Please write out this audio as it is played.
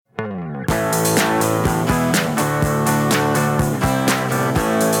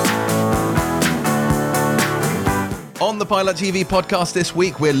Pilot TV podcast this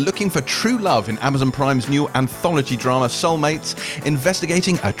week, we're looking for true love in Amazon Prime's new anthology drama Soulmates,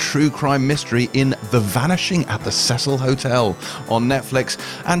 investigating a true crime mystery in The Vanishing at the Cecil Hotel on Netflix,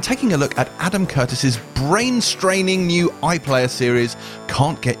 and taking a look at Adam Curtis's brain-straining new iPlayer series,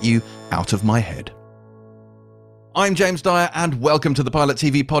 Can't Get You Out of My Head. I'm James Dyer, and welcome to the Pilot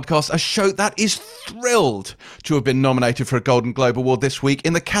TV podcast, a show that is thrilled to have been nominated for a Golden Globe Award this week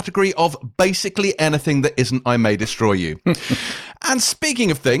in the category of basically anything that isn't I May Destroy You. And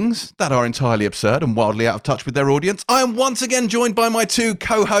speaking of things that are entirely absurd and wildly out of touch with their audience, I am once again joined by my two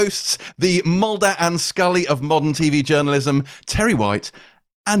co-hosts, the Mulder and Scully of modern TV journalism, Terry White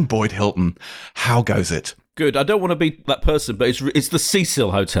and Boyd Hilton. How goes it? Good. I don't want to be that person, but it's the Cecil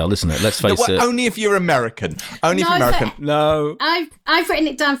Hotel, isn't it? Let's face it. Only if you're American. Only if you're American. No. I've written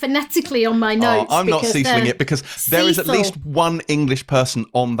it down phonetically on my notes. I'm not Ceciling it because there is at least one English person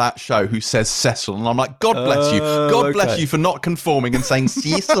on that show who says Cecil, and I'm like, God bless you. God bless you for not conforming and saying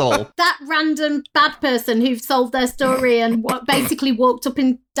Cecil. That random bad person who sold their story and basically walked up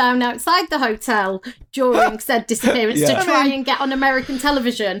and down outside the hotel during said disappearance to try and get on American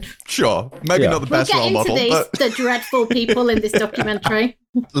television. Sure. Maybe not the best role model. The dreadful people in this documentary.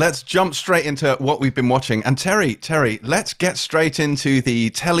 Let's jump straight into what we've been watching. And Terry, let's get straight into the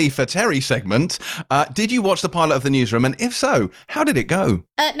Telly for Terry segment. Did you watch the pilot of The Newsroom? And if so, how did it go?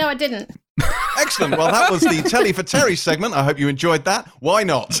 No, I didn't. Excellent. Well, that was the Telly for Terry segment. I hope you enjoyed that. Why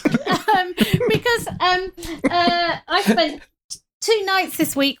not? Because I spent 2 nights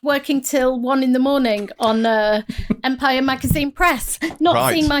this week working till 1 a.m. on Empire Magazine Press,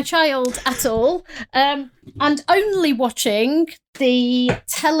 not seeing my child at all, and only watching the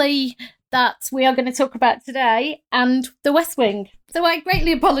telly that we are going to talk about today and The West Wing. So I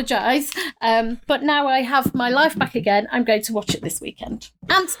greatly apologise, but now I have my life back again. I'm going to watch it this weekend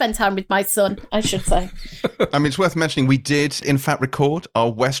and spend time with my son, I should say. I mean, it's worth mentioning we did, in fact, record our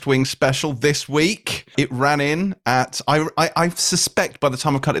West Wing special this week. It ran in at, I suspect by the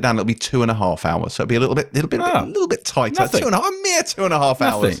time I've cut it down, it'll be 2.5 hours. So it'll be a little bit tighter. Nothing. A mere 2.5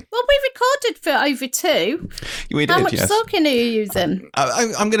 hours. Well, we recorded for over 2. We did, How much yes. Sorkin are you using?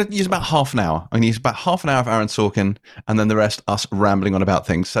 I'm going to use about half an hour. I'm going to use about half an hour of Aaron Sorkin, and then the rest us rambling on about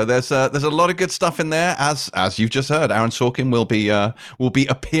things. So there's a lot of good stuff in there. As you've just heard, Aaron Sorkin will be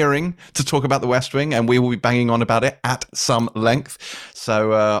appearing to talk about The West Wing, and we will be banging on about it at some length.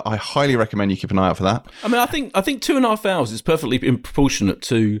 So I highly recommend you keep an eye out for that. I mean, I think 2.5 hours is perfectly proportionate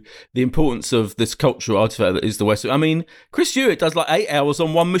to the importance of this cultural artifact that is The West Wing. I mean, Chris Hewitt does like 8 hours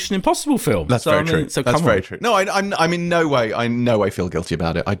on one Mission Impossible film. That's very true. So that's very true. No, I'm in no way feel guilty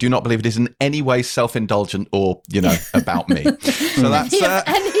about it. I do not believe it is in any way self-indulgent or about me. So that's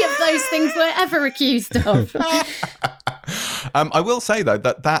any of those things we're ever accused of. I will say though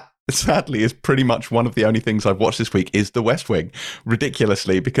that sadly is pretty much one of the only things I've watched this week is The West Wing,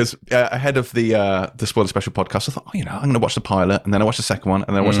 ridiculously, because ahead of the spoiler special podcast I thought, I'm going to watch the pilot, and then I watched the second one,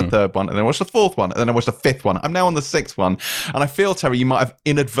 and then I watched the third one, and then I watched the fourth one, and then I watched the fifth one. I'm now on the sixth one, and I feel, Terry, you might have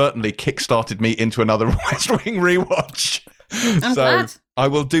inadvertently kickstarted me into another West Wing rewatch. I'm glad. I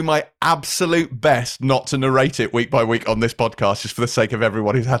will do my absolute best not to narrate it week by week on this podcast, just for the sake of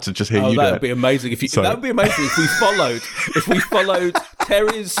everyone who's had to just hear you do it. That would be amazing that would be amazing if we followed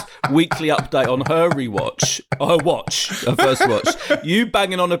Terry's weekly update on her first watch. You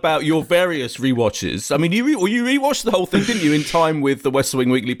banging on about your various rewatches. I mean, you rewatched the whole thing, didn't you, in time with the West Wing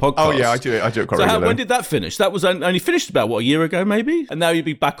Weekly podcast? Oh yeah, I do it quite regularly. When did that finish? That was only finished about a year ago, maybe. And now you'd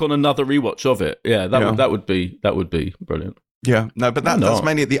be back on another rewatch of it. Yeah, that would be brilliant. Yeah, no, but that's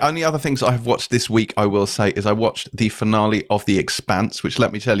mainly the only other things I've watched this week, I will say, is I watched the finale of The Expanse, which,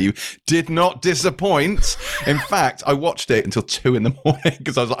 let me tell you, did not disappoint. In fact, I watched it until 2 a.m.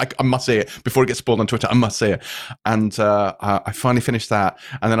 because I was like, I must see it before it gets spoiled on Twitter. I must see it. And I finally finished that.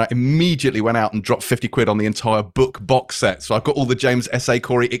 And then I immediately went out and dropped 50 quid on the entire book box set. So I've got all the James S.A.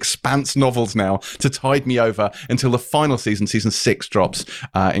 Corey Expanse novels now to tide me over until the final season 6, drops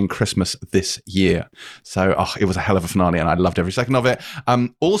in Christmas this year. So it was a hell of a finale, and I loved every second of it.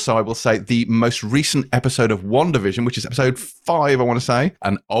 Also, I will say the most recent episode of WandaVision, which is episode 5, I want to say,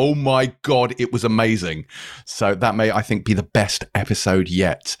 and oh my God, it was amazing. So that may, I think, be the best episode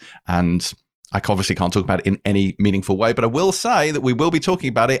yet. And I obviously can't talk about it in any meaningful way, but I will say that we will be talking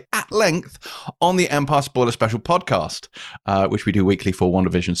about it at length on the Empire Spoiler Special podcast, which we do weekly for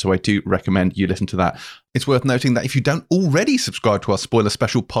WandaVision. So I do recommend you listen to that. It's worth noting that if you don't already subscribe to our Spoiler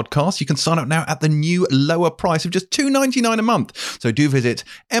Special podcast, you can sign up now at the new lower price of just $2.99 a month. So do visit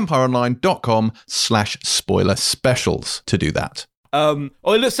empireonline.com/spoiler specials to do that.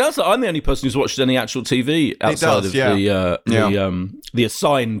 It sounds like I'm the only person who's watched any actual TV outside of the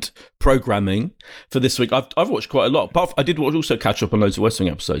assigned programming for this week. I've watched quite a lot. I did also catch up on loads of West Wing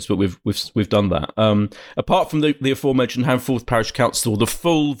episodes, but we've done that. Apart from the aforementioned Handforth Parish Council, the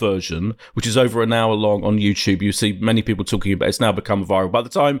full version, which is over an hour long on YouTube, you see many people talking about. It's now become viral. By the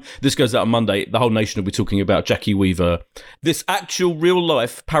time this goes out on Monday, the whole nation will be talking about Jackie Weaver. This actual real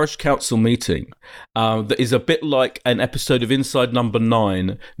life parish council meeting that is a bit like an episode of Inside Number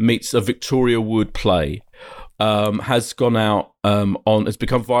 9 meets a Victoria Wood play. Has gone out has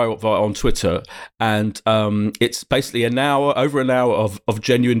become viral on Twitter, and it's basically over an hour of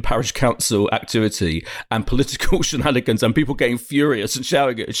genuine parish council activity and political shenanigans and people getting furious and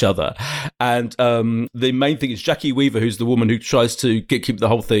shouting at each other. And the main thing is Jackie Weaver, who's the woman who tries to keep the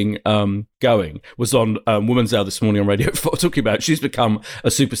whole thing going, was on Woman's Hour this morning on Radio 4 talking about she's become a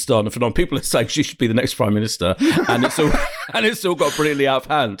superstar and a phenomenon. People are saying she should be the next Prime Minister, and it's all got brilliantly out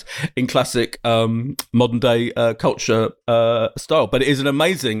of hand in classic modern day culture style. But it is an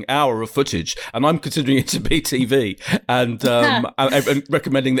amazing hour of footage, and I'm considering it to be TV, and I'm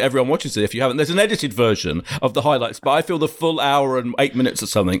recommending that everyone watches it if you haven't. There's an edited version of the highlights, but I feel the full hour and 8 minutes or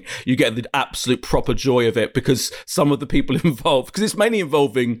something, you get the absolute proper joy of it, because some of the people involved, because it's mainly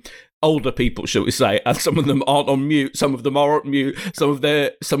involving older people, shall we say, and some of them aren't on mute, some of them are on mute, some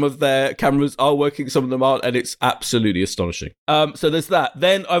of their cameras are working, some of them aren't, and it's absolutely astonishing. So there's that.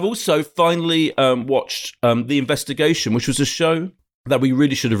 Then I've also finally watched The Investigation, which was a show that we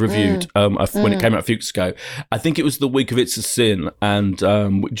really should have reviewed when it came out a few weeks ago. I think it was the week of It's a Sin, and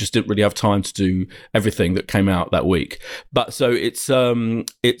we just didn't really have time to do everything that came out that week. But so it's on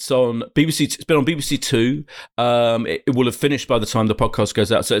BBC. It's been on BBC Two. It will have finished by the time the podcast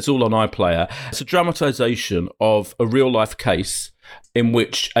goes out, so it's all on iPlayer. It's a dramatisation of a real life case in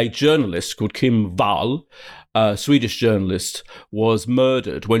which a journalist called Kim Wall, a Swedish journalist, was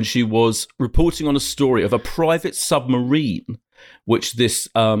murdered when she was reporting on a story of a private submarine which this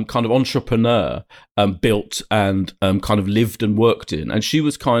kind of entrepreneur built and kind of lived and worked in. And she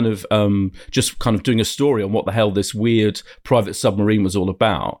was kind of just kind of doing a story on what the hell this weird private submarine was all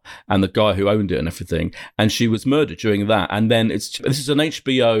about and the guy who owned it and everything. And she was murdered during that. And then this is an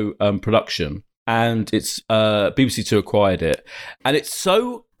HBO production, and it's BBC Two acquired it. And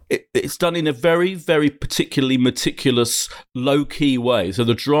it's done in a very, very particularly meticulous, low-key way. So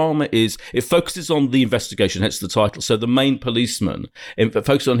the drama it focuses on the investigation, hence the title. So the main policeman, it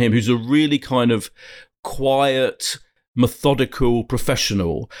focuses on him, who's a really kind of quiet, methodical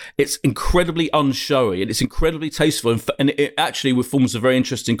professional. It's incredibly unshowy, and it's incredibly tasteful, and it actually forms a very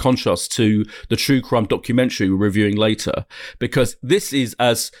interesting contrast to the true crime documentary we're reviewing later, because this is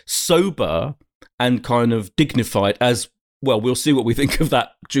as sober and kind of dignified as, well, we'll see what we think of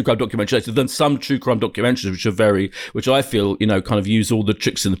that true crime documentary later, than some true crime documentaries, which I feel, kind of use all the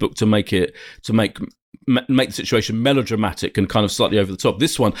tricks in the book to make the situation melodramatic and kind of slightly over the top.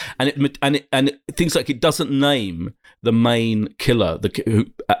 This one, and things like it doesn't name the main killer,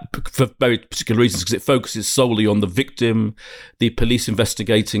 for very particular reasons, because it focuses solely on the victim, the police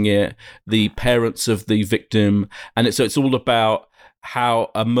investigating it, the parents of the victim, and it's all about how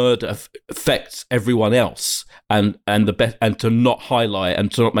a murder affects everyone else, and to not highlight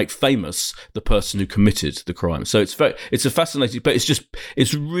and to not make famous the person who committed the crime. So it's a fascinating, but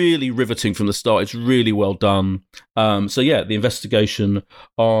it's really riveting from the start. It's really well done. So yeah, The Investigation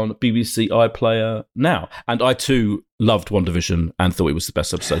on BBC iPlayer now, and I too loved WandaVision and thought it was the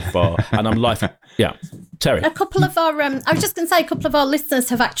best episode so far. And I'm yeah, Terry. A couple of our, I was just going to say, a couple of our listeners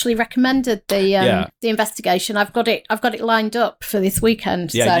have actually recommended the Investigation. I've got it lined up for this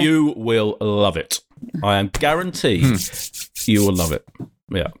weekend. Yeah, so. You will love it. I am guaranteed you will love it.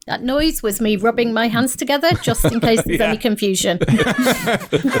 Yeah. That noise was me rubbing my hands together, just in case there's any confusion as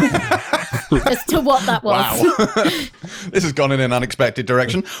to what that was. Wow. This has gone in an unexpected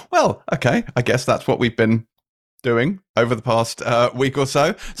direction. Well, okay, I guess that's what we've been doing over the past week or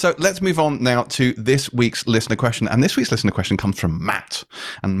so. So let's move on now to this week's listener question. And this week's listener question comes from Matt.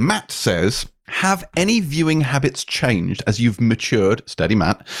 And Matt says, have any viewing habits changed as you've matured, steady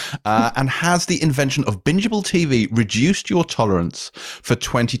Matt, and has the invention of bingeable TV reduced your tolerance for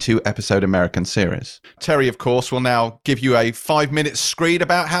 22-episode American series? Terry, of course, will now give you a 5-minute screed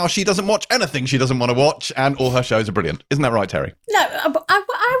about how she doesn't watch anything she doesn't want to watch, and all her shows are brilliant. Isn't that right, Terry? No, I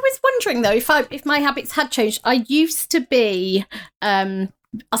was wondering, though, if my habits had changed. I used to be...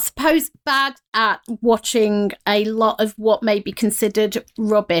 I suppose bad at watching a lot of what may be considered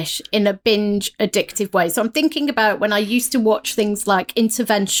rubbish in a binge addictive way. So I'm thinking about when I used to watch things like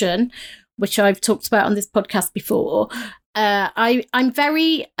Intervention, which I've talked about on this podcast before. I'm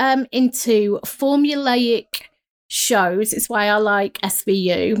very into formulaic shows. It's why I like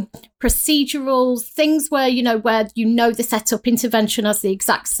SVU. Procedurals, things where the setup, intervention has the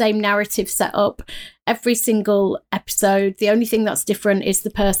exact same narrative setup every single episode. The only thing that's different is the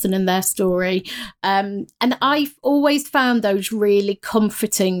person and their story. And I've always found those really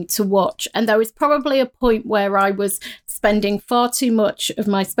comforting to watch. And there was probably a point where I was spending far too much of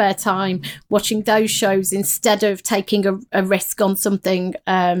my spare time watching those shows instead of taking a risk on something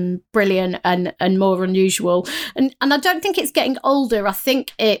brilliant and more unusual. And I don't think it's getting older. I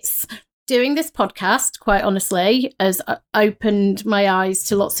think it's doing this podcast, quite honestly, has opened my eyes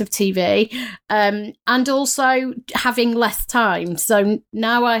to lots of TV, and also having less time. So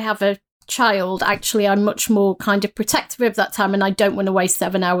now I have a child, actually, I'm much more kind of protective of that time, and I don't want to waste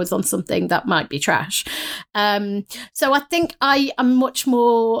 7 hours on something that might be trash. So I think I am much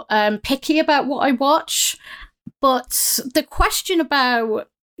more picky about what I watch. But the question about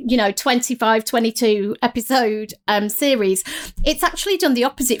 25, 22 episode series, it's actually done the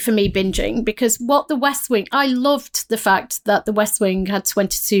opposite for me binging, because I loved the fact that The West Wing had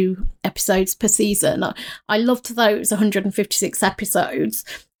 22 episodes per season. I loved those 156 episodes.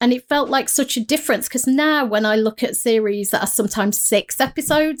 And it felt like such a difference, because now when I look at series that are sometimes 6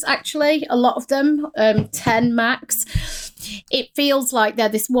 episodes, actually, a lot of them, 10 max, it feels like they're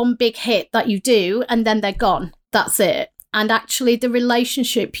this one big hit that you do and then they're gone. That's it. And actually, the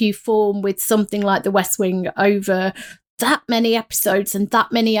relationship you form with something like The West Wing over that many episodes and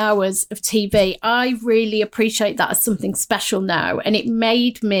that many hours of TV, I really appreciate that as something special now. And it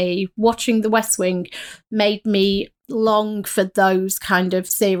made me, watching The West Wing, made me long for those kind of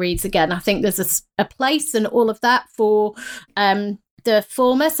series again. I think there's a place and all of that for the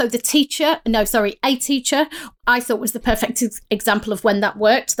former. So A Teacher, I thought was the perfect example of when that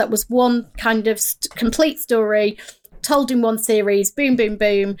worked. That was one kind of complete story, told in one series, boom, boom,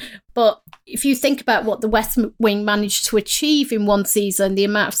 boom. But if you think about what The West Wing managed to achieve in one season, the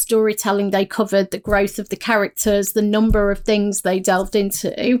amount of storytelling they covered, the growth of the characters, the number of things they delved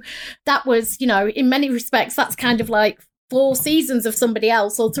into, that was, in many respects, that's kind of like 4 seasons of somebody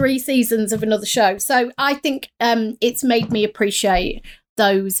else or 3 seasons of another show. So I think it's made me appreciate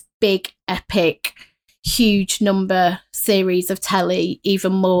those big, epic, huge number series of telly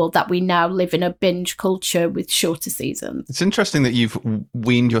even more, that we now live in a binge culture with shorter seasons. It's interesting that you've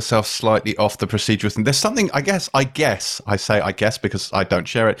weaned yourself slightly off the procedural thing. There's something, I guess because I don't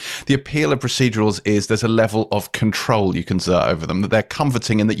share it. The appeal of procedurals is there's a level of control you can exert over them, that they're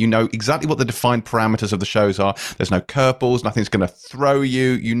comforting and that you know exactly what the defined parameters of the shows are. There's no curveballs, nothing's going to throw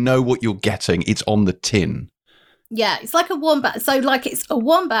you. You know what you're getting. It's on the tin. Yeah, it's like a warm bath. So it's a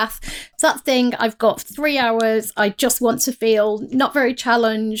warm bath. It's that thing. I've got 3 hours. I just want to feel not very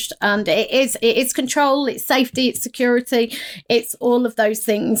challenged. And it is control, it's safety, it's security, it's all of those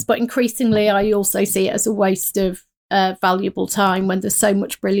things. But increasingly, I also see it as a waste of valuable time when there's so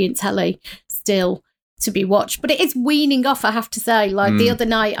much brilliant telly still to be watched. But it is weaning off, I have to say. The other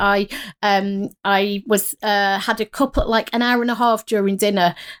night, I was had a couple, like an hour and a half during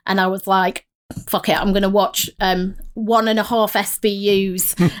dinner, and I was like, fuck it, I'm going to watch 1.5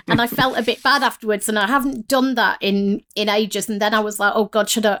 SVUs. And I felt a bit bad afterwards, and I haven't done that in ages. And then I was like, oh God,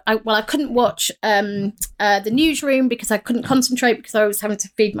 should I? I couldn't watch the Newsroom because I couldn't concentrate because I was having to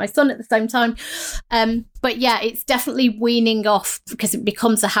feed my son at the same time. But yeah, it's definitely weaning off because it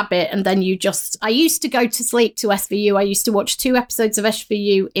becomes a habit. And then I used to go to sleep to SVU. I used to watch 2 episodes of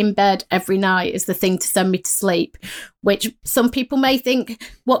SVU in bed every night as the thing to send me to sleep, which some people may think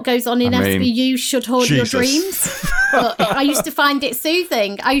what goes on in SVU should haunt your dreams. But I used to find it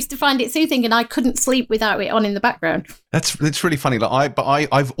soothing. And I couldn't sleep without it on in the background. It's really funny.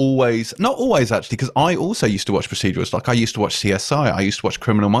 I've always, not always actually, because I also used to watch procedurals. Like I used to watch CSI, I used to watch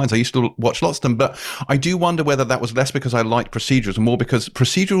Criminal Minds, I used to watch lots of them. But I do wonder whether that was less because I liked procedurals and more because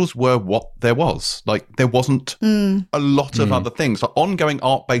procedurals were what there was. Like there wasn't a lot of other things. Like ongoing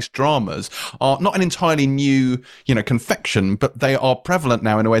art-based dramas are not an entirely new, confection, but they are prevalent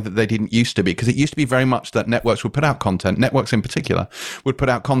now in a way that they didn't used to be. Because it used to be very much that networks would put out content. Networks in particular would put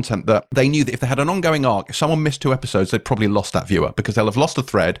out content that they knew that if they had an ongoing arc, if someone missed 2 episodes, they'd probably lost that viewer because they'll have lost a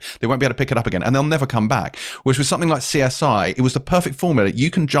thread. They won't be able to pick it up again and they'll never come back. Whereas with something like CSI, it was the perfect formula.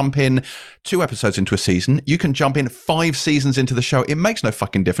 You can jump in 2 episodes into a season. You can jump in 5 seasons into the show. It makes no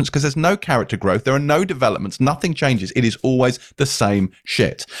fucking difference because there's no character growth. There are no developments. Nothing changes. It is always the same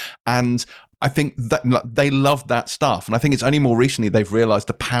shit. And I think that they love that stuff. And I think it's only more recently they've realized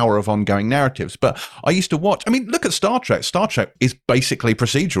the power of ongoing narratives. But I used to watch, I mean, look at Star Trek. Star Trek is basically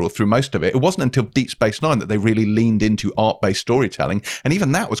procedural through most of it. It wasn't until Deep Space Nine that they really leaned into art-based storytelling. And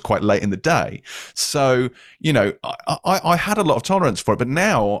even that was quite late in the day. So, you know, I had a lot of tolerance for it. But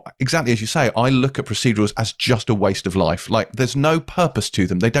now, exactly as you say, I look at procedurals as just a waste of life. Like, there's no purpose to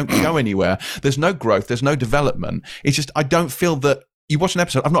them. They don't go anywhere. There's no growth. There's no development. It's just, I don't feel that you watch an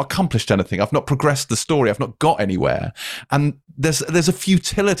episode, I've not accomplished anything. I've not progressed the story. I've not got anywhere. And there's a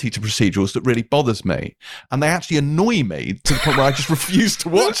futility to procedurals that really bothers me. And they actually annoy me to the point where I just refuse to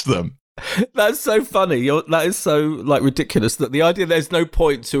watch them. That's so funny. That is so like ridiculous. That the idea there's no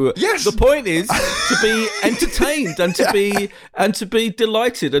point to it. Yes. The point is to be entertained and to be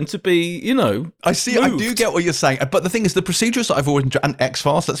delighted and to be, you know. I see. Moved. I do get what you're saying. But the thing is, the procedurals that I've always enjoyed, and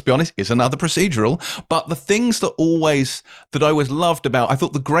X-Files, let's be honest, is another procedural. But the things that I always loved about, I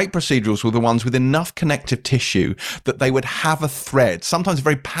thought the great procedurals were the ones with enough connective tissue that they would have a thread, sometimes a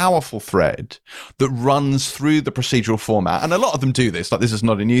very powerful thread that runs through the procedural format. And a lot of them do this. Like, this is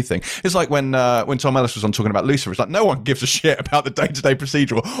not a new thing. It's like when Tom Ellis was on talking about Lucifer, it's like no one gives a shit about the day-to-day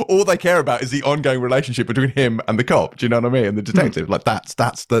procedural. All they care about is the ongoing relationship between him and the cop. Do you know what I mean? And the detective. Like that's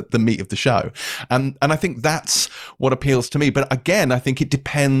the meat of the show. And I think that's what appeals to me. But again, I think it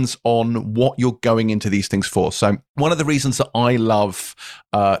depends on what you're going into these things for. So one of the reasons that I love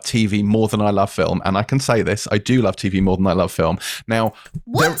TV more than I love film, and I can say this, I do love TV more than I love film. Now,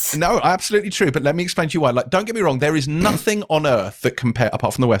 no, absolutely true. But let me explain to you why. Like, don't get me wrong. There is nothing on earth that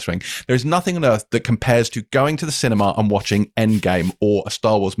apart from The West Wing, there is nothing on earth that compares to going to the cinema and watching Endgame or a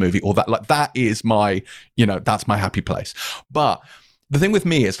Star Wars movie or that. Like, that is my, you know, that's my happy place. But the thing with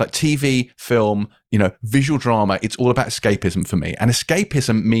me is like TV, film, you know, visual drama, it's all about escapism for me. And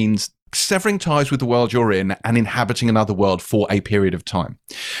escapism means severing ties with the world you're in and inhabiting another world for a period of time.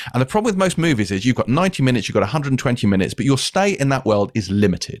 And the problem with most movies is you've got 90 minutes, you've got 120 minutes, but your stay in that world is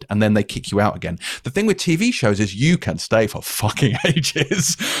limited and then they kick you out again. The thing with TV shows is you can stay for fucking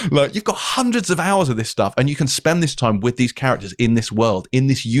ages. Like, you've got hundreds of hours of this stuff and you can spend this time with these characters in this world, in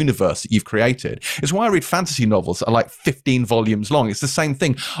this universe that you've created. It's why I read fantasy novels that are like 15 volumes long. It's the same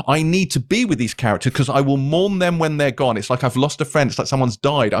thing. I need to be with these characters because I will mourn them when they're gone. It's like I've lost a friend. It's like someone's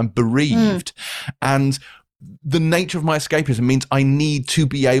died. I'm bereaved. And the nature of my escapism means I need to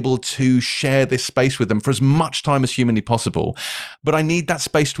be able to share this space with them for as much time as humanly possible. But I need that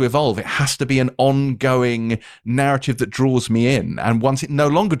space to evolve. It has to be an ongoing narrative that draws me in. And once it no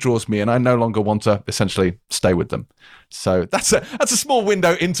longer draws me in, I no longer want to essentially stay with them. So that's a small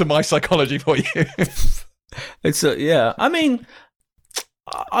window into my psychology for you. Yeah. I mean,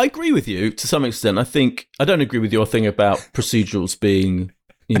 I agree with you to some extent. I think I don't agree with your thing about procedurals being,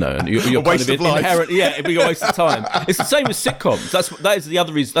 you know, you're kind of inherent. Yeah, it'd be a waste of time. It's the same with sitcoms. That is the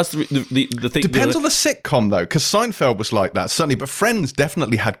other reason. That's the thing. Depends on the sitcom though, because Seinfeld was like that certainly, but Friends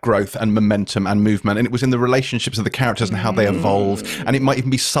definitely had growth and momentum and movement, and it was in the relationships of the characters and how they evolved. And it might even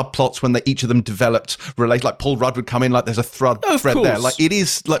be subplots when each of them developed. Like Paul Rudd would come in, like there's a thread there. Like it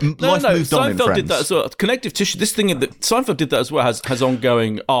is like life moved on in Friends. Seinfeld did that as well. Connective tissue. This thing that Seinfeld did that as well has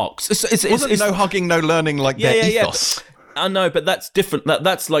ongoing arcs. It's no hugging, no learning, like their ethos. Yeah. I know, but that's different.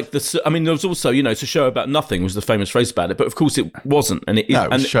 That's like the. I mean, there was also, you know, it's a show about nothing was the famous phrase about it, but of course it wasn't. And it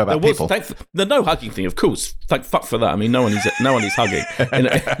was a show about people. The no hugging thing, of course. Thank fuck for that. I mean, no one is hugging.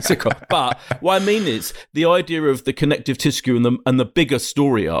 But what I mean is the idea of the connective tissue and the bigger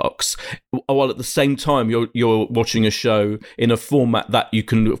story arcs, while at the same time you're watching a show in a format that you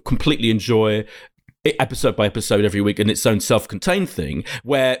can completely enjoy, episode by episode every week in its own self-contained thing,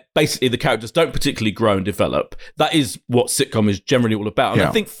 where basically the characters don't particularly grow and develop. That is what sitcom is generally all about. And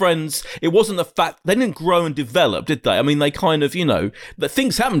I think Friends, it wasn't the fact they didn't grow and develop, did they? I mean, they kind of, you know, that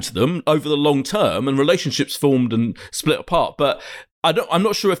things happened to them over the long term and relationships formed and split apart, but I'm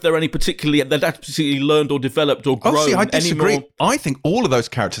not sure if they're they'd particularly learned or developed or grown. See, I disagree. Anymore. I think all of those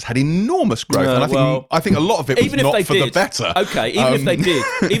characters had enormous growth, and I think a lot of it was not for the better. Okay, even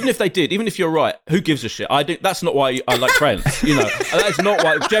if you're right, who gives a shit? That's not why I like Friends. You know, that's not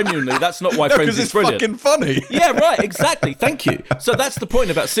why. Genuinely, that's not why Friends is brilliant. Because it's fucking funny. Yeah, right. Exactly. Thank you. So that's the point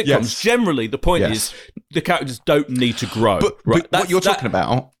about sitcoms. Yes. Generally, the point is the characters don't need to grow. But what you're talking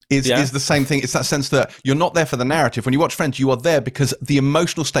about is the same thing. It's that sense that you're not there for the narrative. When you watch Friends, you are there because the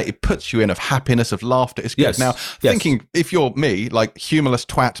emotional state it puts you in of happiness, of laughter is good. Yes. Now, thinking if you're me, like humorless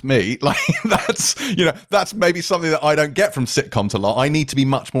twat me, like that's maybe something that I don't get from sitcoms a lot. I need to be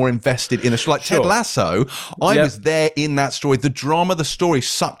much more invested in a show. Like Ted Lasso, I was there in that story. The drama, the story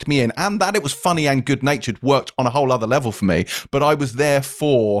sucked me in, and that it was funny and good-natured worked on a whole other level for me. But I was there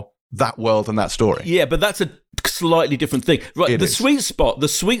for that world and that story. Yeah, but that's slightly different thing. Right. The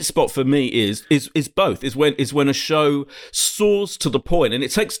sweet spot for me is both. Is when a show soars to the point, and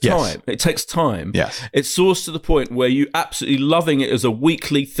it takes time. Yes. It takes time. Yes. It soars to the point where you absolutely loving it as a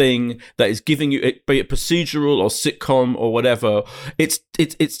weekly thing that is giving you, be it procedural or sitcom or whatever.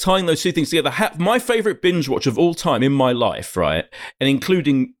 It's tying those two things together. My favorite binge watch of all time in my life, right, and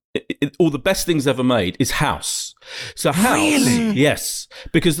including all the best things ever made, is House. So House, really? Yes,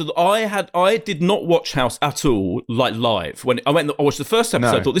 because I did not watch House at all, like live. When I watched the first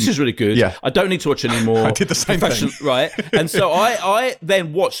episode, I thought this is really good. Yeah. I don't need to watch anymore. I did the same thing, right? And so I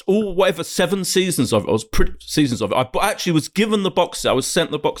then watched all 7 seasons of it. I actually was given the box set. I was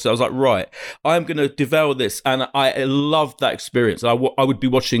sent the box set. I was like, right, I'm going to devour this, and I loved that experience. I would be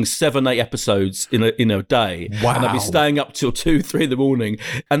watching 7-8 episodes in a day. Wow. And I'd be staying up till 2-3 in the morning,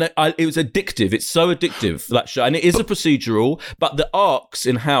 and it was addictive. It's so addictive, that show. And it is a procedural, but the arcs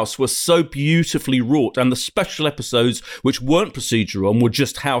in House were so beautifully wrought, and the special episodes, which weren't procedural and were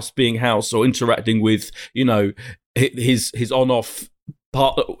just House being House or interacting with, his on-off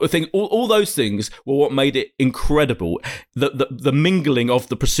part thing, all those things were what made it incredible. The mingling of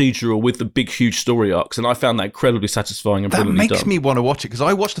the procedural with the big huge story arcs, and I found that incredibly satisfying and brilliantly done. That makes me want to watch it, because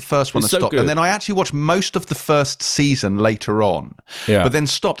I watched the first one and stopped, and then I actually watched most of the first season later on, but then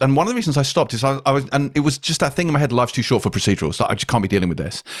stopped. And one of the reasons I stopped is I was, and it was just that thing in my head: life's too short for procedural, so I just can't be dealing with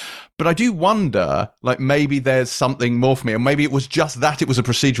this. But I do wonder, like, maybe there's something more for me, and maybe it was just that it was a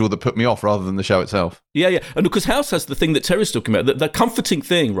procedural that put me off rather than the show itself. Yeah, and because House has the thing that Terry's talking about, the comforting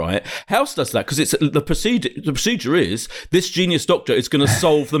thing, right? House does that because it's the procedure is this genius doctor is going to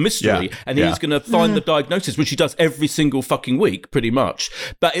solve the mystery, and he's going to find the diagnosis, which he does every single fucking week, pretty much.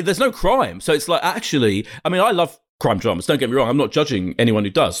 But there's no crime, so it's like, actually, I mean, I love crime dramas. Don't get me wrong; I'm not judging anyone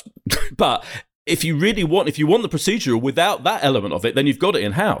who does, but if you want the procedural without that element of it, then you've got it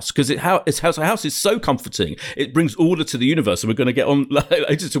in House, because House is so comforting. It brings order to the universe, and we're going to get on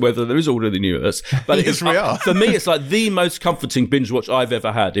later to whether there is order in the universe. But yes, we are. For me, it's like the most comforting binge watch I've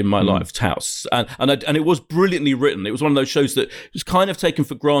ever had in my life. House, and it was brilliantly written. It was one of those shows that was kind of taken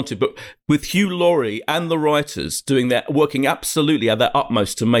for granted, but with Hugh Laurie and the writers working absolutely at their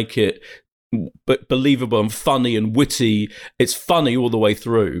utmost to make it but believable and funny and witty. It's funny all the way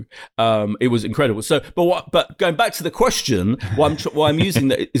through. It was incredible. So, but going back to the question, why I'm using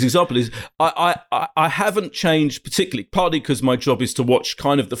that as example is I haven't changed particularly, partly because my job is to watch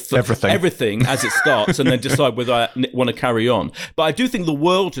kind of everything as it starts and then decide whether I want to carry on. But I do think the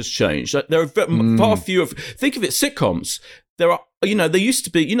world has changed. There are far fewer. Think of it, sitcoms. There are, there used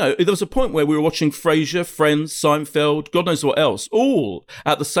to be, there was a point where we were watching Frasier, Friends, Seinfeld, God knows what else, all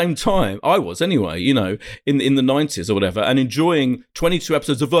at the same time. I was anyway, in the 90s or whatever, and enjoying 22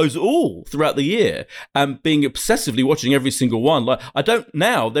 episodes of those all throughout the year and being obsessively watching every single one. Like, there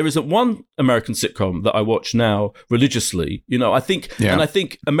isn't one American sitcom that I watch now religiously. I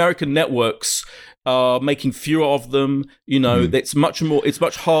think American networks are making fewer of them. It's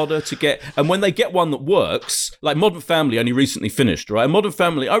much harder to get, and when they get one that works, like Modern Family only recently finished, right? Modern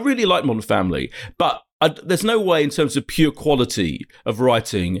Family, I really like Modern Family, but there's no way in terms of pure quality of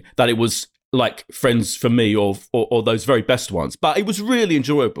writing that it was like Friends for me or those very best ones, but it was really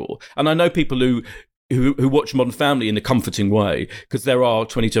enjoyable. And I know people who watch Modern Family in a comforting way, because there are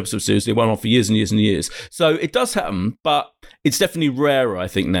 22 episodes of series, they went on for years and years and years. So it does happen, but it's definitely rarer, I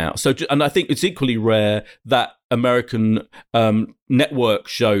think, now. So, and I think it's equally rare that American network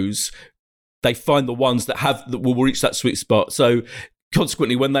shows, they find the ones that will reach that sweet spot. So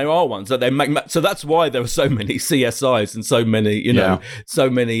consequently, when there are ones that they make, so that's why there are so many CSIs and so many, so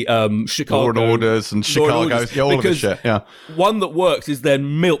many Chicago Law and Orders and Chicago's, all of the shit. Yeah, one that works is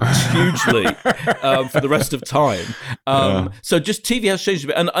then milked hugely for the rest of time. So just TV has changed a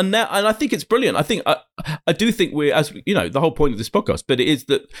bit, and now, and I think it's brilliant. I think I do think we're, as the whole point of this podcast, but it is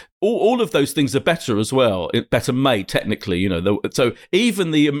that all of those things are better as well, better made technically. So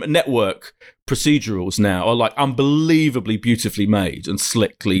even the network procedurals now are like unbelievably beautifully made and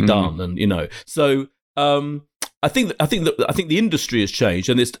slickly done, and so I think the industry has changed,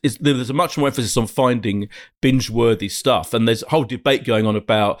 and there's a much more emphasis on finding binge-worthy stuff, and there's a whole debate going on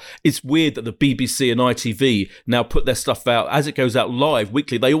about, it's weird that the BBC and ITV now put their stuff out as it goes out live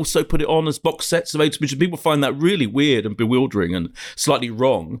weekly. They also put it on as box sets of HBO. People find that really weird and bewildering and slightly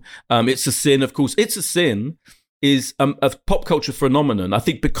wrong. It's a sin, of course. It's a sin is a pop culture phenomenon. I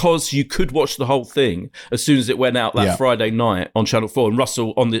think because you could watch the whole thing as soon as it went out that Friday night on Channel 4. And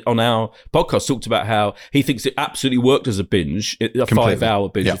Russell on our podcast talked about how he thinks it absolutely worked as a binge, a 5-hour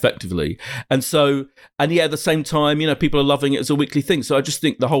binge, effectively. And so, at the same time, people are loving it as a weekly thing. So I just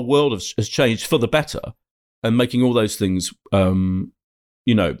think the whole world has changed for the better, and making all those things,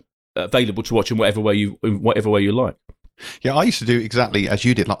 available to watch in whatever way you like. Yeah, I used to do exactly as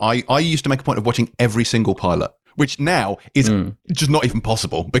you did. Like I used to make a point of watching every single pilot, which now is just not even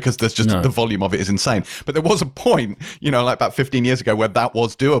possible because there's just the volume of it is insane. But there was a point, like about 15 years ago where that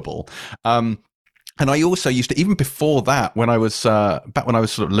was doable. And I also used to, even before that, when I was back when I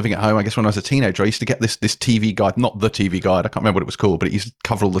was sort of living at home, I guess when I was a teenager, I used to get this TV guide, not the TV guide, I can't remember what it was called, but it used to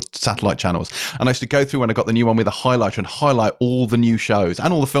cover all the satellite channels. And I used to go through when I got the new one with a highlighter and highlight all the new shows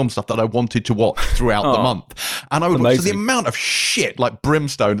and all the film stuff that I wanted to watch throughout the month. And I would watch the amount of shit like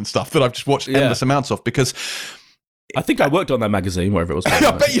Brimstone and stuff that I've just watched endless amounts of because... I think I worked on that magazine, wherever it was. I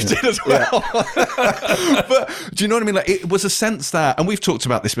bet you did as well. But do you know what I mean? Like, it was a sense that, and we've talked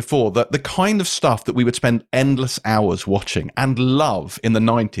about this before, that the kind of stuff that we would spend endless hours watching and love in the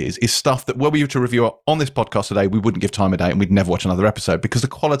 90s is stuff that, were we to review it on this podcast today, we wouldn't give time of day and we'd never watch another episode because the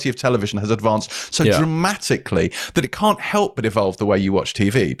quality of television has advanced so dramatically that it can't help but evolve the way you watch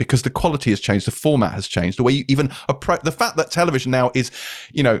TV because the quality has changed, the format has changed, the way you even approach, the fact that television now is,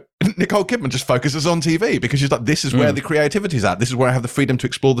 Nicole Kidman just focuses on TV because she's like, this is where the creativity is at. This is where I have the freedom to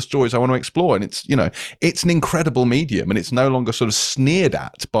explore the stories I want to explore. And it's, it's an incredible medium and it's no longer sort of sneered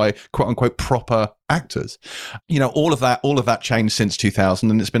at by quote unquote proper actors. All of that changed since 2000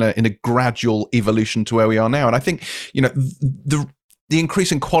 and it's been in a gradual evolution to where we are now. And I think, the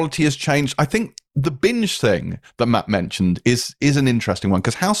increasing quality has changed. I think the binge thing that Matt mentioned is an interesting one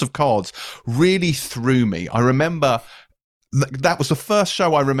because House of Cards really threw me. I remember that was the first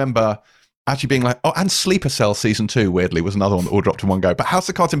show I remember actually being like, oh, and Sleeper Cell season 2, weirdly, was another one that all dropped in one go. But House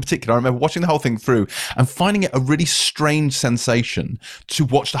of Cards in particular, I remember watching the whole thing through and finding it a really strange sensation to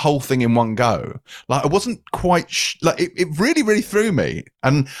watch the whole thing in one go. Like, I wasn't quite, it really, really threw me.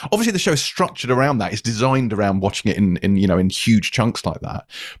 And obviously the show is structured around that. It's designed around watching it in huge chunks like that.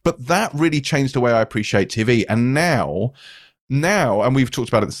 But that really changed the way I appreciate TV. And now, and we've talked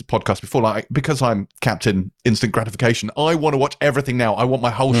about it in this podcast before, like, because I'm Captain Instant Gratification, I want to watch everything now. I want my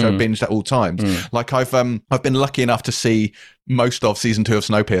whole show binged at all times. Like I've been lucky enough to see most of season 2 of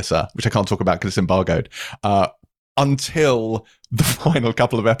Snowpiercer, which I can't talk about because it's embargoed, until the final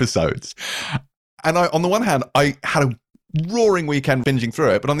couple of episodes. And on the one hand, I had a roaring weekend binging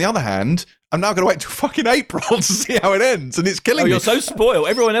through it, but on the other hand, I'm now going to wait till fucking April to see how it ends, and it's killing me. You're so spoiled.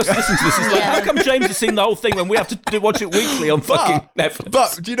 Everyone else listening to this is like, how come James has seen the whole thing when we have to watch it weekly on fucking Netflix?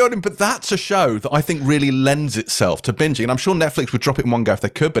 But do you know what I mean? But that's a show that I think really lends itself to binging, and I'm sure Netflix would drop it in one go if they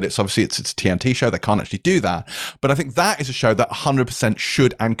could, but it's a TNT show. They can't actually do that. But I think that is a show that 100%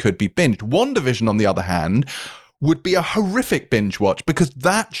 should and could be binged. WandaVision, on the other hand, would be a horrific binge watch because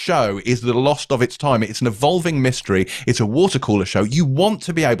that show is the lost of its time. It's an evolving mystery. It's a water cooler show. You want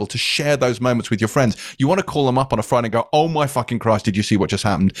to be able to share those moments with your friends. You want to call them up on a Friday and go, oh my fucking Christ, did you see what just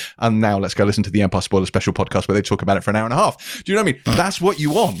happened? And now let's go listen to the Empire Spoiler Special podcast where they talk about it for an hour and a half. Do you know what I mean? That's what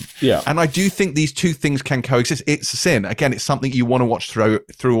you want. Yeah. And I do think these two things can coexist. It's a sin. Again, it's something you want to watch through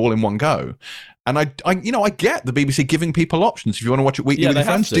all in one go. And I get the BBC giving people options. If you want to watch it weekly with your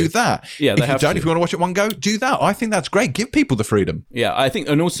friends, do that. Yeah, if you don't, if you want to watch it one go, do that. I think that's great. Give people the freedom. Yeah, I think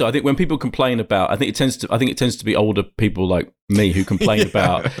when people complain about, I think it tends to be older people like me who complain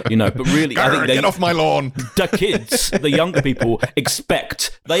about, but really, I think get off my lawn. The kids, the younger people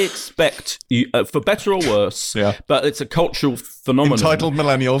expect you, for better or worse. Yeah. But it's a cultural phenomenon. Entitled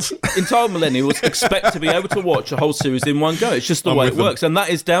millennials expect to be able to watch a whole series in one go. It's just the way it works, and that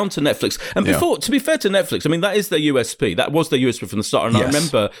is down to Netflix. And to be fair to Netflix, I mean, that is their USP. That was their USP from the start. And I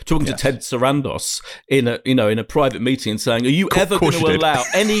remember talking to Ted Sarandos in a private meeting and saying, "Are you ever going to allow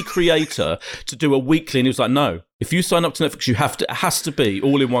any creator to do a weekly?" And he was like, "No. If you sign up to Netflix, it has to be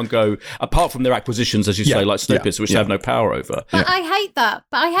all in one go, apart from their acquisitions, as you say, like Snowpiercer, which they have no power over." But I hate that.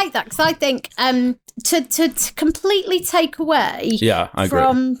 Because I think to completely take away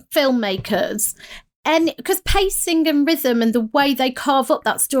from filmmakers, and because pacing and rhythm and the way they carve up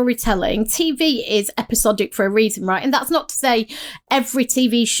that storytelling, TV is episodic for a reason, right? And that's not to say every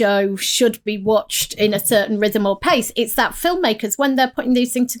TV show should be watched in a certain rhythm or pace. It's that filmmakers, when they're putting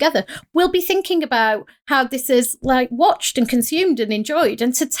these things together, will be thinking about how this is like watched and consumed and enjoyed.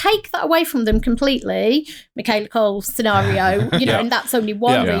 And to take that away from them completely, Michaela Cole scenario, and that's only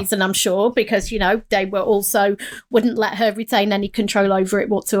one reason, I'm sure, because, they wouldn't let her retain any control over it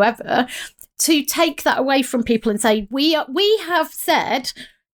whatsoever. To take that away from people and say, we have said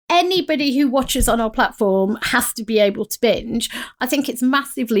anybody who watches on our platform has to be able to binge, I think it's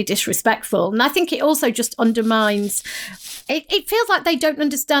massively disrespectful. And I think it also just undermines, it feels like they don't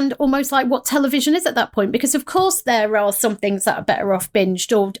understand almost like what television is at that point, because of course there are some things that are better off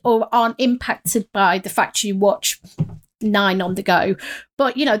binged or aren't impacted by the fact you watch 9 on the go.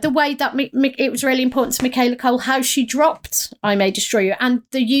 But, you know, the way that it was really important to Michaela Coel how she dropped I May Destroy You, and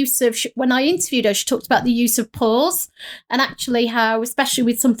the use of, when I interviewed her, she talked about the use of pause, and actually how, especially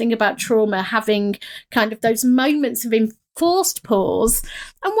with something about trauma, having kind of those moments of enforced pause.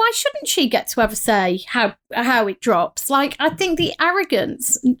 And why shouldn't she get to ever say how it drops? Like, I think the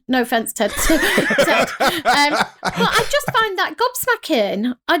arrogance, no offence, Ted, but I just find that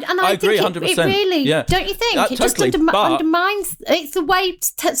gobsmacking. I agree, think 100%. It really, don't you think? It totally, just undermines, it's the way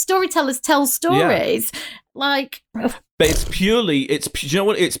storytellers tell stories. Like, but it's purely you know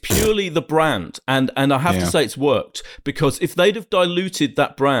what? It's purely the brand, and I have to say it's worked, because if they'd have diluted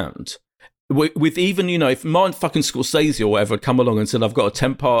that brand with even, you know, if Martin fucking Scorsese or whatever had come along and said, I've got a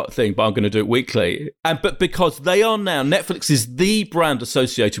 10-part thing, but I'm going to do it weekly. But because they are now, Netflix is the brand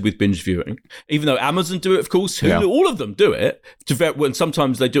associated with binge viewing, even though Amazon do it, of course, Hulu, all of them do it. When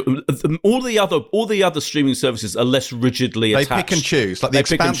sometimes they do, all the other streaming services are less rigidly attached. They pick and choose. Like The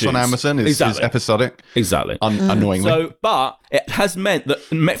Expanse on Amazon is episodic. Exactly. Annoyingly. So, but it has meant that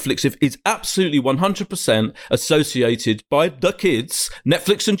Netflix is absolutely 100% associated by the kids.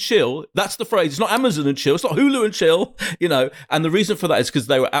 Netflix and chill. That's the phrase. It's not Amazon and chill. It's not Hulu and chill. You know, and the reason for that is because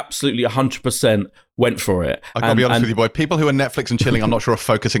they were absolutely 100% went for it. I gotta be honest with you, boy. People who are Netflix and chilling, I'm not sure are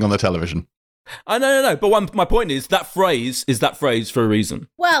focusing on the television. I know. But my point is that phrase for a reason.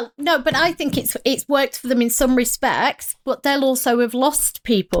 Well, no, but I think it's worked for them in some respects, but they'll also have lost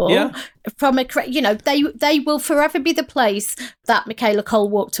people from you know, they will forever be the place that Michaela Coel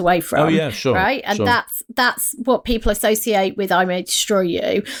walked away from. Oh yeah, sure. Right, and sure. that's what people associate with I May Destroy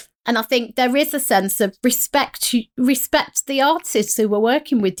You. And I think there is a sense of respect the artists who were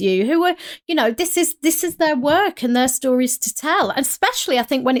working with you, who are, you know, this is their work and their stories to tell. And especially, I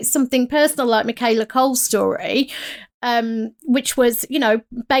think, when it's something personal like Michaela Coel's story, which was, you know,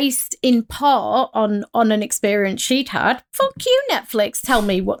 based in part on an experience she'd had. Fuck you, Netflix. Tell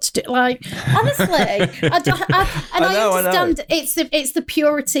me what to do. Like, honestly, I understand it's the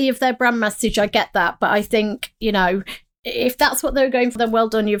purity of their brand message. I get that, but I think, you know, if that's what they're going for, then well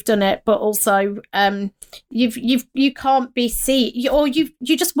done, you've done it. But also, you can't be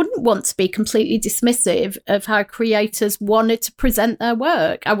you just wouldn't want to be completely dismissive of how creators wanted to present their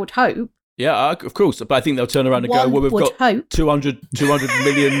work. I would hope. Yeah, of course. But I think they'll turn around and go, well, we've got 200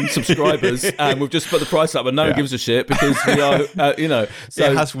 million subscribers and we've just put the price up and no one gives a shit because we are, you know. So,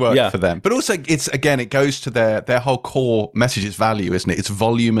 it has worked for them. But also, it goes to their whole core message is value, isn't it? It's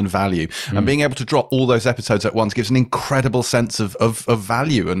volume and value. And being able to drop all those episodes at once gives an incredible sense of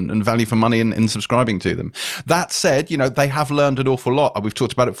value and value for money in subscribing to them. That said, you know, they have learned an awful lot. We've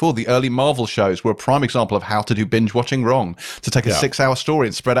talked about it before. The early Marvel shows were a prime example of how to do binge watching wrong. To take a 6-hour story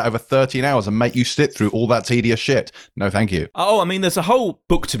and spread it over 13 hours and make you sit through all that tedious shit. No, thank you. Oh, I mean, there's a whole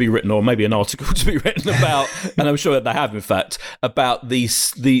book to be written, or maybe an article to be written about, and I'm sure that they have, in fact, about the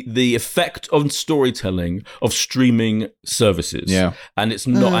effect on storytelling of streaming services. Yeah, and it's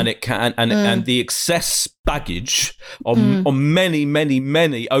not, and it can, and the excess baggage on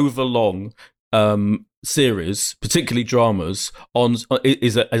many overlong series, particularly dramas,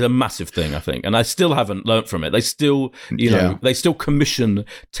 is a massive thing, I think, and I still haven't learnt from it. They still, they still commission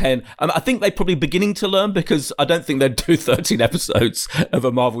 10. I think they're probably beginning to learn, because I don't think they'd do 13 episodes of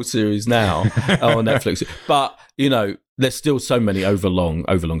a Marvel series now on Netflix. But you know, there's still so many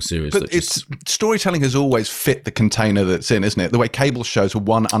overlong series. But storytelling has always fit the container that's in, isn't it? The way cable shows are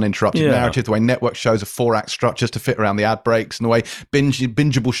one uninterrupted narrative, the way network shows are 4-act structures to fit around the ad breaks, and the way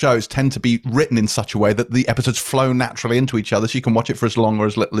bingeable shows tend to be written in such a way that the episodes flow naturally into each other, so you can watch it for as long or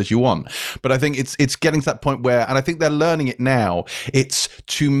as little as you want. But I think it's getting to that point where, and I think they're learning it now, it's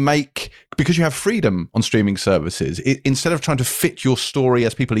to make, because you have freedom on streaming services, instead of trying to fit your story,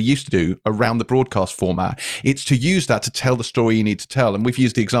 as people are used to do, around the broadcast format, it's to use that to tell the story you need to tell. And we've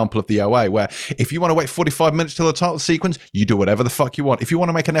used the example of the OA, where if you want to wait 45 minutes till the title sequence, you do whatever the fuck you want. If you want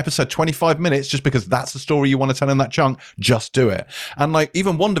to make an episode 25 minutes just because that's the story you want to tell in that chunk, just do it. And like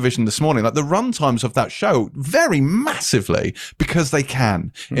even WandaVision this morning, like the run times of that show vary massively because they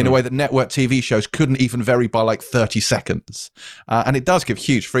can, in a way that network TV shows couldn't even vary by like 30 seconds. And it does give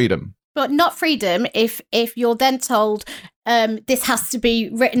huge freedom. But not freedom if you're then told this has to be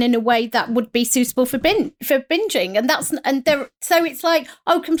written in a way that would be suitable for binging, so it's like,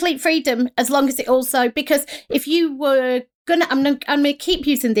 complete freedom as long as it also, because if you were I'm gonna keep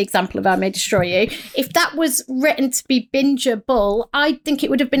using the example of I May Destroy You. If that was written to be bingeable, I think it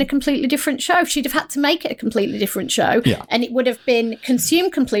would have been a completely different show. She'd have had to make it a completely different show, and it would have been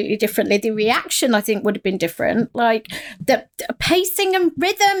consumed completely differently. The reaction, I think, would have been different. Like the pacing and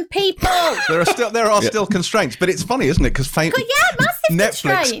rhythm, people. There are still constraints, but it's funny, isn't it? Because massive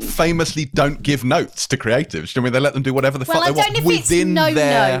Netflix famously don't give notes to creatives. I mean, they let them do whatever the fuck they want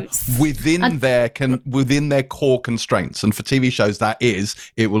within their core constraints. And for TV shows,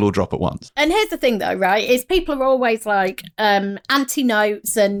 it will all drop at once. And here's the thing, though, right? Is people are always like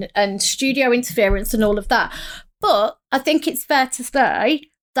anti-notes and studio interference and all of that. But I think it's fair to say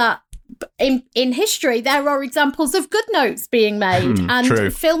that in history, there are examples of good notes being made, and true.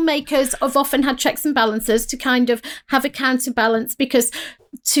 Filmmakers have often had checks and balances to kind of have a counterbalance, because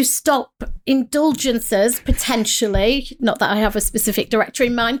to stop indulgences potentially, not that I have a specific director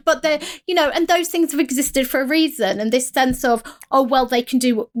in mind, but and those things have existed for a reason. And this sense of, oh, well, they can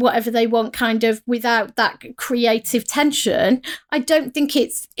do whatever they want kind of without that creative tension. I don't think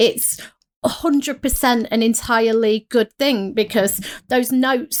it's 100% an entirely good thing, because those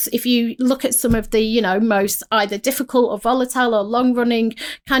notes, if you look at some of the most either difficult or volatile or long running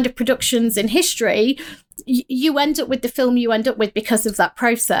kind of productions in history, you end up with the film you end up with because of that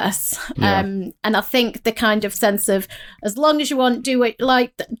process. And I think the kind of sense of, as long as you want, do it,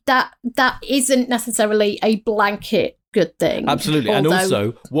 like that isn't necessarily a blanket good thing. Absolutely. Although, and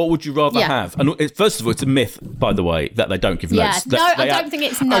also, what would you rather have? And first of all, it's a myth, by the way, that they don't give notes. I don't think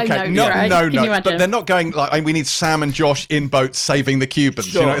it's no notes. No notes, but they're not going like, we need Sam and Josh in boats saving the Cubans.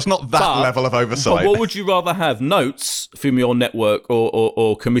 Sure, it's not that level of oversight. But what would you rather have? Notes from your network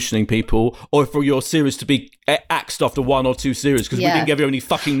or commissioning people, or for your series to be axed after one or two series because we didn't give you any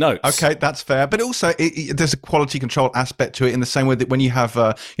fucking notes? Okay, that's fair. But also, there's a quality control aspect to it, in the same way that when you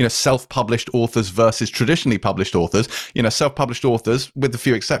have self-published authors versus traditionally published authors, self-published authors, with a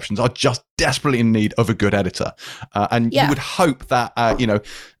few exceptions, are just desperately in need of a good editor. And you would hope that,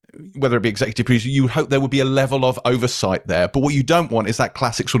 whether it be executive producer, you would hope there would be a level of oversight there. But what you don't want is that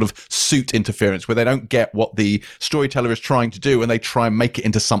classic sort of suit interference where they don't get what the storyteller is trying to do and they try and make it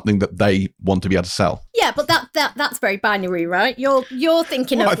into something that they want to be able to sell. Yeah, but that's very binary, right? You're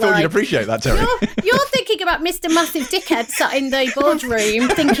thinking of I thought you'd appreciate that, Terry. You're thinking about Mr. Massive Dickhead sat in the boardroom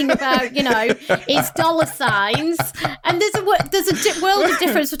thinking about, his dollar signs. And there's a world of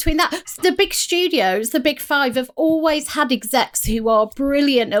difference between that. The big studios, the big five, have always had execs who are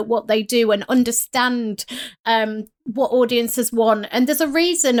brilliant at what they do and understand what audiences want. And there's a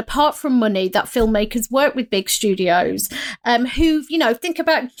reason, apart from money, that filmmakers work with big studios who, think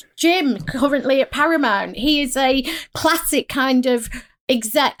about Jim currently at Paramount. He is a classic kind of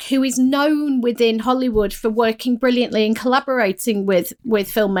exec who is known within Hollywood for working brilliantly and collaborating with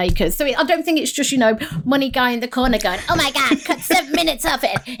filmmakers. So I don't think it's just, money guy in the corner going, oh my God, cut 7 minutes of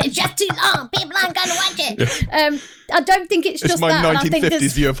it. It's just too long. People aren't going to watch it. I don't think it's just my that.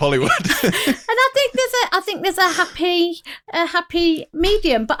 1950s view of Hollywood. And I think there's a happy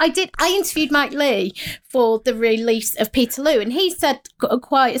medium. But I interviewed Mike Leigh for the release of Peterloo, and he said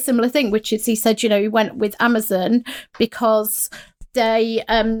quite a similar thing, which is, he said, he went with Amazon because they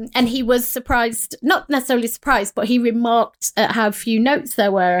and he was surprised, not necessarily surprised, but he remarked at how few notes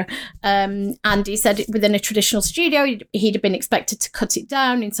there were, and he said within a traditional studio he'd have been expected to cut it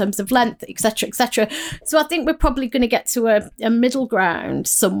down in terms of length, etc. So I think we're probably going to get to a middle ground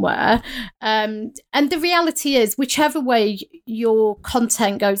somewhere, and the reality is, whichever way your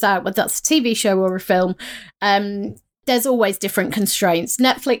content goes out, whether that's a TV show or a film, there's always different constraints.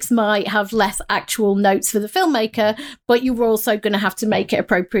 Netflix might have less actual notes for the filmmaker, but you're also going to have to make it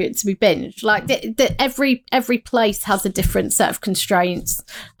appropriate to be binged. Like every place has a different set of constraints,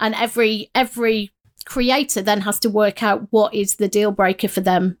 and every creator then has to work out what is the deal breaker for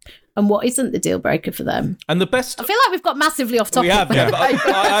them and what isn't the deal breaker for them. And the best... I feel like we've got massively off topic. We have, yeah.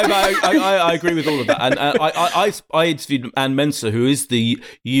 I agree with all of that. And I interviewed Anne Mensah, who is the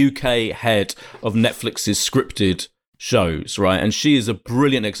UK head of Netflix's scripted shows, right? And she is a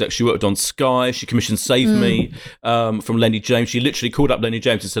brilliant exec. She worked on Sky. She commissioned Save Me from Lenny James. She literally called up Lenny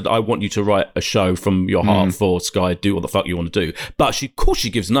James and said, I want you to write a show from your heart for Sky. Do what the fuck you want to do. But of course she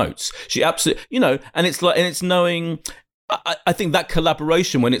gives notes. She absolutely, and it's knowing... I think that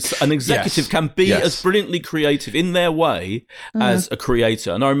collaboration, when it's an executive, can be as brilliantly creative in their way as a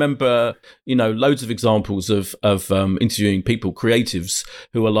creator. And I remember, loads of examples of interviewing people, creatives,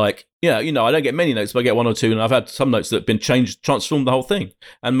 who are like, I don't get many notes, but I get one or two, and I've had some notes that have been transformed the whole thing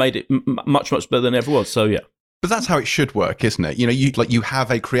and made it much, much better than it ever was. So, yeah. But that's how it should work, isn't it? You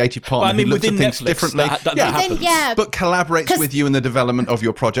have a creative partner who looks at things Netflix, differently, but collaborates with you in the development of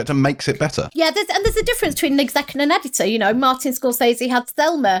your project and makes it better. Yeah, there's a difference between an exec and an editor. Martin Scorsese had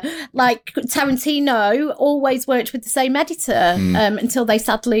Thelma. Like Tarantino always worked with the same editor until they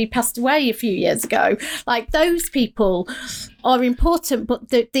sadly passed away a few years ago. Like those people are important, but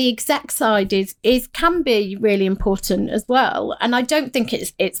the exec side can be really important as well. And I don't think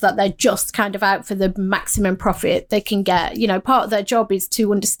it's that they're just kind of out for the maximum profit they can get. You know, part of their job is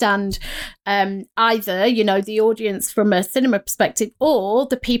to understand either, you know, the audience from a cinema perspective or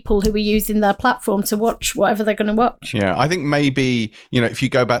the people who are using their platform to watch whatever they're going to watch. Yeah, I think maybe, you know, if you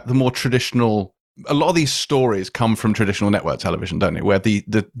go back, the more traditional, a lot of these stories come from traditional network television, don't they? Where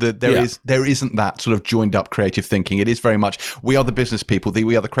there isn't that sort of joined up creative thinking. It is very much, we are the business people,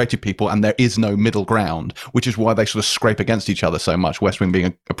 we are the creative people, and there is no middle ground, which is why they sort of scrape against each other so much. West Wing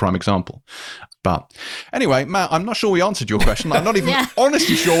being a prime example. But anyway, Matt, I'm not sure we answered your question. I'm not even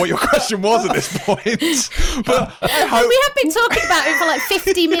honestly sure what your question was at this point. But we have been talking about it for like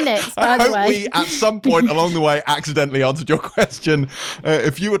 50 minutes, by the way. I hope we, at some point along the way, accidentally answered your question.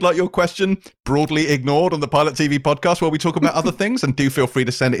 If you would like your question broadly ignored on the Pilot TV podcast, where we talk about other things, and do feel free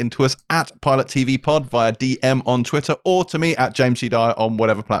to send it in to us at Pilot TV Pod via DM on Twitter, or to me at James C. Dyer on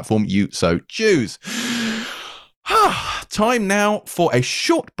whatever platform you so choose. Time now for a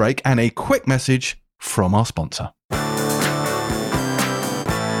short break and a quick message from our sponsor.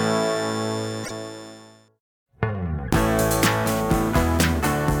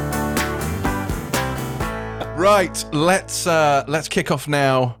 Right, let's kick off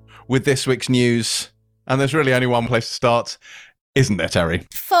now with this week's news. And there's really only one place to start, isn't there, Terry?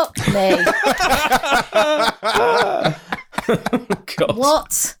 Fuck me. God.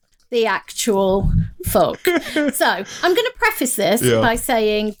 What the actual fuck? So I'm going to preface this by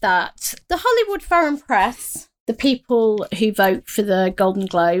saying that the Hollywood Foreign Press, the people who vote for the Golden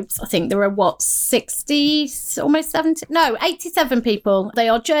Globes, I think there are 60, almost 70, no, 87 people. They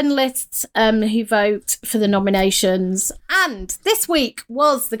are journalists who vote for the nominations. And this week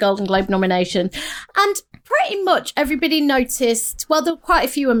was the Golden Globe nomination. And pretty much everybody noticed, well, there were quite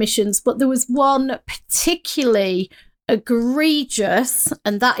a few omissions, but there was one particularly egregious,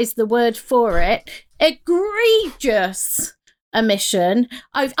 and that is the word for it, egregious omission.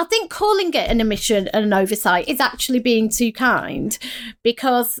 I think calling it an omission and an oversight is actually being too kind,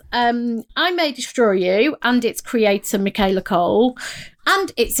 because I May Destroy You and its creator Michaela Coel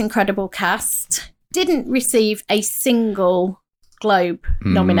and its incredible cast didn't receive a single Globe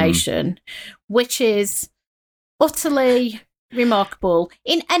nomination, which is utterly remarkable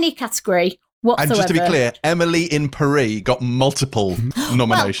in any category whatsoever. And just to be clear, Emily in Paris got multiple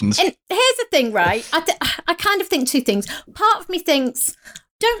nominations. Well, and here's the thing, right? I kind of think two things. Part of me thinks,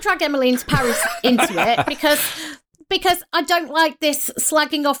 don't drag Emily into Paris into it, because I don't like this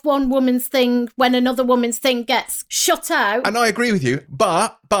slagging off one woman's thing when another woman's thing gets shut out. And I agree with you,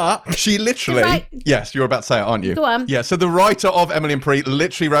 but she literally... Yes, you're about to say it, aren't you? Go on. Yeah, so the writer of Emily in Paris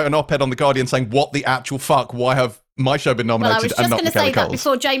literally wrote an op-ed on The Guardian saying, what the actual fuck, why have my show been nominated and not Michaela Coel's? Well, I was just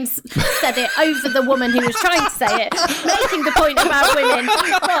going to say that before James said it over the woman who was trying to say it, making the point about women.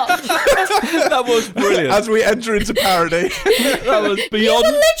 That was brilliant. As we enter into parody. That was beyond...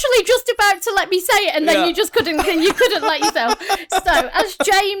 You were literally just about to let me say it, and then you just couldn't let yourself. So, as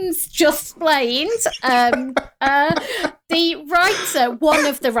James just explained, the writer, one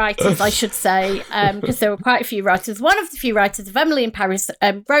of the writers, I should say, because there were quite a few writers, one of the few writers of Emily in Paris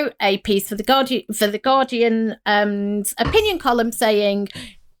wrote a piece for the Guardian opinion column saying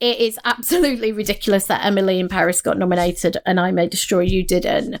it is absolutely ridiculous that Emily in Paris got nominated and I May Destroy You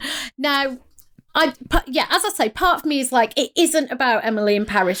didn't. Now, as I say, part of me is like, it isn't about Emily in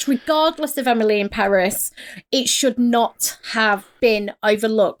Paris. Regardless of Emily in Paris, it should not have been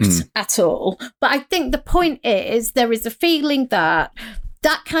overlooked at all. But I think the point is, there is a feeling that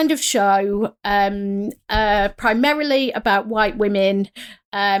kind of show, primarily about white women,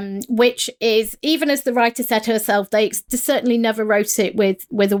 which is, even as the writer said herself, they certainly never wrote it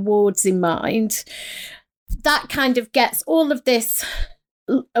with awards in mind. That kind of gets all of this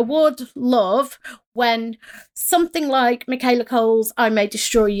award love when something like Michaela Coel's I May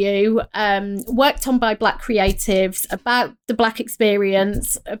Destroy You, worked on by Black creatives, about the Black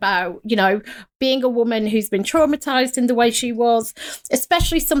experience, about, you know, being a woman who's been traumatized in the way she was,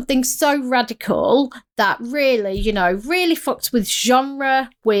 especially something so radical that really, you know, really fucked with genre,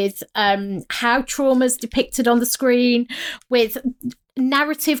 with how trauma's depicted on the screen, with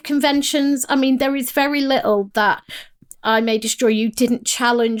narrative conventions. I mean, there is very little that I May Destroy You didn't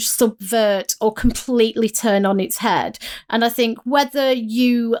challenge, subvert, or completely turn on its head. And I think whether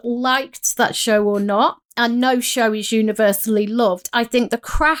you liked that show or not, and no show is universally loved. I think the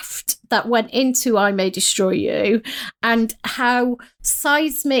craft that went into I May Destroy You and how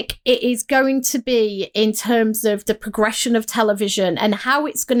seismic it is going to be in terms of the progression of television and how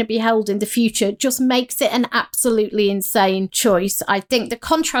it's going to be held in the future just makes it an absolutely insane choice. I think the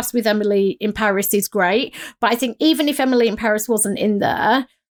contrast with Emily in Paris is great, but I think even if Emily in Paris wasn't in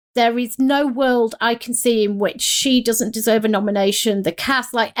there is no world I can see in which she doesn't deserve a nomination. The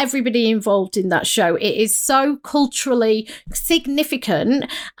cast, like everybody involved in that show, it is so culturally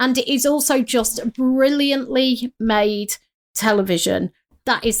significant, and it is also just brilliantly made television.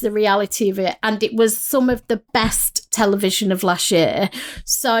 That is the reality of it, and it was some of the best television of last year.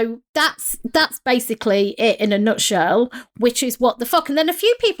 So that's basically it in a nutshell, which is what the fuck. And then a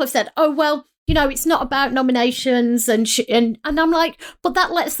few people have said, oh, well, you know, it's not about nominations and I'm like, but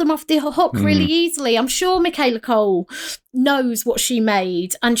that lets them off the hook really easily. I'm sure Michaela Cole knows what she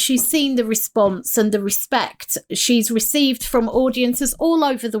made, and she's seen the response and the respect she's received from audiences all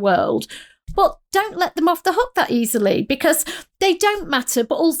over the world. But don't let them off the hook that easily, because they don't matter,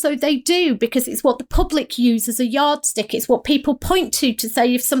 but also they do, because it's what the public use as a yardstick. It's what people point to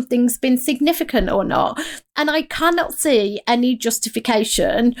say if something's been significant or not. And I cannot see any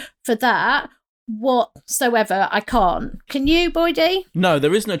justification for that whatsoever. I can't. Can you, Boydie? No,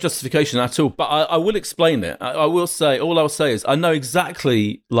 there is no justification at all, but I will explain it. I will say, all I'll say is I know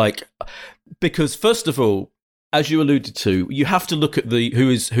exactly, because first of all, as you alluded to, you have to look at who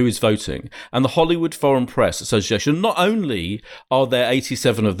is voting. And the Hollywood Foreign Press Association, not only are there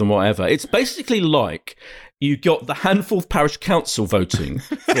 87 of them, whatever, it's basically like you got the handful of parish council voting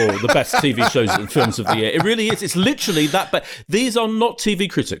for the best TV shows and films of the year. It really is. It's literally that. But these are not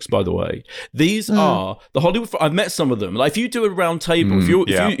TV critics, by the way. These are the Hollywood. I've met some of them. Like if you do a round table, if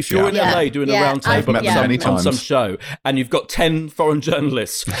you're in LA doing a round table on some show, and you've got 10 foreign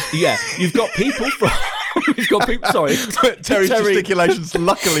journalists, you've got people from. We've got people. Sorry, Terry's gesticulations.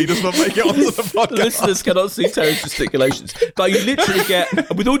 Luckily, does not make it onto the podcast. Listeners cannot see Terry's gesticulations, but you literally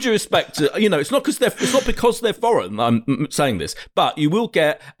get, with all due respect to, it's not because they're foreign. I'm saying this, but you will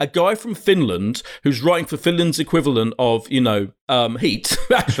get a guy from Finland who's writing for Finland's equivalent of, Heat,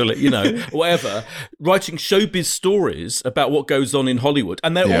 actually, whatever, writing showbiz stories about what goes on in Hollywood,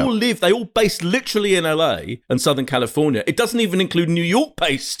 and they all based literally in LA and Southern California. It doesn't even include New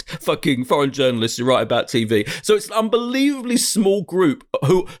York-based fucking foreign journalists who write about TV. So it's an unbelievably small group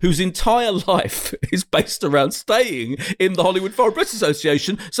whose entire life is based around staying in the Hollywood Foreign Press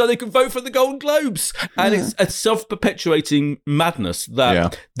Association so they can vote for the Golden Globes. And it's a self-perpetuating madness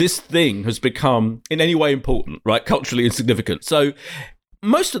that this thing has become in any way important, right? Culturally insignificant. So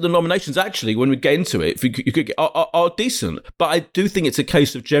most of the nominations, actually, when we get into it, are decent. But I do think it's a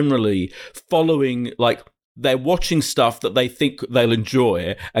case of generally following, they're watching stuff that they think they'll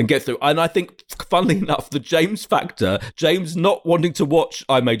enjoy and get through. And I think, funnily enough, the James factor, James not wanting to watch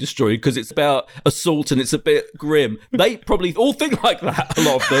I May Destroy You because it's about assault and it's a bit grim. They probably all think like that, a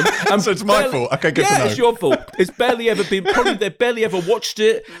lot of them. And so it's my fault. Okay, good to know. Yeah, it's your fault. It's barely ever been, probably they've barely ever watched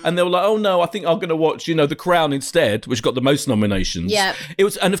it. And they were like, oh no, I think I'm going to watch, The Crown instead, which got the most nominations. Yeah. It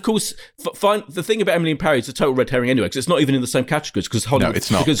was, and of course, the thing about Emily in Paris is a total red herring anyway, because it's not even in the same categories. Because Hollywood, no,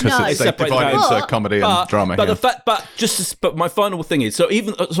 it's not. Because it's divided into comedy and drama. But my final thing is, so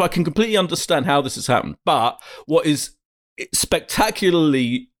I can completely understand how this has happened. But what is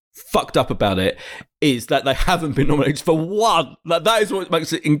spectacularly fucked up about it is that they haven't been nominated for one. That is what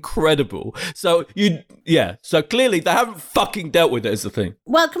makes it incredible. So so clearly they haven't fucking dealt with it as the thing.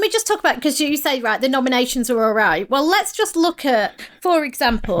 Well, can we just talk about, because you say, right, the nominations are all right. Well, let's just look at, for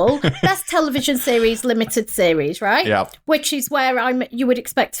example, Best Television Series, Limited Series, right? Yeah. Which is where you would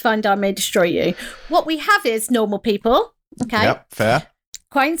expect to find I May Destroy You. What we have is Normal People. Okay. Yep, fair.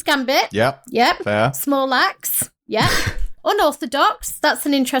 Queen's Gambit. Yep. Fair. Small Axe. Yep. Unorthodox, that's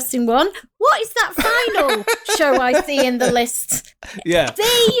an interesting one. What is that final show I see in the list? Yeah.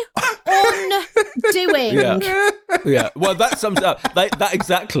 The Undoing. Yeah. Well, that sums it up. That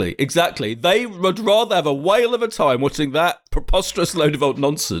exactly. They would rather have a whale of a time watching that preposterous load of old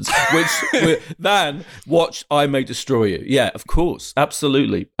nonsense, than watch I May Destroy You. Yeah, of course,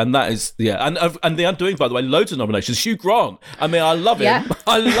 absolutely. And that is and The Undoing, by the way, loads of nominations. Hugh Grant. I mean, I love him.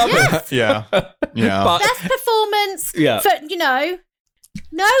 I love him. Yeah. But best performance. Yeah. For,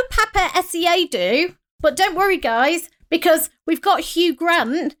 no Papa Essiedu, but don't worry, guys, because we've got Hugh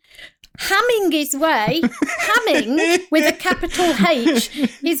Grant hamming with a capital H,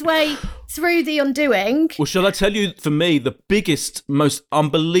 his way through The Undoing. Well, shall I tell you, for me, the biggest, most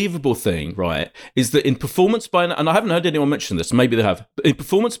unbelievable thing, right, is that in performance by and I haven't heard anyone mention this, maybe they have, in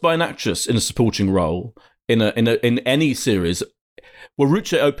performance by an actress in a supporting role in any series,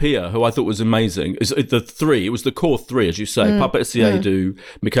 Rucha Opia, who I thought was amazing, is it was the core three, as you say, Papa Essiedu,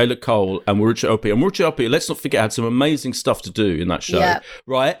 Michaela Cole, and Rucha Opia. And Rucha Opia, let's not forget, had some amazing stuff to do in that show,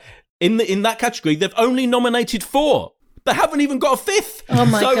 right? In that category, they've only nominated 4. They haven't even got a 5th. Oh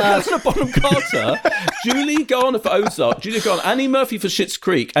my God. Helena Bonham Carter, Julie Garner for Ozark, Julia Garner, Annie Murphy for Schitt's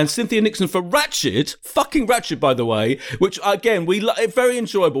Creek, and Cynthia Nixon for Ratched. Fucking Ratched, by the way, which, again, very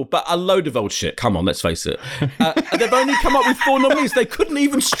enjoyable, but a load of old shit. Come on, let's face it. They've only come up with 4 nominees. They couldn't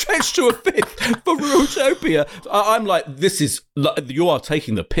even stretch to a 5th for Utopia. I'm like, you are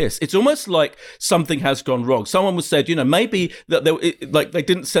taking the piss. It's almost like something has gone wrong. Someone was said, maybe that they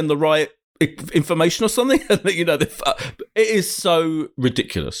didn't send the right information or something. It is so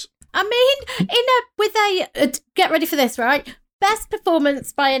ridiculous. I mean, get ready for this, right? Best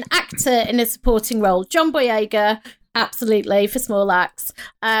performance by an actor in a supporting role. John Boyega, absolutely, for Small Axe.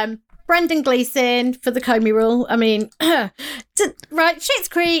 Brendan Gleeson for The Comey Rule. I mean, right, Schitt's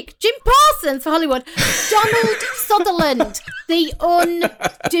Creek. Jim Parsons for Hollywood. Donald Sutherland, The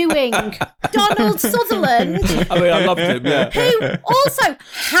Undoing. Donald Sutherland. I mean, I loved him, yeah. Who also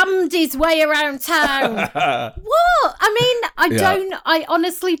hammed his way around town. What? I mean, I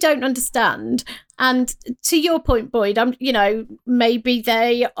honestly don't understand. And to your point, Boyd, maybe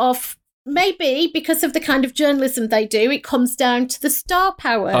they maybe because of the kind of journalism they do, it comes down to the star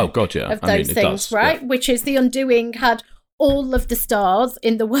power of those things, right? Yeah. Which is The Undoing had all of the stars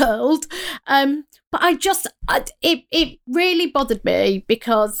in the world. But it really bothered me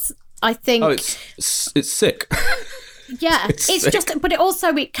because I think... Oh, it's sick. Yeah, it's just, but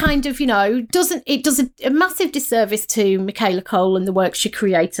it kind of, does a massive disservice to Michaela Cole and the work she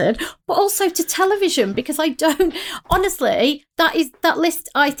created, but also to television, because honestly, that list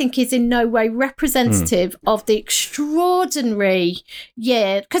I think is in no way representative of the extraordinary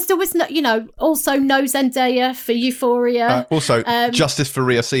year, because there was also no Zendaya for Euphoria. Also, justice for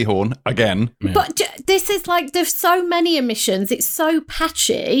Rhea Seehorn again. Yeah. But this is like, there's so many omissions, it's so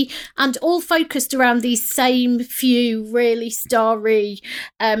patchy and all focused around these same few really starry,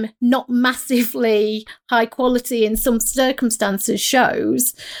 not massively high quality in some circumstances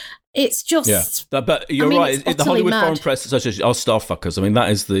shows. It's just, but you're right. The Hollywood foreign press, such as our star fuckers. I mean, that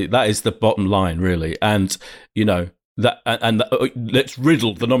is the bottom line, really. And let's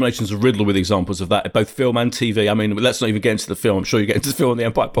riddle the nominations are riddled with examples of that, both film and TV. I mean, let's not even get into the film. I'm sure you get into the film on the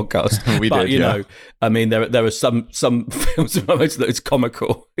Empire podcast. I mean, there are some films that it's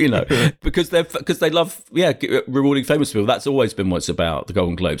comical, because they love rewarding famous people. That's always been what it's about. The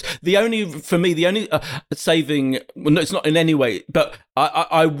Golden Globes. The only saving. Well, no, it's not in any way, but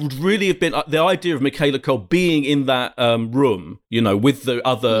I would really have been the idea of Michaela Cole being in that room, with the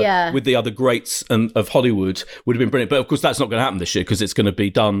other greats of Hollywood would have been brilliant. But of course, that's not going to happen this year because it's going to be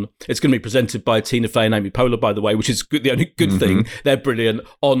done. It's going to be presented by Tina Fey and Amy Poehler, by the way, which is good, the only good thing. They're brilliant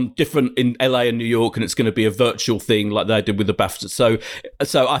on different in LA and New York, and it's going to be a virtual thing like they did with the BAFTA.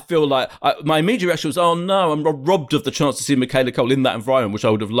 So I feel like my immediate reaction was, oh no, I'm robbed of the chance to see Michaela Cole in that environment, which I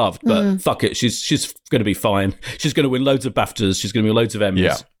would have loved. But fuck it, she's going to be fine. She's going to win loads of BAFTAs. She's going to win loads of Emmys.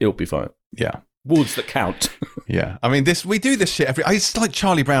 Yeah. It'll be fine. Yeah. Awards that count. Yeah. I mean, we do this shit it's like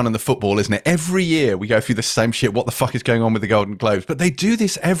Charlie Brown and the football, isn't it? Every year we go through the same shit. What the fuck is going on with the Golden Globes? But they do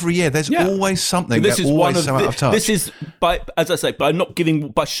this every year. There's always something. They're always so out of touch. This is, by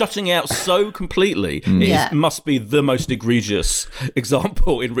shutting out so completely, it must be the most egregious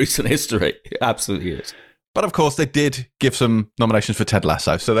example in recent history. It absolutely is. But of course, they did give some nominations for Ted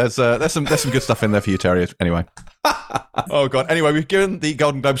Lasso, so there's some good stuff in there for you, Terry. Anyway, oh god. Anyway, we've given the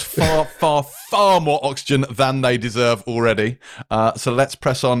Golden Globes far more oxygen than they deserve already. So let's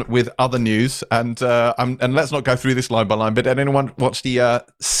press on with other news, and let's not go through this line by line. But did anyone watch the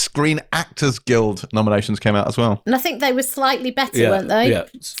Screen Actors Guild nominations came out as well? And I think they were slightly better, weren't they? Yeah,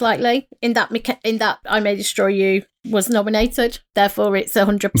 slightly. In that, I May Destroy You was nominated, therefore it's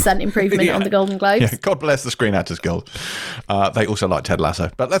 100% improvement on the Golden Globes. Yeah, God bless the Screen Actors Guild. They also like Ted Lasso.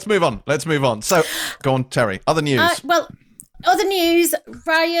 But let's move on. So, go on, Terry. Other news. Other news,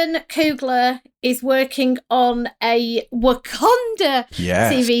 Ryan Coogler is working on a Wakanda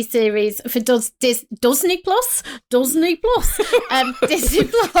TV series for Disney Plus. Disney Plus.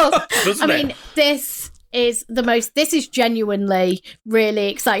 I mean, this is genuinely really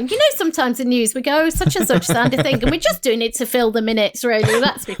exciting. Sometimes in news we go such and such kind of thing, and we're just doing it to fill the minutes, really,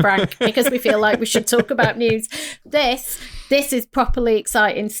 let's be frank, because we feel like we should talk about news. This is properly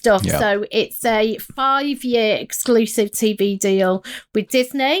exciting stuff. Yeah. So it's a 5-year exclusive TV deal with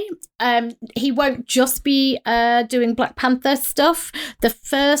Disney. He won't just be doing Black Panther stuff. The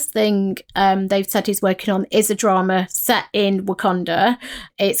first thing they've said he's working on is a drama set in Wakanda.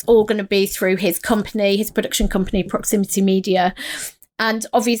 It's all going to be through his production company, Proximity Media. And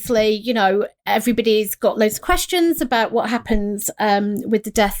obviously, you know, everybody's got loads of questions about what happens with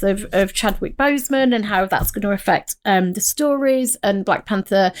the death of Chadwick Boseman and how that's going to affect the stories and Black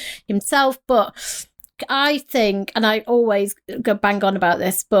Panther himself. But I think, and I always go bang on about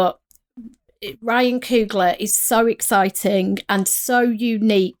this, but Ryan Coogler is so exciting and so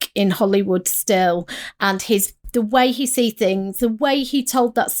unique in Hollywood still, and the way he sees things, the way he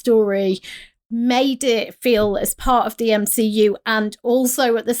told that story made it feel as part of the MCU, and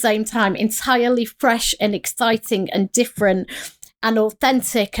also at the same time entirely fresh and exciting and different and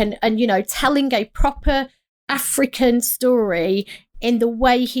authentic, and you know, telling a proper African story in the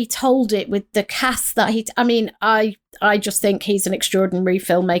way he told it with the cast that I just think he's an extraordinary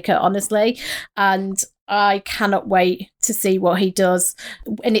filmmaker, honestly, and I cannot wait to see what he does.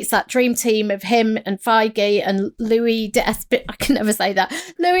 And it's that dream team of him and Feige and Louis D'Esposito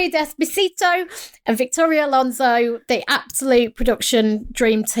and Victoria Alonso, the absolute production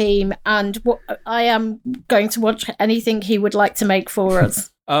dream team. And I am going to watch anything he would like to make for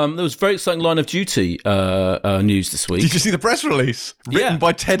us. There was very exciting Line of Duty news this week. Did you see the press release? Written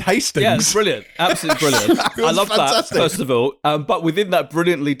by Ted Hastings. Yeah, it's brilliant. Absolutely brilliant. I love fantastic. That, first of all. But within that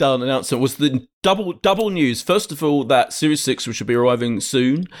brilliantly done announcement was the double news. First of all, that Series 6, which will be arriving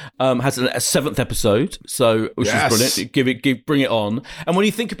soon, has a 7th episode, which is brilliant. Bring it on. And when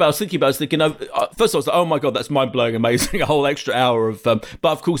you think about it, I was thinking, first of all, I was like, oh my God, that's mind-blowing, amazing, a whole extra hour of... but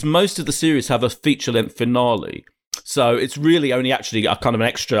of course, most of the series have a feature-length finale. So it's really only actually a kind of an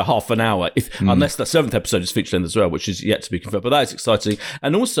extra half an hour, unless the 7th episode is feature-length as well, which is yet to be confirmed. But that is exciting.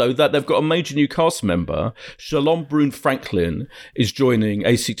 And also that they've got a major new cast member. Shalom Brune Franklin is joining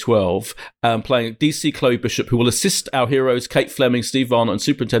AC-12, playing DC Chloe Bishop, who will assist our heroes Kate Fleming, Steve Varner, and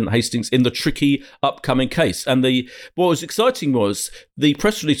Superintendent Hastings in the tricky upcoming case. And what was exciting was the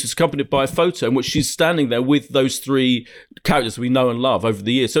press release was accompanied by a photo in which she's standing there with those 3 characters we know and love over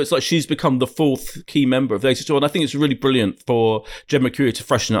the years. So it's like she's become the 4th key member of the AC-12. And I think it's really brilliant for Jen Mercury to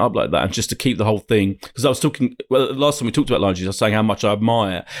freshen it up like that and just to keep the whole thing. Because I was talking, last time we talked about Line of Duty, I was saying how much I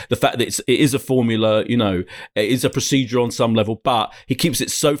admire the fact that it is a formula, you know, it is a procedure on some level, but he keeps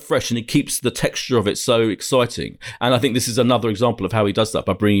it so fresh and he keeps the texture of it so exciting. And I think this is another example of how he does that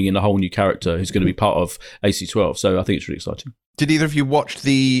by bringing in a whole new character who's going to be part of AC-12. So I think it's really exciting. Did either of you watch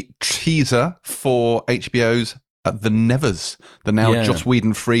the teaser for HBO's The Nevers, the now Joss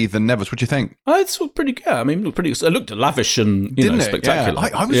Whedon-free The Nevers? What do you think? It's pretty good. I mean, it looked lavish and spectacular.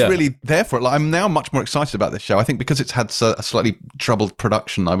 Yeah. I was really there for it. Like, I'm now much more excited about this show. I think because it's had a slightly troubled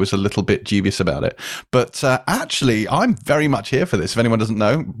production, I was a little bit dubious about it. But actually, I'm very much here for this. If anyone doesn't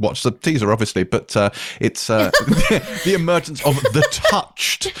know, watch the teaser, obviously. But it's the emergence of The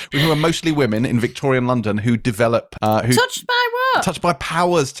Touched, who are mostly women in Victorian London who develop... Touched by what? Touched by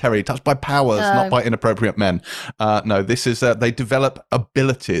powers, Terry. Touched by powers, not by inappropriate men. No, this is they develop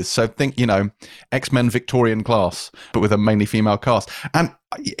abilities. So think, you know, X-Men Victorian class, but with a mainly female cast. And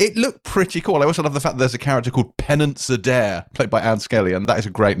it looked pretty cool. I also love the fact that there's a character called Penance Adair, played by Anne Skelly, and that is a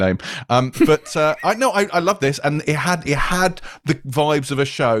great name. But I love this, and it had the vibes of a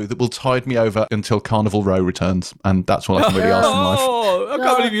show that will tide me over until Carnival Row returns, and that's all I can really ask in life. Oh, I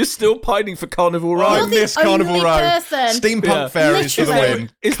can't believe you're still pining for Carnival Row. I miss Carnival Row. Steampunk fairies for the win.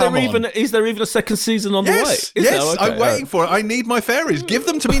 Is there even a second season on the way? Yes, okay, I'm waiting for it. I need my fairies. Give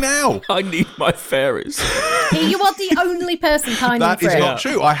them to me now. I need my fairies. You are the only person pining for it. That is not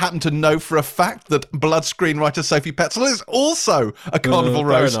true. I happen to know for a fact that Blood screenwriter Sophie Petzl is also a Carnival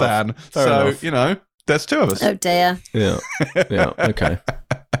Row stan. So, you know, there's 2 of us. Oh, dear. Yeah. Okay.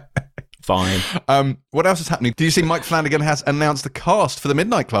 Fine. What else is happening? Do you see Mike Flanagan has announced the cast for the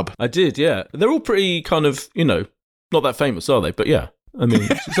Midnight Club? I did, yeah. They're all pretty kind of, you know, not that famous, are they? But yeah. I mean,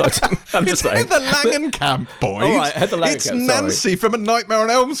 it's exciting. I'm just saying. Heather Langenkamp, boys. All right, Heather Langenkamp. It's Nancy from A Nightmare on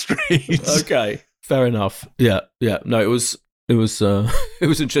Elm Street. Okay, fair enough. Yeah. No, it was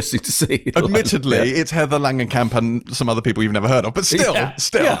interesting to see. Admittedly, it's Heather Langenkamp and some other people you've never heard of, but still.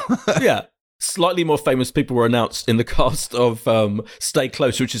 Yeah. Slightly more famous people were announced in the cast of Stay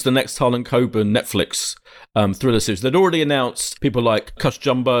Close, which is the next Harlan Coben Netflix thriller series. They'd already announced people like Cush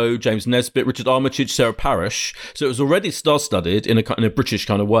Jumbo, James Nesbitt, Richard Armitage, Sarah Parish. So it was already star-studded in a British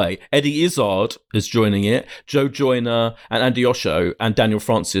kind of way. Eddie Izzard is joining it, Joe Joyner and Andy Osho and Daniel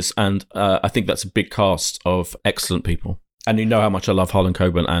Francis. And I think that's a big cast of excellent people. And you know how much I love Harlan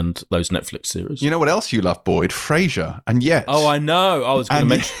Coben and those Netflix series. You know what else you love, Boyd? Frasier. And yet... Oh, I know. I was going to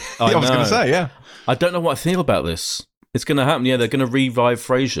mention... I was going to say, yeah. I don't know what I feel about this. It's going to happen. Yeah, they're going to revive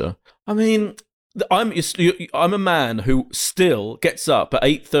Frasier. I mean, I'm a man who still gets up at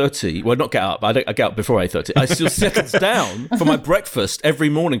 8:30. Well, not get up. I get up before 8:30. I still settles down for my breakfast every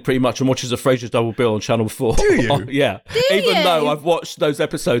morning, pretty much, and watches a Frasier's Double Bill on Channel 4. Do you? Yeah. Even though I've watched those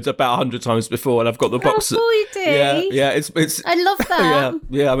episodes about 100 times before, and I've got the box. Oh, boy, yeah. It's. I love that.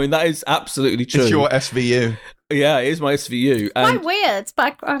 Yeah. I mean, that is absolutely true. It's your SVU. Yeah, it is my SVU. Quite weird,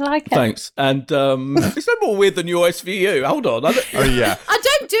 but I like it. Thanks. And it's no more weird than your SVU. Hold on. Oh, yeah. I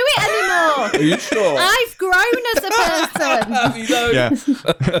don't do it anymore. Are you sure? I've grown as a person. You know? Yeah.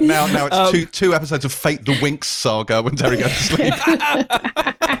 Now it's two episodes of Fate the Winx saga when Terry goes to sleep.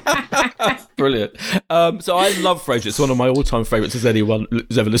 Brilliant. So I love Frasier. It's one of my all-time favourites, as anyone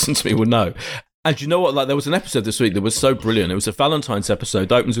who's ever listened to me will know. And you know what? Like, there was an episode this week that was so brilliant. It was a Valentine's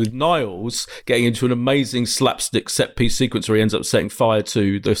episode. It opens with Niles getting into an amazing slapstick set-piece sequence where he ends up setting fire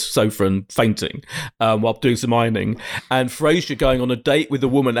to the sofa and fainting while doing some ironing. And Frasier going on a date with a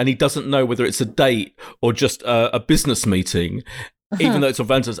woman, and he doesn't know whether it's a date or just a business meeting. Even though it's on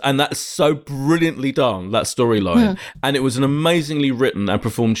Valentine's, and that's so brilliantly done, that storyline. And it was an amazingly written and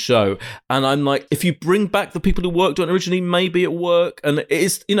performed show. And I'm like, if you bring back the people who worked on it originally, maybe it'll work. And it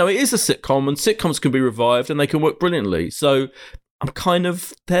is, it is a sitcom, and sitcoms can be revived, and they can work brilliantly. So I'm kind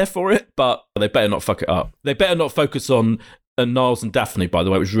of there for it, but they better not fuck it up. They better not focus on Niles and Daphne, by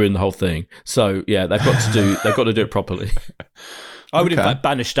the way, which ruined the whole thing. So yeah, they've got to do it properly. I would in fact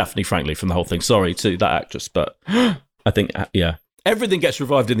banish Daphne, frankly, from the whole thing. Sorry to that actress, but I think everything gets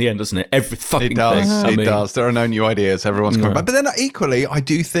revived in the end, doesn't it? Every fucking thing. It does. There are no new ideas. Everyone's coming back. But then equally, I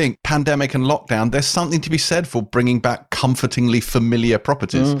do think pandemic and lockdown, there's something to be said for bringing back comfortingly familiar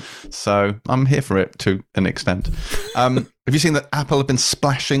properties. So I'm here for it to an extent. Have you seen that Apple have been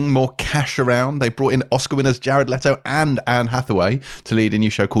splashing more cash around? They brought in Oscar winners Jared Leto and Anne Hathaway to lead a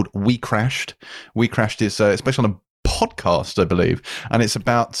new show called We Crashed. We Crashed is it's based on a podcast, I believe, and it's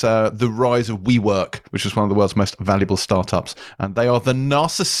about the rise of WeWork, which is one of the world's most valuable startups, and they are the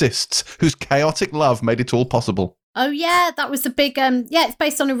narcissists whose chaotic love made it all possible. Oh yeah, that was a big it's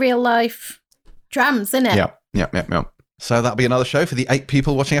based on a real life drams, isn't it? Yeah. So that'll be another show for the 8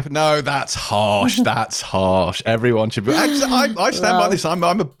 people watching. No, that's harsh. That's harsh. Everyone should be. I stand by this. I'm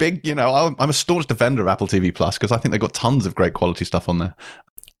a big, I'm a staunch defender of Apple TV Plus because I think they've got tons of great quality stuff on there.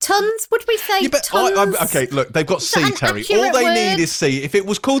 Tons? Would we say tons? Okay, look, they've got C, Terry. All they need is C. If it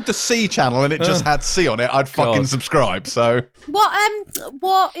was called the C channel and it just had C on it, I'd fucking subscribe. So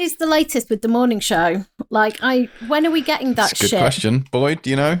what is the latest with the morning show? Like, when are we getting that shit? Good question, Boyd.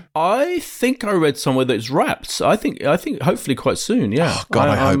 Do you know? I think I read somewhere that it's wrapped. I think hopefully quite soon. Yeah. Oh, God,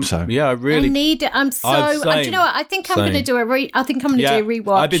 I hope so. Yeah, I really need it. I'm so. Do you know what? I think I'm going to do a rewatch.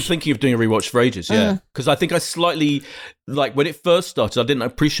 I've been thinking of doing a rewatch for ages. Yeah, because I think I slightly when it first started, I didn't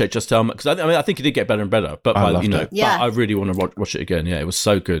appreciate just how much. Because I think it did get better and better. But I really want to watch it again. Yeah, it was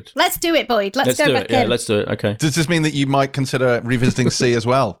so good. Let's do it, Boyd. Let's go back in. Yeah, let's do it. Okay. Does this mean that you might consider revisiting C as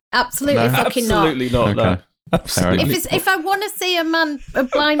well? Absolutely, fucking not. Absolutely not. Okay. No. Absolutely. If I want to see a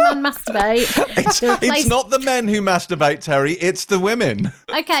blind man masturbate, it's not the men who masturbate, Terry. It's the women.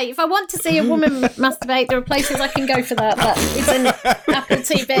 Okay, if I want to see a woman masturbate, there are places I can go for that. That is an Apple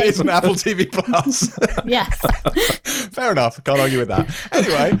TV. It's an Apple TV Plus. Yes. Fair enough. Can't argue with that.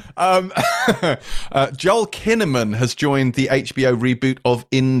 Anyway, Joel Kinnaman has joined the HBO reboot of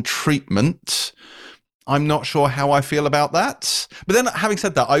In Treatment. I'm not sure how I feel about that. But then, having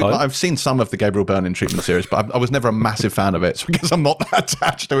said that, I've seen some of the Gabriel Byrne In Treatment series, but I was never a massive fan of it, so I guess I'm not that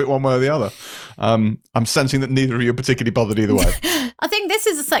attached to it one way or the other. I'm sensing that neither of you are particularly bothered either way. I think this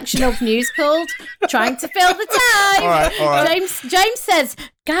is a section of news called Trying to Fill the Time. All right. James says,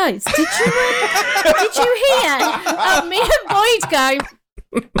 guys, did you hear me and Boyd go...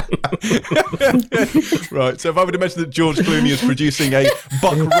 Right, so if I were to mention that George Clooney is producing a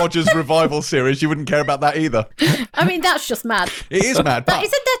Buck Rogers revival series, you wouldn't care about that either. I mean, that's just mad. It is mad. But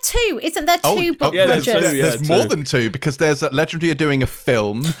isn't there two? Isn't there two Buck Rogers? There's more than two, because there's Legendary are doing a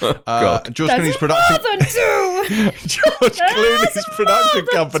film. George Clooney's production. More than two. George Clooney's production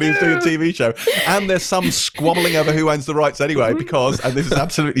company is doing a TV show, and there's some squabbling over who owns the rights anyway. Because, and this is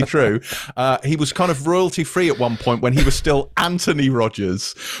absolutely true, he was kind of royalty free at one point when he was still Anthony Rogers.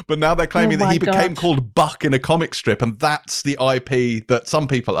 But now they're claiming that he became called Buck in a comic strip, and that's the IP that some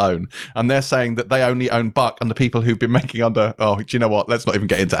people own. And they're saying that they only own Buck and the people who've been making under. Oh, do you know what? Let's not even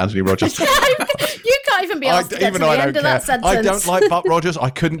get into Anthony Rogers. You can't even be asked to get to the end of that sentence. I don't like Buck Rogers. I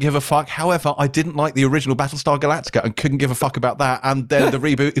couldn't give a fuck. However, I didn't like the original Battlestar Galactica and couldn't give a fuck about that. And then the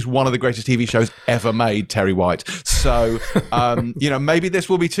reboot is one of the greatest TV shows ever made, Terry White. So, maybe this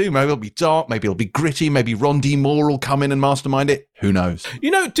will be too. Maybe it'll be dark. Maybe it'll be gritty. Maybe Ron D. Moore will come in and mastermind it. Who knows?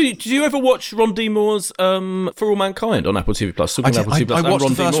 Did you ever watch Ron D. Moore's For All Mankind on Apple TV Plus? I watched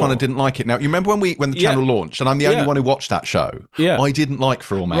the first one and didn't like it. Now, you remember when the channel launched, and I'm the only one who watched that show? Yeah. I didn't like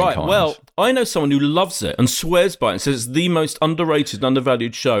For All Mankind. Right, well, I know someone who loves it and swears by it and says it's the most underrated and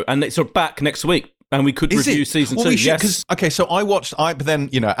undervalued show, and it's back next week. And we could review season 2. Yes. Okay, so but then,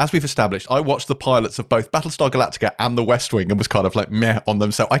 as we've established, I watched the pilots of both Battlestar Galactica and The West Wing and was kind of like meh on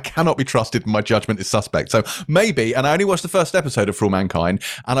them. So I cannot be trusted. My judgment is suspect. So maybe, and I only watched the first episode of For All Mankind,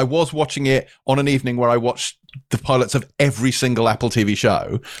 and I was watching it on an evening where I watched the pilots of every single Apple TV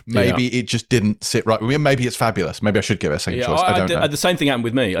show. Maybe it just didn't sit right with me. Maybe it's fabulous. Maybe I should give it a second choice. I don't know. The same thing happened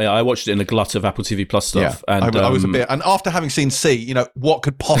with me. I watched it in a glut of Apple TV Plus stuff. Yeah, and I was a bit. And after having seen C, what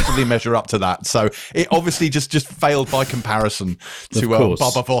could possibly measure up to that? So it obviously just failed by comparison to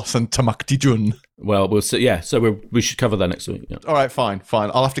Baba Voss and Tamak Dijun. Well, we'll see. Yeah, so we should cover that next week. Yeah. All right, fine.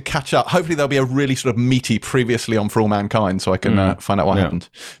 I'll have to catch up. Hopefully there'll be a really sort of meaty previously on For All Mankind so I can find out what happened.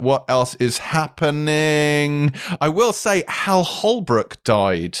 What else is happening? I will say Hal Holbrook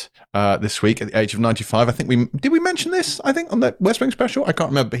died this week at the age of 95. I think did we mention this? I think on the West Wing special? I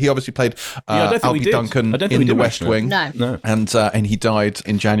can't remember. But he obviously played Albie Duncan in The West Wing. No. And he died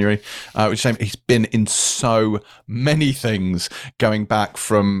in January, which is a shame. He's been in so many things going back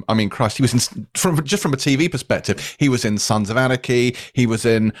from, Christ, he was in, from a TV perspective, he was in Sons of Anarchy. He was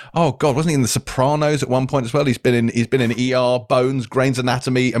in, wasn't he in The Sopranos at one point as well? He's been in ER, Bones, Grey's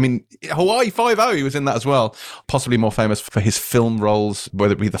Anatomy. Hawaii Five-0, he was in that as well. Possibly more famous for his film roles,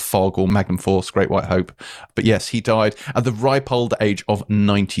 whether it be The Fog or Magnum Force, Great White Hope. But yes, he died at the ripe old age of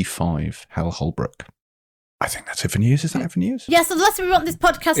 95, Hal Holbrook. I think that's it for news. Is that it for news? Yes, unless we want this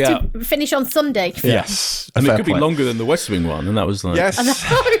podcast to finish on Sunday. Yes. And it could be longer than the West Wing one, and that was like... Yes.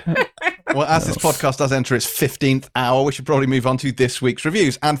 Well, as this podcast does enter its 15th hour, we should probably move on to this week's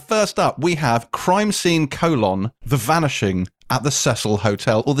reviews. And first up, we have Crime Scene: The Vanishing at the Cecil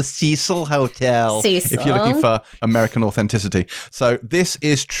Hotel, or the Cecil Hotel, if you're looking for American authenticity. So this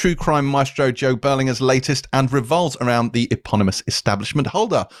is true crime maestro Joe Berlinger's latest and revolves around the eponymous establishment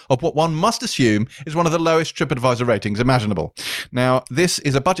holder of what one must assume is one of the lowest TripAdvisor ratings imaginable. Now, this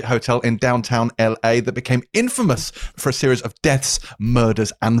is a budget hotel in downtown LA that became infamous for a series of deaths,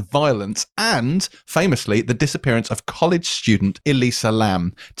 murders, and violence, and famously, the disappearance of college student Elisa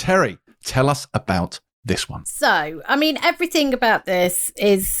Lam. Terry, tell us about this one. So, everything about this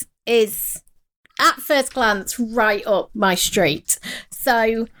is at first glance right up my street.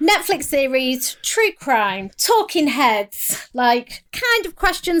 So, Netflix series, true crime, talking heads, kind of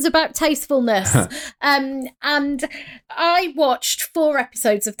questions about tastefulness. And I watched 4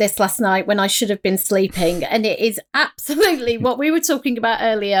 episodes of this last night when I should have been sleeping, and it is absolutely what we were talking about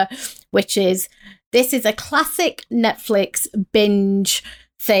earlier, which is this is a classic Netflix binge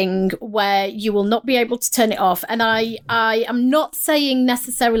thing where you will not be able to turn it off. And I am not saying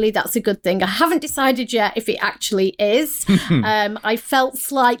necessarily that's a good thing. I haven't decided yet if it actually is. I felt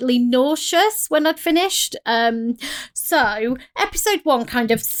slightly nauseous when I'd finished. So episode 1 kind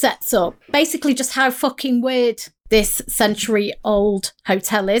of sets up basically just how fucking weird this century-old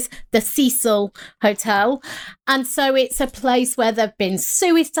hotel is, the Cecil Hotel. And so it's a place where there have been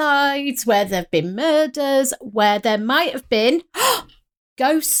suicides, where there have been murders, where there might have been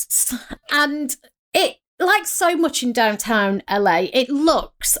ghosts. And it, like so much in downtown LA, it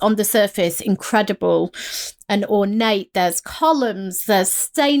looks on the surface incredible and ornate. There's columns, there's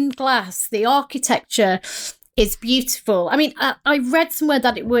stained glass, the architecture is beautiful. I read somewhere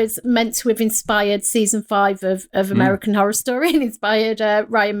that it was meant to have inspired season 5 of American Horror Story and inspired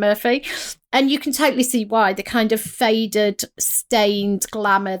Ryan Murphy. And you can totally see why. The kind of faded, stained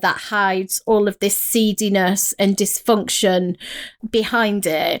glamour that hides all of this seediness and dysfunction behind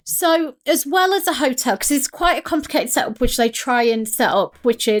it. So as well as a hotel, because it's quite a complicated setup, which they try and set up,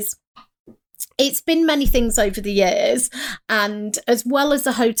 which is, it's been many things over the years. And as well as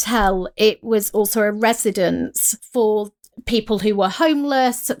a hotel, it was also a residence for people who were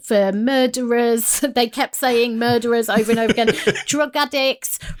homeless, for murderers. They kept saying murderers over and over again. Drug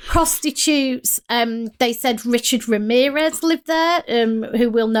addicts, prostitutes. They said Richard Ramirez lived there, who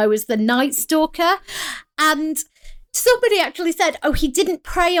we'll know as the Night Stalker. And somebody actually said, he didn't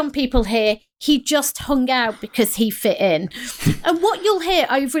prey on people here. he just hung out because he fit in. And what you'll hear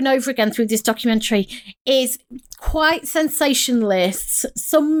over and over again through this documentary is quite sensationalist,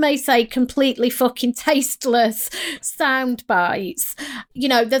 some may say completely fucking tasteless sound bites. You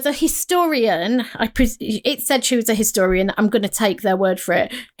know, there's a historian, it said she was a historian, I'm going to take their word for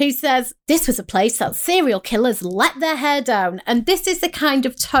it, who says this was a place that serial killers let their hair down. And this is the kind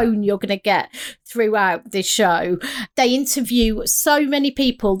of tone you're going to get throughout this show. They interview so many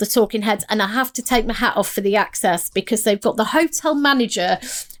people, the talking heads, and I have to take my hat off for the access, because they've got the hotel manager,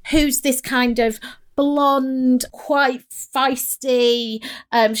 who's this kind of blonde, quite feisty,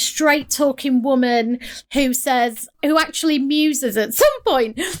 straight talking woman who actually muses at some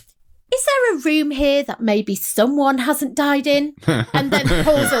point, is there a room here that maybe someone hasn't died in? And then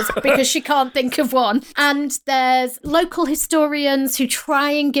pauses because she can't think of one. And there's local historians who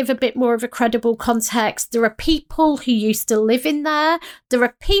try and give a bit more of a credible context. There are people who used to live in there. There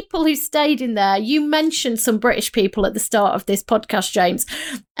are people who stayed in there. You mentioned some British people at the start of this podcast, James.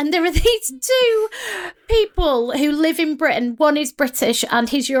 And there are these two people who live in Britain. One is British and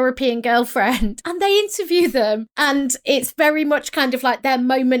his European girlfriend. And they interview them. And it's very much kind of like their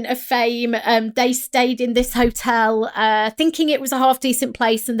moment of fame. They stayed in this hotel thinking it was a half decent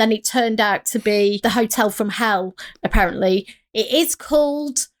place, and then it turned out to be the hotel from hell, apparently. It is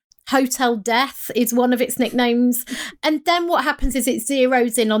called Hotel Death, is one of its nicknames. And then what happens is it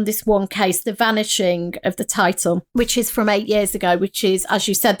zeroes in on this one case, the vanishing of the title, which is from 8 years ago, which is, as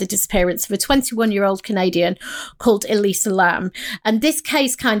you said, the disappearance of a 21-year-old Canadian called Elisa Lam. And this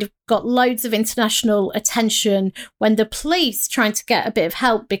case kind of got loads of international attention when the police, trying to get a bit of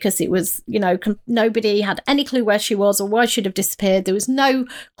help because it was, you know, nobody had any clue where she was or why she'd have disappeared. There was no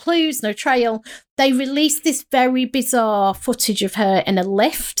clues, no trail. They released this very bizarre footage of her in a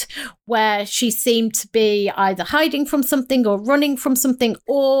lift where she seemed to be either hiding from something or running from something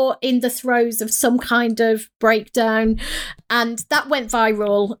or in the throes of some kind of breakdown. And that went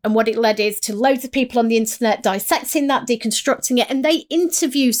viral. And what it led is to loads of people on the internet dissecting that, deconstructing it. And they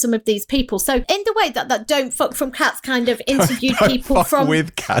interview some of these people. So in the way that Don't Fuck From Cats kind of interviewed people fuck from...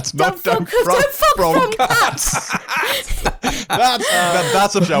 with cats, not don't fuck from cats.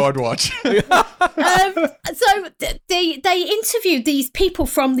 That's a show I'd watch. So they interviewed these people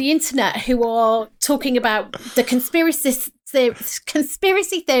from the internet who are talking about the conspiracy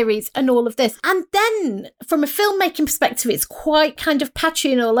theories and all of this. And then from a filmmaking perspective, it's quite kind of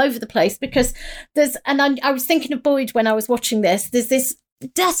patchy and all over the place, because I was thinking of Boyd when I was watching this, there's this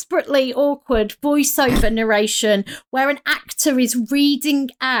desperately awkward voiceover narration where an actor is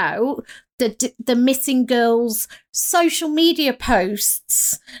reading out the missing girl's social media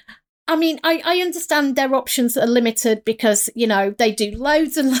posts. I mean, I understand their options are limited because, you know, they do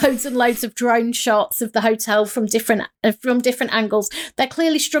loads and loads and loads of drone shots of the hotel from different angles. They're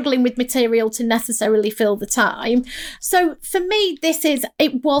clearly struggling with material to necessarily fill the time. So for me,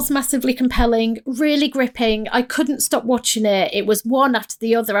 it was massively compelling, really gripping. I couldn't stop watching it. It was one after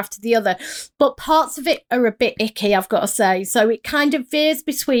the other. But parts of it are a bit icky, I've got to say. So it kind of veers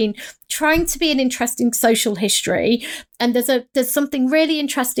between trying to be an interesting social history, and there's something really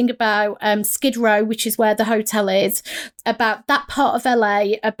interesting about Skid Row, which is where the hotel is, about that part of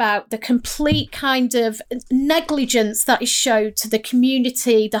LA, about the complete kind of negligence that is showed to the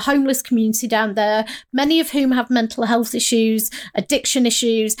community, the homeless community down there, many of whom have mental health issues, addiction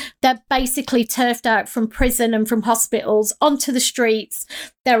issues. They're basically turfed out from prison and from hospitals onto the streets.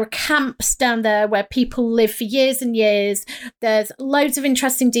 There are camps down there where people live for years and years. There's loads of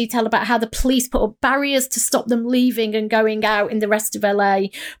interesting detail about how the police put up barriers to stop them leaving and going out in the rest of LA,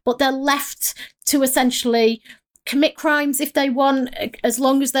 but they're left to essentially commit crimes if they want. As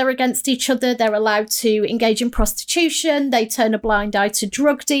long as they're against each other, they're allowed to engage in prostitution. They turn a blind eye to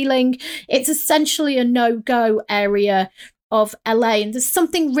drug dealing. It's essentially a no-go area of LA. And there's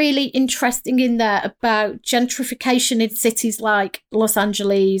something really interesting in there about gentrification in cities like Los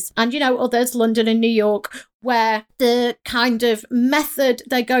Angeles and, you know, others, London and New York, where the kind of method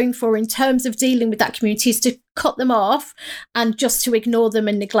they're going for in terms of dealing with that community is to cut them off and just to ignore them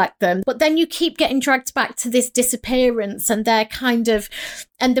and neglect them. But then you keep getting dragged back to this disappearance, and they're kind of,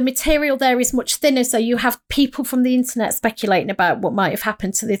 and the material there is much thinner. So you have people from the internet speculating about what might have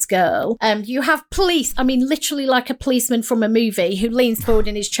happened to this girl. You have police, I mean, literally like a policeman from a movie who leans forward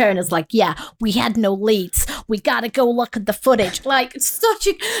in his chair and is like, yeah, we had no leads. We got to go look at the footage. Like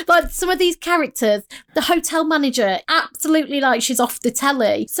some of these characters, the hotel manager, absolutely like she's off the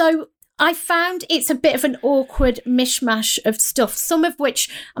telly. So I found it's a bit of an awkward mishmash of stuff, some of which,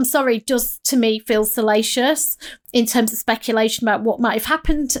 I'm sorry, does to me feel salacious in terms of speculation about what might have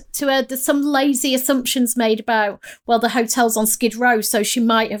happened to her. There's some lazy assumptions made about, well, the hotel's on Skid Row, so she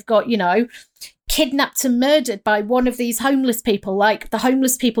might have got, kidnapped and murdered by one of these homeless people. Like, the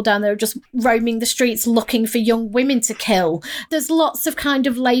homeless people down there are just roaming the streets looking for young women to kill. There's lots of kind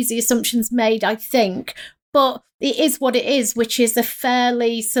of lazy assumptions made, I think. But it is what it is, which is a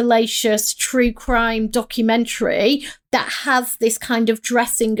fairly salacious true crime documentary that has this kind of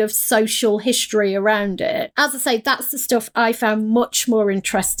dressing of social history around it. As I say, that's the stuff I found much more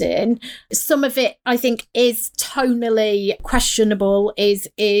interesting. Some of it, I think, is tonally questionable, is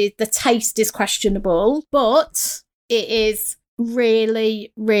the taste is questionable, but it is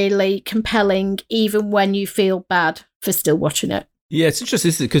really, really compelling, even when you feel bad for still watching it. Yeah, it's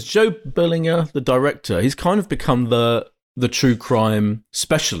interesting because Joe Berlinger, the director, he's kind of become the true crime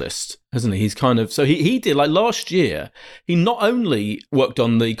specialist, hasn't he? He's kind of, so he did, like last year, he not only worked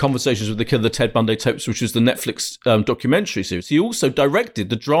on the Conversations with the Killer, the Ted Bundy Tapes, which was the Netflix documentary series, he also directed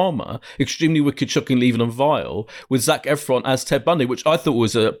the drama Extremely Wicked, Shockingly Evil and Vile with Zac Efron as Ted Bundy, which I thought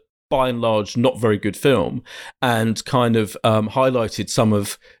was a, by and large, not very good film, and kind of highlighted some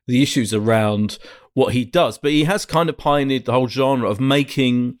of the issues around what he does. But he has kind of pioneered the whole genre of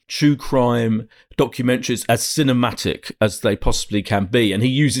making true crime documentaries as cinematic as they possibly can be, and he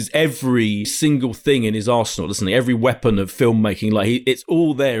uses every single thing in his arsenal, doesn't he? Every weapon of filmmaking, like it's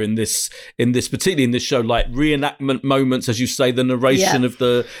all there in this particularly in this show, like reenactment moments, as you say, the narration of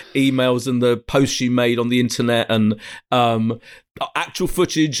the emails and the posts she made on the internet, and actual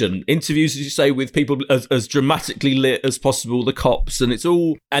footage and interviews, as you say, with people as dramatically lit as possible, the cops, and it's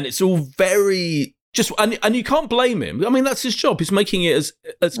all very just, and you can't blame him. I mean, that's his job. He's making it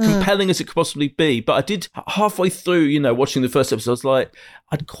as compelling as it could possibly be. But I did, halfway through, watching the first episode, I was like,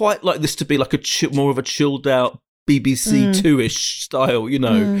 I'd quite like this to be like more of a chilled out BBC Two-ish style,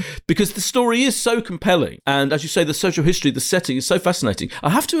 because the story is so compelling. And as you say, the social history, the setting is so fascinating.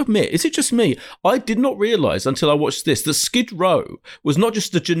 I have to admit, is it just me? I did not realise until I watched this that Skid Row was not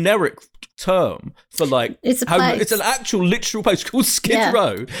just a generic term for like it's an actual literal place called Skid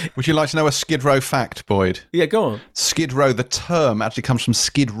Row. Would you like to know a Skid Row fact, Boyd? Yeah, go on. Skid Row, the term actually comes from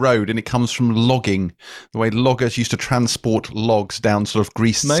Skid Road, and it comes from logging, the way loggers used to transport logs down sort of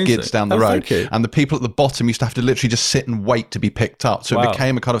greased skids down the road, and the people at the bottom used to have to literally just sit and wait to be picked up. So it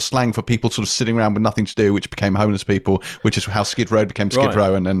became a kind of slang for people sort of sitting around with nothing to do, which became homeless people, which is how Skid Row became Skid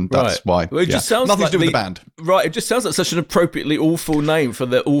Row, and that's why. Well, it just sounds nothing like to do with the band. Right, it just sounds like such an appropriately awful name for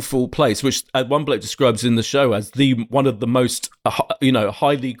the awful place, which one bloke describes in the show as one of the most,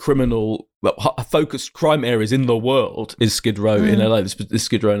 highly criminal, focused crime areas in the world is Skid Row in LA. This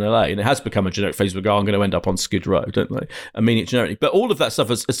Skid Row in LA, and it has become a generic phrase. I'm going to end up on Skid Row, don't they? I mean it generically, but all of that stuff,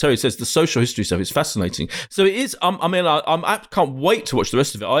 as Terry says, the social history stuff is fascinating. So it is. I can't wait to watch the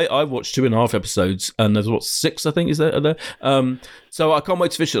rest of it. I watched 2.5 episodes, and there's 6, I think, is there? So I can't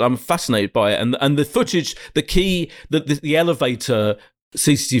wait to finish it. I'm fascinated by it, and the footage, the elevator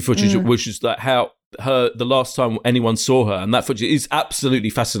CCTV footage, which is like how the last time anyone saw her, and that footage is absolutely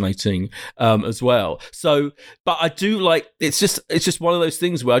fascinating as well. So, but I do like, it's just one of those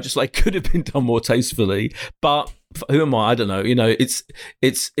things where I just like could have been done more tastefully, but who am I? I don't know. It's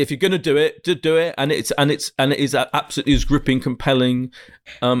if you're going to do it, do it, and it is absolutely as gripping, compelling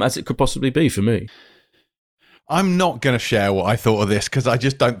as it could possibly be for me. I'm not going to share what I thought of this because I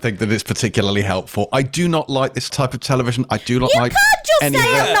just don't think that it's particularly helpful. I do not like this type of television. I do not like any of it.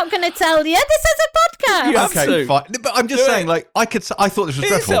 You can't just say I'm not going to tell you. This is a podcast. You have to. Fine. But I'm just saying, like, I thought this was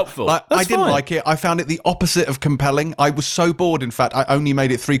dreadful. Helpful. I didn't like it. I found it the opposite of compelling. I was so bored. In fact, I only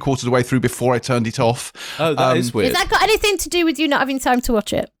made it 3/4 of the way through before I turned it off. Oh, that is weird. Has that got anything to do with you not having time to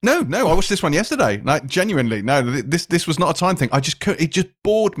watch it? No. I watched this one yesterday. Like, genuinely, no. This was not a time thing. It just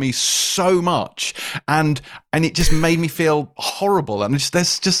bored me so much, and it just made me feel horrible. And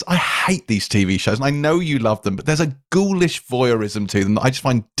I hate these TV shows, and I know you love them, but there's a ghoulish voyeurism to them that I just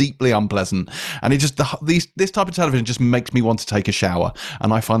find deeply unpleasant. And it just this type of television just makes me want to take a shower,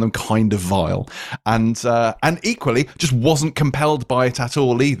 and I find them kind of vile. And equally, just wasn't compelled by it at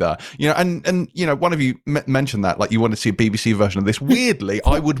all either. And one of you mentioned that, like, you want to see a BBC version of this. Weirdly,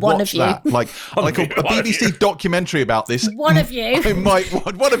 I would watch that, like a BBC documentary about this. One of you. I might.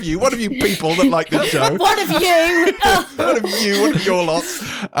 One of you people that like this show. One of you. One of your lots.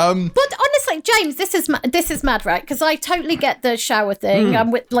 But honestly, honestly, James, this is mad, right? Because I totally get the shower thing.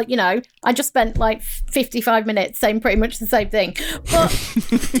 I'm with, like, you know, I just spent like 55 minutes saying pretty much the same thing.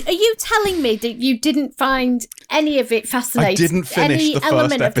 But are you telling me that you didn't find any of it fascinating? I didn't finish the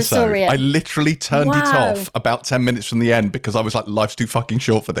first episode. I literally turned it off about 10 minutes from the end because I was like, life's too fucking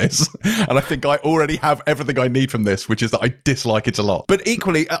short for this. And I think I already have everything I need from this, which is that I dislike it a lot. But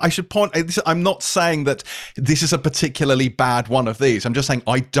equally, I should point, I'm not saying that this is a particularly bad one of these. I'm just saying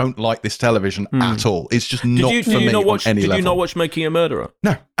I don't like this television at all. It's just not for me on any level. Did you not watch Making a Murderer?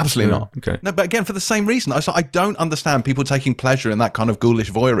 No, absolutely not. Okay. No, but again, for the same reason. I don't understand people taking pleasure in that kind of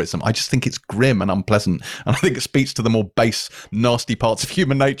ghoulish voyeurism. I just think it's grim and unpleasant. And I think it speaks to the more base, nasty parts of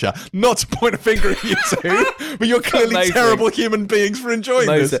human nature. Not to point a finger at you two, but you're clearly terrible human beings for enjoying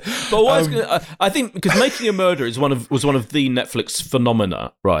this. But what I think, because Making a Murderer was one of the Netflix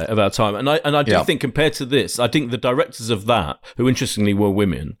phenomena, right, of our time. And I do think, compared to this, I think the directors of that, who interestingly were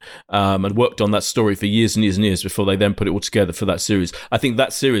women, and worked on that story for years and years and years before they then put it all together for that series. I think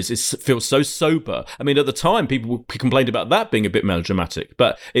that series feels so sober. I mean, at the time, people complained about that being a bit melodramatic,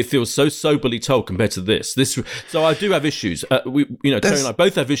 but it feels so soberly told compared to this. So I do have issues. Terry and I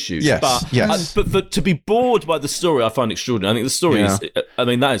both have issues. Yes. But to be bored by the story, I find extraordinary. I think the story is. I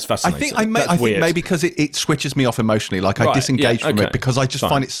mean, that is fascinating. I think maybe because it switches me off emotionally. Like I disengage from it because I just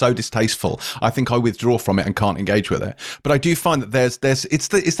find it so distasteful. I think I withdraw from it and can't engage with it. But I do find that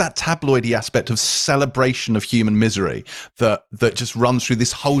it's that tabloidy aspect of celebration of human misery that just runs through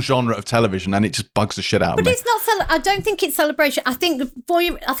this whole genre of television, and it just bugs the shit out of me. But it's not. I don't think it's celebration. I think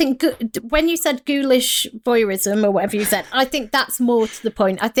when you said ghoulish voyeurism or whatever you said, I think that's more to the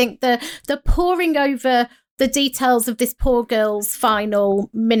point. I think the poring over the details of this poor girl's final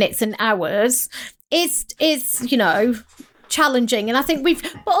minutes and hours is challenging. And I think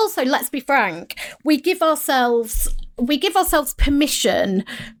but also, let's be frank, we give ourselves permission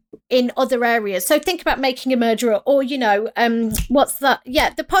in other areas. So think about Making a Murderer, or what's that?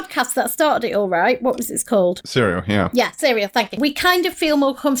 Yeah, the podcast that started it all, right? What was it called? Serial, yeah. Yeah, Serial, thank you. We kind of feel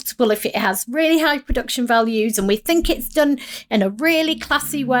more comfortable if it has really high production values and we think it's done in a really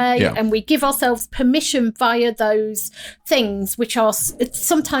classy way, and we give ourselves permission via those things, which are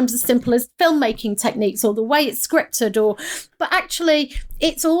sometimes as simple as filmmaking techniques or the way it's scripted, but actually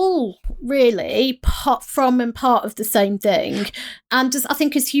it's all really part of the same thing. And I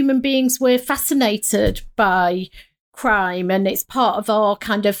think as human beings, we're fascinated by crime, and it's part of our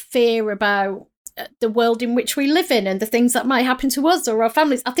kind of fear about the world in which we live in and the things that might happen to us or our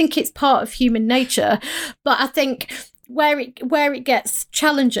families. I think it's part of human nature. But I think where it gets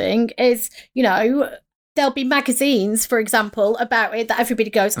challenging is, there'll be magazines, for example, about it that everybody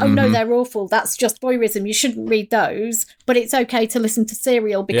goes, oh, no, they're awful. That's just voyeurism. You shouldn't read those. But it's okay to listen to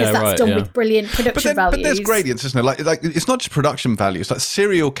Serial because that's done with brilliant production values. But there's gradients, isn't it? Like it's not just production values. Like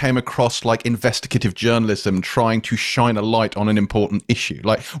Serial came across like investigative journalism trying to shine a light on an important issue.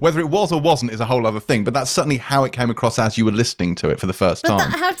 Like whether it was or wasn't is a whole other thing. But that's certainly how it came across as you were listening to it for the first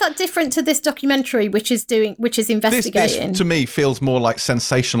time. How's that different to this documentary, which is investigating? This to me feels more like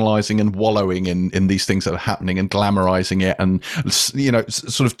sensationalizing and wallowing in these things that are happening and glamorizing it and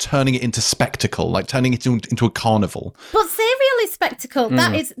sort of turning it into spectacle, like turning it into a carnival. But Serial is spectacle.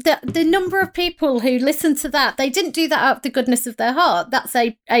 That is the number of people who listen to that. They didn't do that out of the goodness of their heart. That's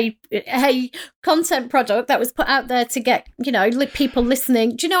a content product that was put out there to get people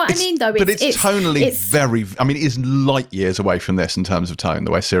listening. Do you know what I mean? Though, but it's tonally very. I mean, it is light years away from this in terms of tone.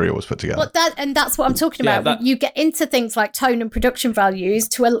 The way Serial was put together. But that's what I'm talking about. You get into things like tone and production values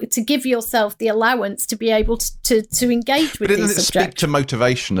to give yourself the allowance to be able to engage with these subjects. But doesn't it speak to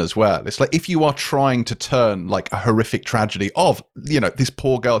motivation as well? It's like if you are trying to turn like a horrific tragedy of this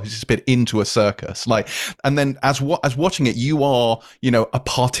poor girl who's just been into a circus, like, and then as watching it, you are a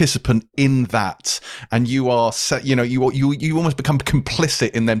participant in that, and you are you almost become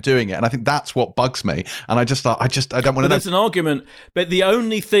complicit in them doing it, and I think that's what bugs me. And I don't want to know. There's an argument, but the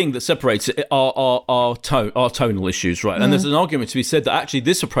only thing that separates it are tonal issues, right? And there's an argument to be said that actually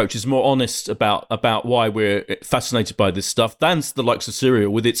this approach is more honest about why we're fascinated by this stuff than the likes of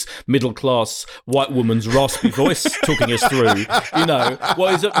Serial with its middle class white woman's raspy voice talking us through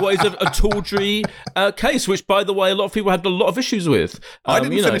what is a tawdry case, which by the way a lot of people had a lot of issues with. I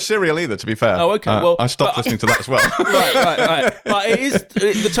didn't finish Serial either, to be fair. Oh, okay. Well, I stopped listening to that as well. right. But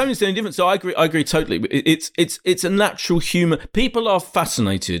the tone is getting different. So I agree totally. It's a natural human. People are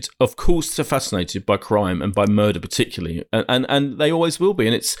fascinated, of course, they're fascinated by crime and by murder particularly, and they always will be.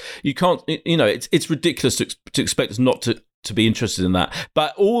 And it's ridiculous to expect us not to be interested in that.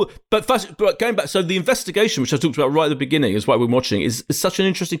 But going back, so the investigation, which I talked about right at the beginning, is why we're watching, is such an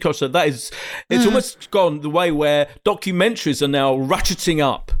interesting concept. So it's almost gone the way where documentaries are now ratcheting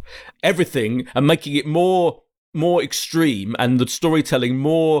up everything and making it more extreme and the storytelling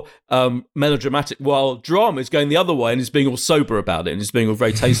more melodramatic, while drama is going the other way and is being all sober about it and is being all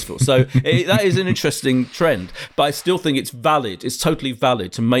very tasteful. So that is an interesting trend, but I still think it's totally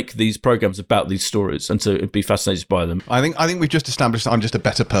valid to make these programs about these stories and to be fascinated by them. I think we've just established that I'm just a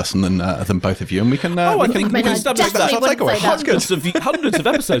better person than both of you, and we can I think we can establish that. That's good. Hundreds of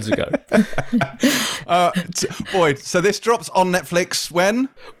episodes ago. Boyd, so this drops on Netflix when?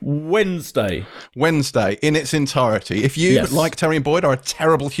 Wednesday in its entirety. If you, like Terry and Boyd, are a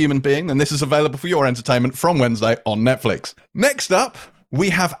terrible human being, then this is available for your entertainment from Wednesday on Netflix. Next up, we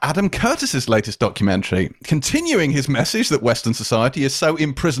have Adam Curtis's latest documentary, continuing his message that Western society is so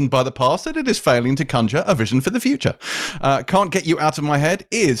imprisoned by the past that it is failing to conjure a vision for the future. Can't Get You Out of My Head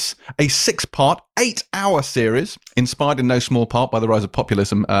is a 6-part, 8-hour series inspired in no small part by the rise of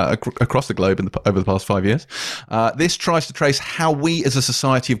populism across the globe over the past 5 years. This tries to trace how we as a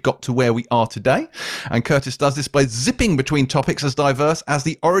society have got to where we are today, and Curtis does this by zipping between topics as diverse as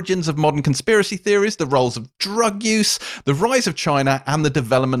the origins of modern conspiracy theories, the roles of drug use, the rise of China, and the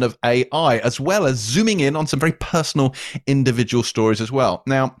development of AI, as well as zooming in on some very personal individual stories as well.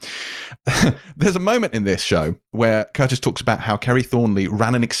 Now, there's a moment in this show where Curtis talks about how Kerry Thornley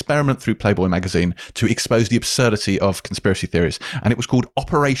ran an experiment through Playboy magazine to expose the absurdity of conspiracy theories, and it was called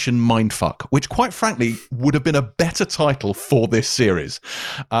Operation Mindfuck, which quite frankly would have been a better title for this series.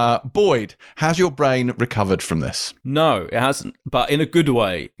 Boyd, has your brain recovered from this? No, it hasn't, but in a good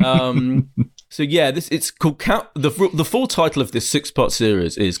way. So yeah, it's called the full title of this 6-part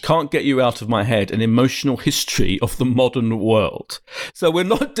series is Can't Get You Out of My Head, an emotional history of the modern world. So we're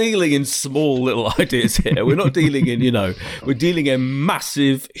not dealing in small little ideas here. We're not dealing in, we're dealing in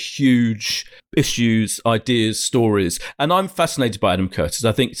massive, huge issues, ideas, stories. And I'm fascinated by Adam Curtis.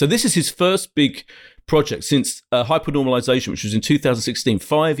 I think so. This is his first big project since Hypernormalization, which was in 2016,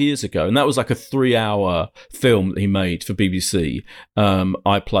 5 years ago, and that was like a 3-hour film that he made for BBC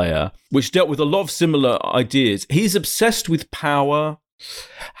iPlayer, which dealt with a lot of similar ideas. He's obsessed with power,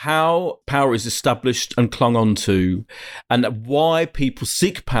 how power is established and clung on to, and why people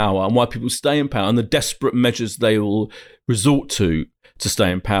seek power and why people stay in power, and the desperate measures they will resort to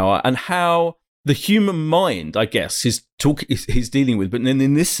stay in power, and how the human mind, I guess, he's dealing with, but then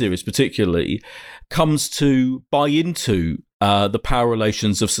in this series particularly, comes to buy into the power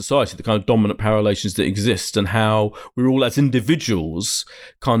relations of society, the kind of dominant power relations that exist, and how we're all as individuals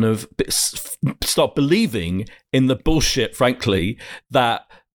kind of start believing in the bullshit, frankly, that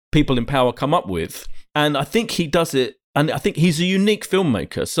people in power come up with. And I think he does it, and I think he's a unique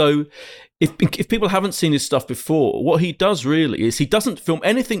filmmaker. So if people haven't seen his stuff before, what he does really is he doesn't film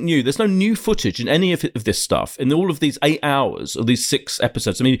anything new. There's no new footage in any of this stuff. In all of these 8 hours or these 6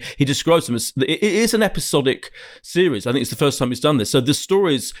 episodes, I mean, he describes them as, it is an episodic series. I think it's the first time he's done this. So the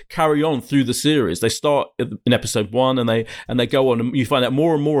stories carry on through the series. They start in episode 1 and they go on, and you find out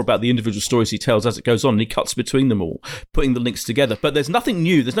more and more about the individual stories he tells as it goes on. And he cuts between them all, putting the links together. But there's nothing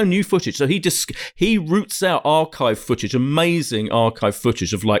new. There's no new footage. So he roots out archive footage, amazing archive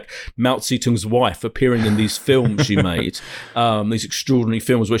footage of like Mao Zedong's wife appearing in these films she made, these extraordinary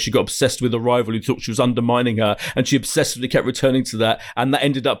films where she got obsessed with a rival who thought she was undermining her, and she obsessively kept returning to that, and that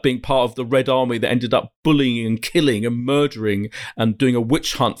ended up being part of the Red Army that ended up bullying and killing and murdering and doing a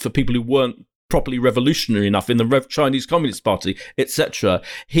witch hunt for people who weren't properly revolutionary enough in the Chinese Communist Party, etc.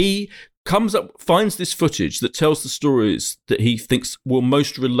 He comes up, finds this footage that tells the stories that he thinks will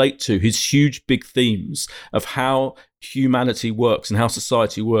most relate to his huge big themes of how humanity works and how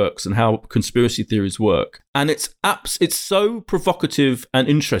society works and how conspiracy theories work. And it's so provocative and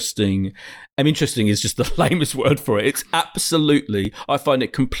interesting. And interesting is just the lamest word for it. It's absolutely, I find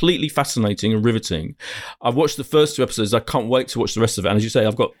it completely fascinating and riveting. I've watched the first 2 episodes. I can't wait to watch the rest of it. And as you say,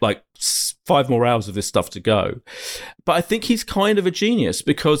 I've got like 5 more hours of this stuff to go. But I think he's kind of a genius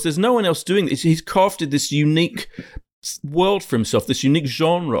because there's no one else doing this. He's crafted this unique world for himself, this unique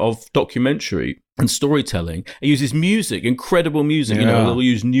genre of documentary and storytelling. He uses music, incredible music. Yeah. They'll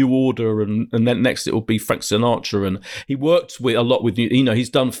use New Order, and then next it will be Frank Sinatra. And he worked a lot with, he's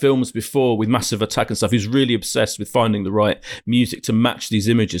done films before with Massive Attack and stuff. He's really obsessed with finding the right music to match these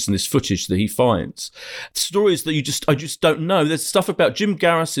images and this footage that he finds. Stories that I just don't know. There's stuff about Jim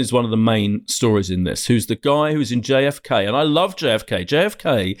Garrison is one of the main stories in this, who's the guy who's in JFK. And I love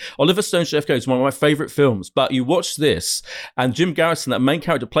JFK. Oliver Stone's JFK is one of my favorite films. But you watch this, and Jim Garrison, that main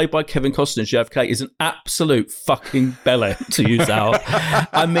character played by Kevin Costner in JFK, is an absolute fucking bellend, to use our.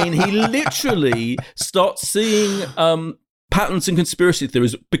 I mean, he literally starts seeing patterns in conspiracy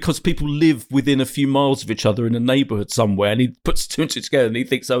theories because people live within a few miles of each other in a neighborhood somewhere, and he puts two and two together and he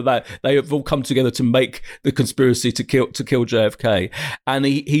thinks, that they have all come together to make the conspiracy to kill JFK. And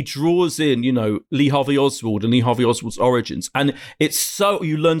he draws in, Lee Harvey Oswald and Lee Harvey Oswald's origins. And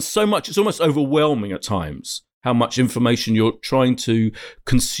you learn so much, it's almost overwhelming at times how much information you're trying to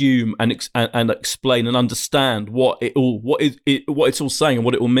consume and explain and understand what it's all saying and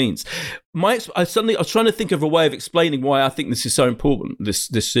what it all means. I was trying to think of a way of explaining why I think this is so important, this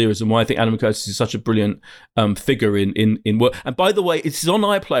series, and why I think Adam Curtis is such a brilliant figure in work. And by the way, it's on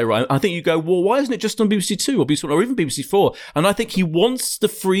iPlayer, right? I think you go, well, why isn't it just on BBC Two or BBC One or even BBC Four? And I think he wants the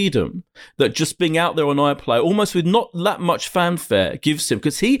freedom that just being out there on iPlayer, almost with not that much fanfare, gives him.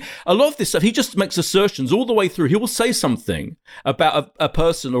 Because a lot of this stuff, he just makes assertions all the way through. He will say something about a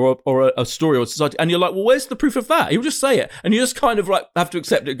person or a story or a society, and you're like, well, where's the proof of that? He'll just say it, and you just kind of like have to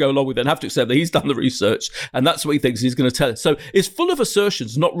accept it, go along with it, and have to accept that he's done the research and that's what he thinks he's going to tell it. So it's full of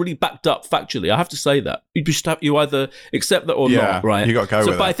assertions, not really backed up factually. I have to say that you either accept that or not, right? You got to go with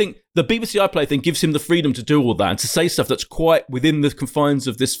it. But I think the BBC iPlayer thing gives him the freedom to do all that and to say stuff that's quite within the confines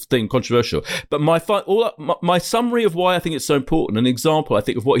of this thing, controversial. But my summary of why I think it's so important, an example I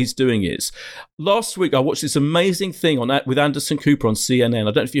think of what he's doing is, last week I watched this amazing thing with Anderson Cooper on CNN. I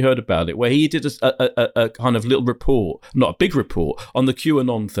don't know if you heard about it, where he did a kind of little report, not a big report, on the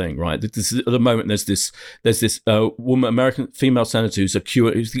QAnon thing, right? At the moment there's this woman, American female senator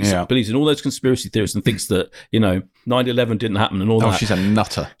who believes in all those conspiracy theories and thinks that 9/11 didn't happen and all that. Oh, she's a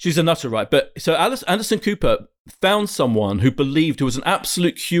nutter. She's a nutter, right? But so Anderson Cooper found someone who was an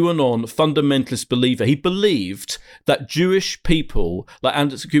absolute QAnon fundamentalist believer. He believed that Jewish people like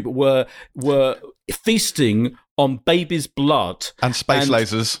Anderson Cooper were feasting on babies' blood and space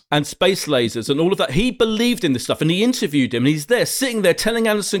lasers and all of that. He believed in this stuff, and he interviewed him, and he's there sitting there telling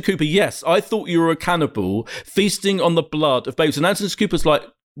Anderson Cooper, yes, I thought you were a cannibal feasting on the blood of babies. And Anderson Cooper's like,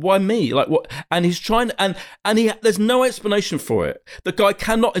 why me? Like what? And he's trying, there's no explanation for it. The guy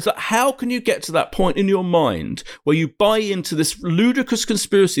cannot. It's like, how can you get to that point in your mind where you buy into this ludicrous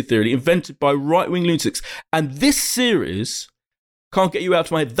conspiracy theory invented by right-wing lunatics? And this series can't get you out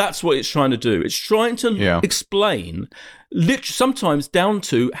of my head. That's what it's trying to do. It's trying to explain, sometimes down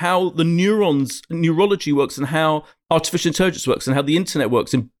to how the neurology works and how artificial intelligence works and how the internet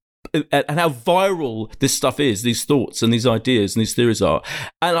works and how viral this stuff is, these thoughts and these ideas and these theories are.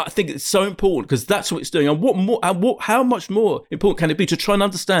 And I think it's so important because that's what it's doing. And how much more important can it be to try and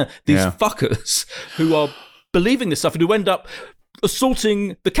understand these fuckers who are believing this stuff and who end up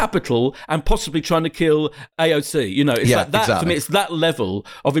assaulting the Capitol and possibly trying to kill AOC? It's like that. Exactly. For me, it's that level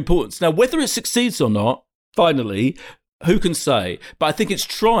of importance. Now, whether it succeeds or not, finally, who can say? But I think it's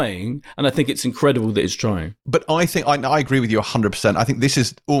trying, and I think it's incredible that it's trying. But I think I agree with you 100%. I think this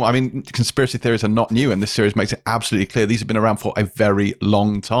is conspiracy theories are not new, and this series makes it absolutely clear these have been around for a very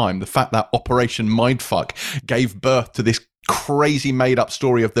long time. The fact that Operation Mindfuck gave birth to this crazy made-up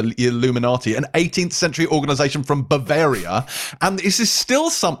story of the Illuminati, an 18th century organization from Bavaria, and this is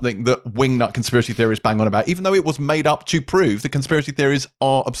still something that wingnut conspiracy theories bang on about, even though it was made up to prove the conspiracy theories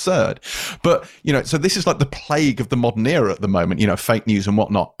are absurd. But so this is like the plague of the modern era at the moment, fake news and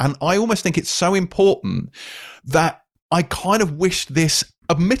whatnot. And I almost think it's so important that I kind of wish this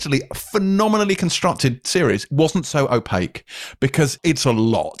admittedly phenomenally constructed series wasn't so opaque, because it's a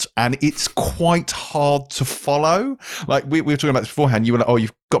lot and it's quite hard to follow. Like we were talking about this beforehand, you were like, oh,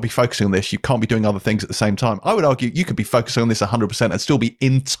 you've got to be focusing on this, you can't be doing other things at the same time. I would argue you could be focusing on this 100% and still be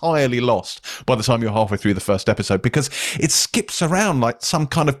entirely lost by the time you're halfway through the first episode, because it skips around like some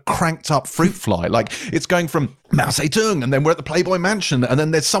kind of cranked up fruit fly. Like it's going from Mao Zedong, and then we're at the Playboy Mansion, and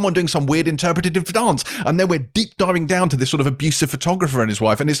then there's someone doing some weird interpretative dance, and then we're deep diving down to this sort of abusive photographer and his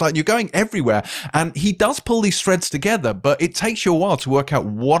wife, and it's like you're going everywhere. And he does pull these threads together, but it takes you a while to work out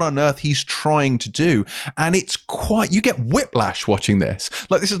what on earth he's trying to do. And it's you get whiplash watching this.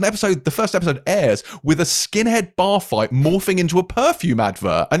 Like this is an episode, the first episode airs with a skinhead bar fight morphing into a perfume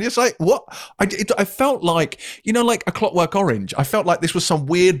advert, and it's like, what? I felt like, like A Clockwork Orange. I felt like this was some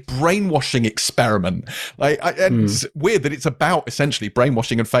weird brainwashing experiment. And it's weird that it's about essentially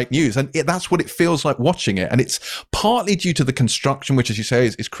brainwashing and fake news, and that's what it feels like watching it. And it's partly due to the construction, which, as you say,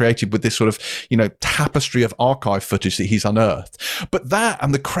 is created with this sort of tapestry of archive footage that he's unearthed. But that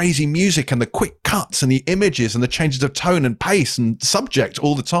and the crazy music and the quick cuts and the images and the changes of tone and pace and subject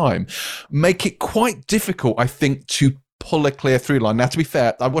all the time make it quite difficult, I think, to pull a clear through line. Now, to be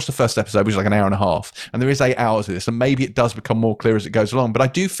fair, I watched the first episode, which is like an hour and a half, and there is 8 hours of this, and maybe it does become more clear as it goes along. But I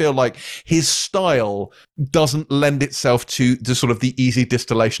do feel like his style doesn't lend itself to sort of the easy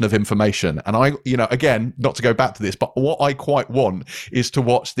distillation of information. And I, again, not to go back to this, but what I quite want is to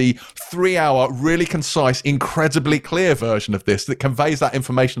watch the 3-hour, really concise, incredibly clear version of this that conveys that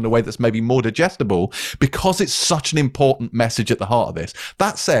information in a way that's maybe more digestible, because it's such an important message at the heart of this.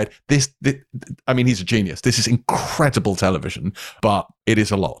 That said, this I mean, he's a genius. This is incredible television, but it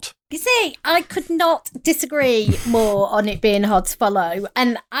is a lot. You see, I could not disagree more on it being hard to follow.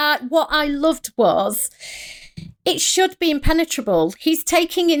 And what I loved was it should be impenetrable. He's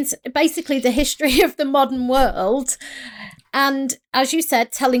taking in basically the history of the modern world and, as you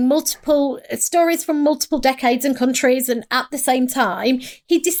said, telling multiple stories from multiple decades and countries, and at the same time,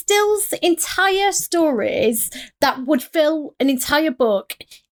 he distills entire stories that would fill an entire book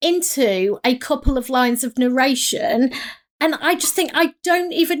into a couple of lines of narration. And I just think, I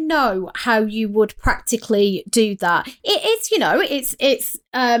don't even know how you would practically do that. It is, it's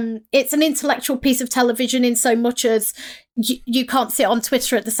an intellectual piece of television in so much as you can't see it on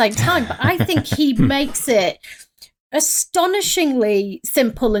Twitter at the same time. But I think he makes it astonishingly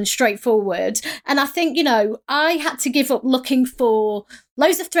simple and straightforward. And I think, I had to give up looking for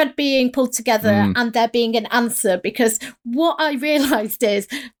loads of thread being pulled together and there being an answer, because what I realised is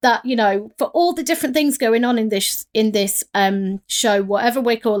that, for all the different things going on in this show, whatever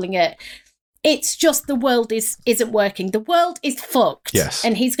we're calling it, it's just the world isn't working. The world is fucked. Yes.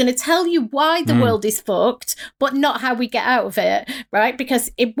 And he's going to tell you why the world is fucked, but not how we get out of it, right? Because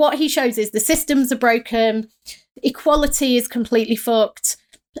what he shows is the systems are broken, equality is completely fucked,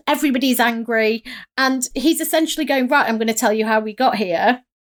 everybody's angry, and he's essentially going, right, I'm going to tell you how we got here.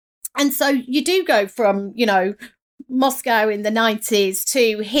 And so you do go from, Moscow in the 90s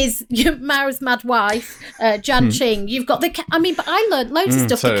to Mao's mad wife, Jan Qing. You've got but I learned loads of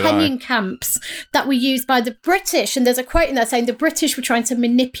stuff, the Kenyan camps that were used by the British. And there's a quote in there saying the British were trying to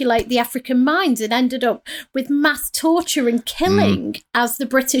manipulate the African mind and ended up with mass torture and killing as the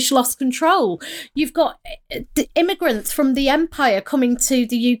British lost control. You've got the immigrants from the empire coming to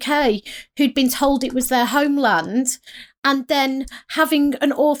the UK who'd been told it was their homeland, and then having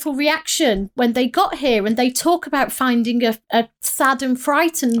an awful reaction when they got here, and they talk about finding a sad and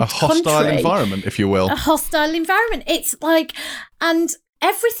frightened a hostile environment, if you will. A hostile environment. It's like, and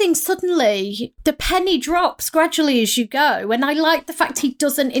everything suddenly, the penny drops gradually as you go. And I like the fact he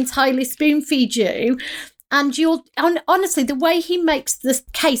doesn't entirely spoon feed you. And honestly, the way he makes this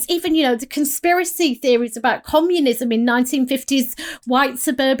case, even, the conspiracy theories about communism in 1950s white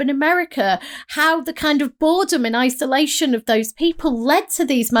suburban America, how the kind of boredom and isolation of those people led to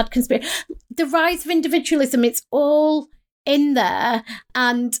these mad conspiracies, the rise of individualism, it's all in there.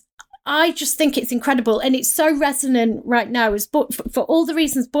 And I just think it's incredible. And it's so resonant right now for all the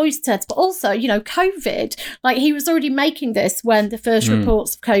reasons Boyd said, but also, COVID, like he was already making this when the first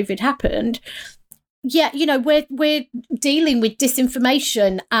reports of COVID happened. Yeah, we're dealing with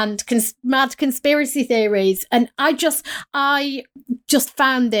disinformation and mad conspiracy theories, and I just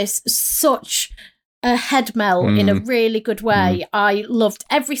found this such a head melt in a really good way. I loved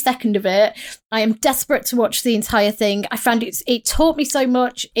every second of it. I am desperate to watch the entire thing. I found it taught me so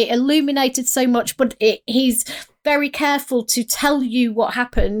much. It illuminated so much, but he's very careful to tell you what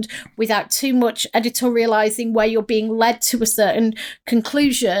happened without too much editorializing where you're being led to a certain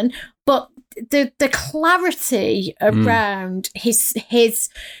conclusion. But the clarity around his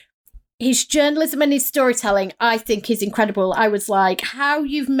journalism and his storytelling, I think, is incredible. I was like, how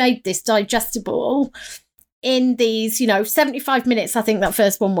you've made this digestible in these, 75 minutes, I think that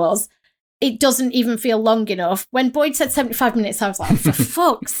first one was. It doesn't even feel long enough. When Boyd said 75 minutes, I was like, for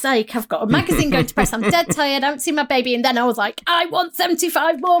fuck's sake, I've got a magazine going to press. I'm dead tired. I haven't seen my baby. And then I was like, I want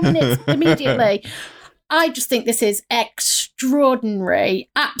 75 more minutes immediately. I just think this is extraordinary,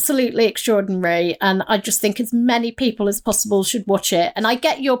 absolutely extraordinary. And I just think as many people as possible should watch it. And I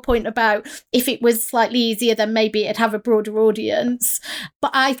get your point about if it was slightly easier, then maybe it'd have a broader audience.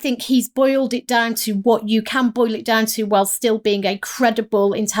 But I think he's boiled it down to what you can boil it down to while still being a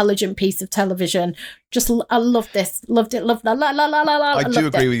credible, intelligent piece of television. I loved this. Loved it. Loved that. I do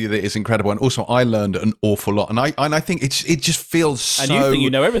agree with you that it's incredible. And also I learned an awful lot. And I think it just feels so... And you think you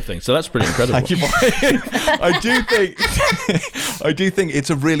know everything, so that's pretty incredible. I do think it's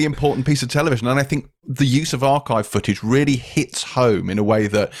a really important piece of television. And I think the use of archive footage really hits home in a way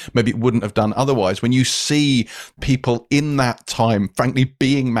that maybe it wouldn't have done otherwise. When you see people in that time, frankly,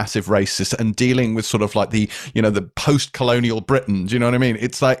 being massive racists and dealing with sort of like the post-colonial Britain, do you know what I mean?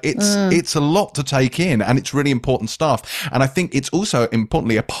 It's like, it's a lot to take in, and it's really important stuff. And I think it's also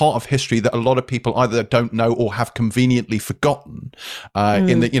importantly a part of history that a lot of people either don't know or have conveniently forgotten,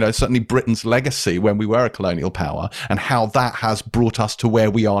 in that, certainly Britain's legacy when we were a colonial power, and how that has brought us to where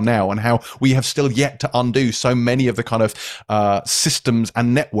we are now, and how we have still yet to undo so many of the kind of systems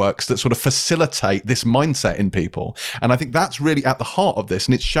and networks that sort of facilitate this mindset in people. And I think that's really at the heart of this.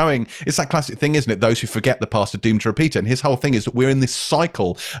 And it's showing, it's that classic thing, isn't it? Those who forget the past are doomed to repeat it. And his whole thing is that we're in this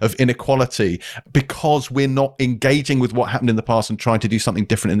cycle of inequality because we're not engaging with what happened in the past and trying to do something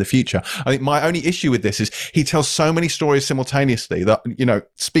different in the future. I think my only issue with this is he tells so many stories simultaneously that,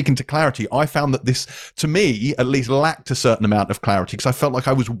 speaking to clarity, I found that this, to me, at least lacked a certain amount of clarity, because I felt like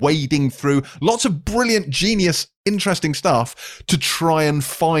I was wading through lots of brilliant, genius, interesting stuff to try and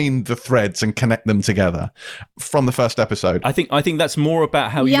find the threads and connect them together from the first episode. I think that's more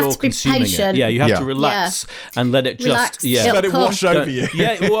about how you're consuming it. Yeah, you have to relax and let it just let it wash over you.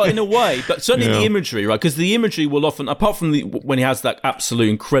 Yeah, well, in a way, but certainly the imagery, right? Because the imagery will often, apart from when he has that absolute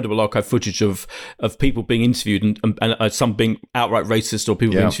incredible archive footage of people being interviewed and some being outright racist or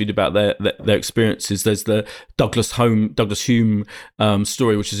people being interviewed about their experiences. There's the Douglas Hume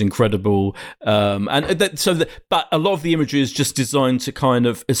story, which is incredible, but a lot of the imagery is just designed to kind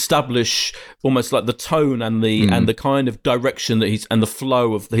of establish almost like the tone and the kind of direction that and the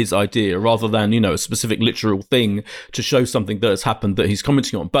flow of his idea, rather than a specific literal thing to show something that has happened that he's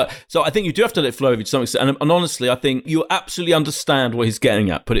commenting on. But so I think you do have to let it flow over to some extent. And honestly, I think you absolutely understand what he's getting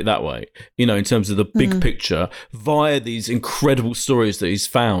at. Put it that way, in terms of the big picture via these incredible stories that he's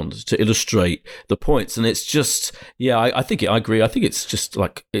found to illustrate the points. And it's just, I agree. I think it's just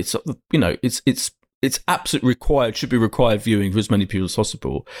like it's absolutely required, should be required viewing for as many people as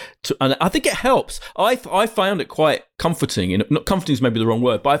possible. And I think it helps. I found it quite comforting. Not comforting is maybe the wrong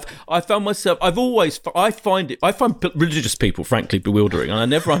word, but I found myself, I find religious people, frankly, bewildering. And I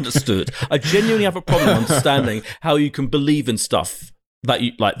never understood. I genuinely have a problem understanding how you can believe in stuff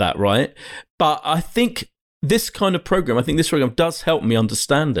like that, right? But I think this program does help me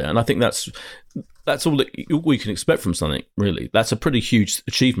understand it. And I think that's all we can expect from something, really. That's a pretty huge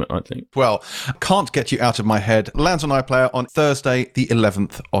achievement, I think. Well, can't get you out of my head. Lands on iPlayer on Thursday, the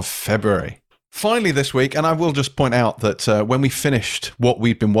 11th of February. Finally this week, and I will just point out that when we finished what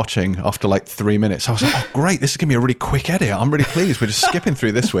we'd been watching after like 3 minutes, I was like, oh, great, this is going to be a really quick edit. I'm really pleased. We're just skipping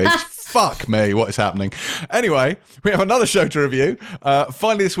through this week. Fuck me, what is happening? Anyway, we have another show to review.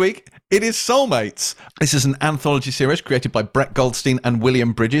 Finally this week, it is Soulmates. This is an anthology series created by Brett Goldstein and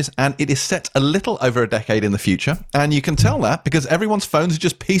William Bridges, and it is set a little over a decade in the future. And you can tell that because everyone's phones are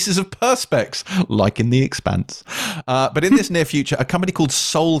just pieces of perspex, like in The Expanse. But in this near future, a company called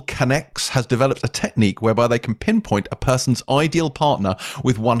Soul Connects has developed a technique whereby they can pinpoint a person's ideal partner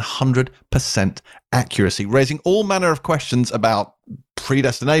with 100% accuracy, raising all manner of questions about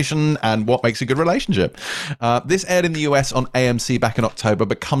predestination and what makes a good relationship. This aired in the US on AMC back in October,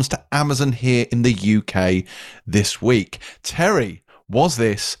 but comes to Amazon here in the UK this week. Terry, was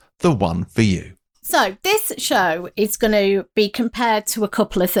this the one for you? So this show is going to be compared to a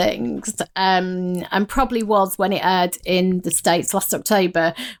couple of things, and probably was when it aired in the States last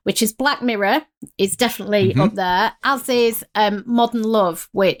October, which is Black Mirror is definitely up there, as is Modern Love,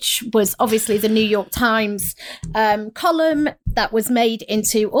 which was obviously the New York Times column that was made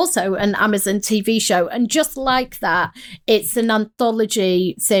into also an Amazon TV show. And just like that, it's an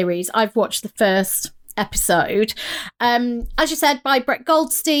anthology series. I've watched the first episode, as you said, by Brett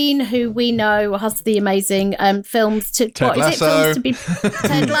Goldstein, who we know has the amazing films to Ted Lasso. Films to be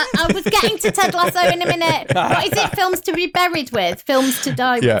I was getting to Ted Lasso in a minute. What is it? Films to be buried with, films to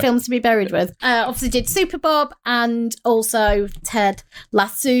die with, films to be buried with. Obviously did Super Bob and also Ted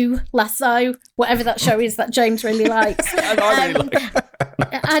Lasso, whatever that show is that James really likes. And I really like.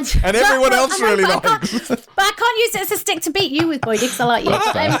 And everyone else really likes. But I can't use it as a stick to beat you with, Boydie, because I like you.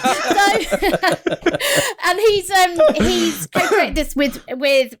 And he's co-created this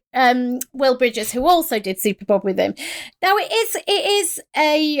with Will Bridges, who also did Super Bob with him. Now it is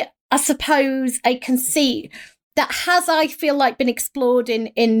I suppose a conceit that has, I feel like, been explored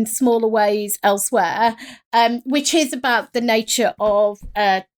in smaller ways elsewhere, which is about the nature of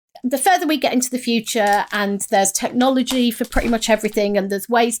the further we get into the future, and there's technology for pretty much everything, and there's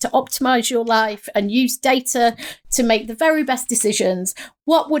ways to optimize your life and use data to make the very best decisions.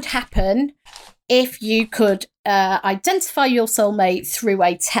 What would happen if you could identify your soulmate through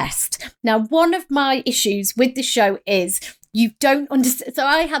a test? Now, one of my issues with the show is You don't understand. So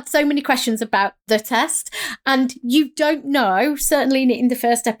I had so many questions about the test, and you don't know, certainly in the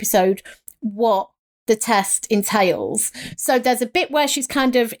first episode, what the test entails. So there's a bit where she's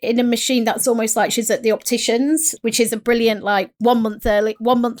kind of in a machine that's almost like she's at the opticians, which is a brilliant, like 1 month early,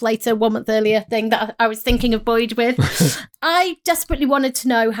 1 month later, 1 month earlier thing that I was thinking of Boyd with. I desperately wanted to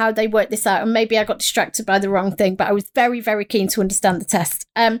know how they worked this out, and maybe I got distracted by the wrong thing, but I was very, very keen to understand the test.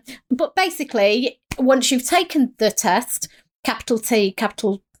 But basically, once you've taken the test, capital T,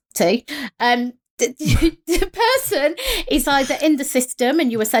 the person is either in the system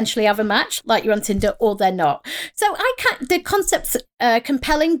and you essentially have a match like you're on Tinder, or they're not. So the concept's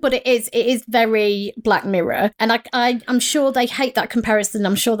compelling, but it is very Black Mirror, and I'm sure they hate that comparison.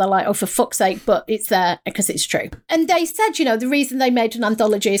 I'm sure they're like, oh, for fuck's sake, but it's there because it's true. And they said, the reason they made an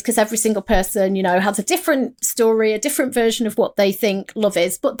anthology is because every single person, has a different story, a different version of what they think love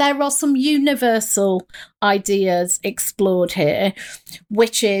is, but there are some universal ideas explored here,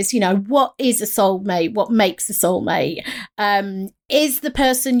 which is, what is a soulmate? What makes a soulmate? Is the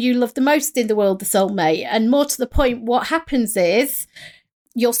person you love the most in the world the soulmate? And more to the point, what happens is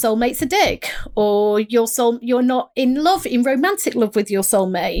your soulmate's a dick, or you're not in romantic love with your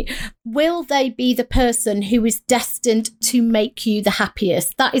soulmate. Will they be the person who is destined to make you the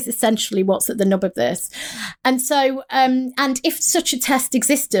happiest? That is essentially what's at the nub of this. And so, and if such a test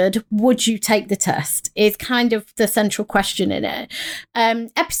existed, would you take the test? Is kind of the central question in it.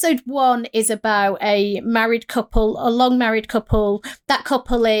 Episode 1 is about a married couple, a long married couple. That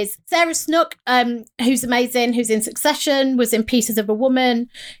couple is Sarah Snook, who's amazing, who's in Succession, was in Pieces of a Woman.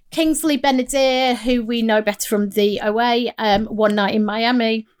 Kingsley Ben-Adir, who we know better from the OA, One Night in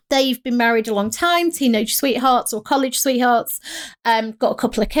Miami. They've been married a long time, teenage sweethearts or college sweethearts, got a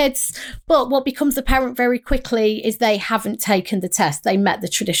couple of kids. But what becomes apparent very quickly is they haven't taken the test. They met the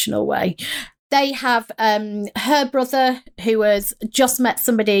traditional way. They have her brother, who has just met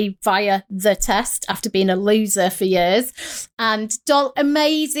somebody via the test after being a loser for years. And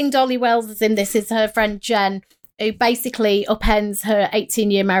amazing Dolly Wells is in this, is her friend Jen, who basically upends her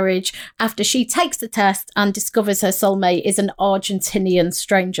 18-year marriage after she takes the test and discovers her soulmate is an Argentinian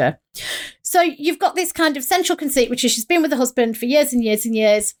stranger. So you've got this kind of central conceit, which is she's been with the husband for years and years and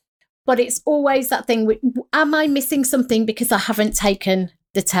years, but it's always that thing, am I missing something because I haven't taken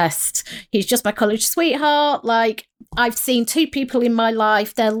the test? He's just my college sweetheart. Like, I've seen 2 people in my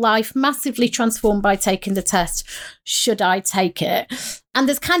life, their life massively transformed by taking the test. Should I take it? And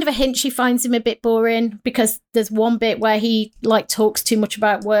there's kind of a hint she finds him a bit boring, because there's one bit where he talks too much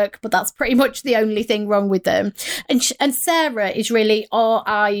about work, but that's pretty much the only thing wrong with them. And Sarah is really our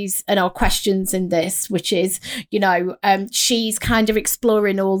eyes and our questions in this, which is, she's kind of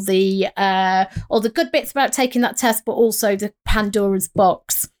exploring all the good bits about taking that test, but also the Pandora's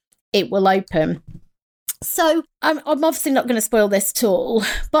box it will open. So I'm obviously not going to spoil this at all,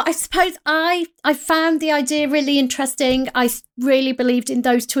 but I suppose I found the idea really interesting. I really believed in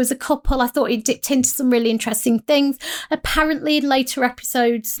those 2 as a couple. I thought it dipped into some really interesting things. Apparently in later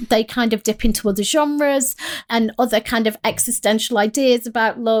episodes, they kind of dip into other genres and other kind of existential ideas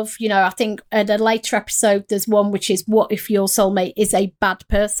about love. I think in a later episode, there's one which is, what if your soulmate is a bad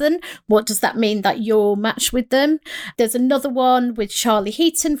person? What does that mean that you're matched with them? There's another one with Charlie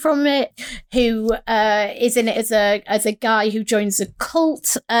Heaton from it, who is in it as a guy who joins a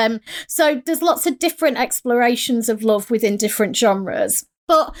cult. So there's lots of different explorations of love within different genres.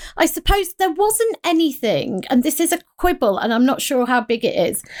 But I suppose there wasn't anything, and this is a quibble, and I'm not sure how big it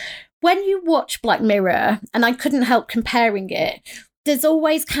is. When you watch Black Mirror, and I couldn't help comparing it, there's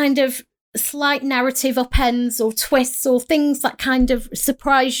always kind of slight narrative upends or twists or things that kind of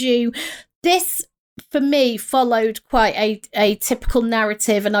surprise you. This, for me, followed quite a typical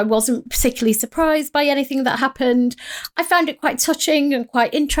narrative, and I wasn't particularly surprised by anything that happened. I found it quite touching and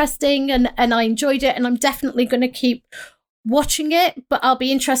quite interesting, and I enjoyed it, and I'm definitely going to keep watching it, but I'll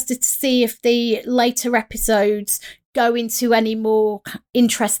be interested to see if the later episodes go into any more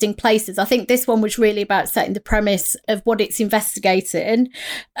interesting places. I think this one was really about setting the premise of what it's investigating,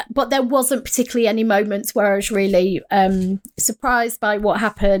 but there wasn't particularly any moments where I was really surprised by what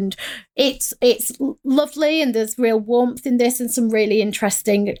happened. It's lovely, and there's real warmth in this and some really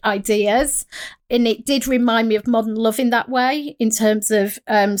interesting ideas. And it did remind me of Modern Love in that way, in terms of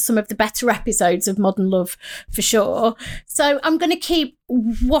some of the better episodes of Modern Love, for sure. So I'm going to keep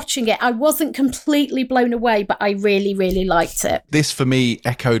watching it. I wasn't completely blown away, but I really, really liked it. This, for me,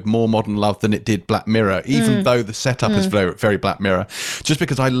 echoed more Modern Love than it did Black Mirror, even though the setup is very, very Black Mirror. Just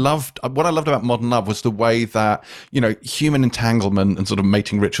because what I loved about Modern Love was the way that, human entanglement and sort of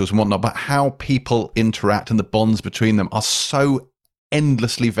mating rituals and whatnot, but how people interact and the bonds between them are so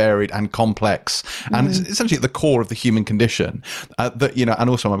endlessly varied and complex, and it's essentially at the core of the human condition. That, you know, and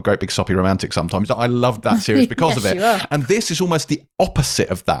also I'm a great big soppy romantic sometimes. I loved that series because of it. And this is almost the opposite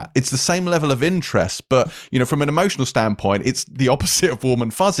of that. It's the same level of interest, but, you know, from an emotional standpoint, it's the opposite of Warm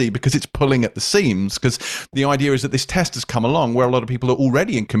and Fuzzy because it's pulling at the seams. Because the idea is that this test has come along where a lot of people are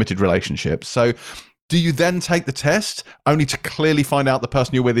already in committed relationships. So do you then take the test only to clearly find out the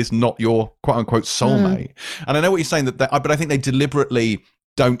person you're with is not your quote unquote soulmate? And I know what you're saying, but I think they deliberately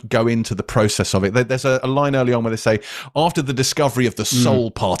don't go into the process of it. There's a line early on where they say, after the discovery of the soul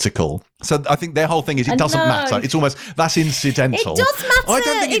particle. So I think their whole thing is it doesn't matter. It's almost, that's incidental. It does matter. I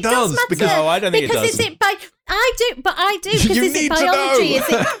don't think it does. Because, no, I don't think it does. Because is it by... I do, because is it biology?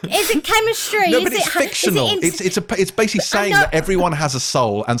 Is it chemistry? No, but it's fictional. It's basically saying that everyone has a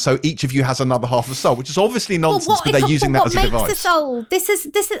soul, and so each of you has another half of a soul, which is obviously nonsense, but they're using that as a device. What makes a soul? This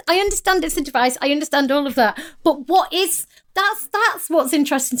is. I understand it's a device. I understand all of that, but what is? That's what's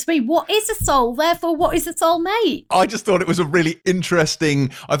interesting to me. What is a soul? Therefore, what is a soulmate? I just thought it was an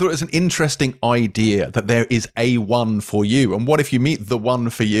interesting idea that there is a one for you. And what if you meet the one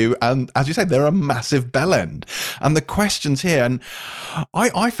for you? And as you say, they're a massive bellend. And the questions here, and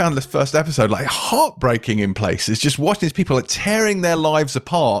I found this first episode like heartbreaking in places, just watching these people like tearing their lives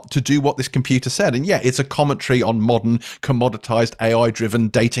apart to do what this computer said. And yeah, it's a commentary on modern commoditized AI-driven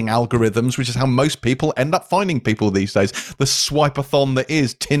dating algorithms, which is how most people end up finding people these days. The swipe-a-thon that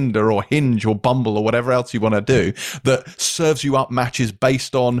is Tinder or Hinge or Bumble or whatever else you want to do that serves you up matches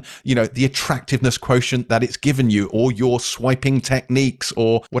based on, you know, the attractiveness quotient that it's given you or your swiping techniques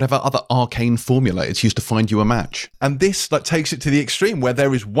or whatever other arcane formula it's used to find you a match. And this like takes it to the extreme where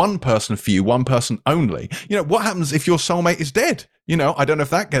there is one person for you, one person only. You know, what happens if your soulmate is dead? You know, I don't know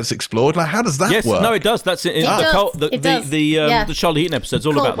if that gets explored. Like, how does that work? Yes, no, it does. That's it. The Charlie Heaton episode's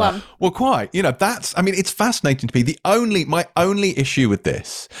all about that. Well, quite. You know, it's fascinating to me. My only issue with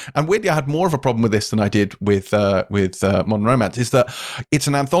this, and weirdly, I had more of a problem with this than I did with Modern Romance, is that it's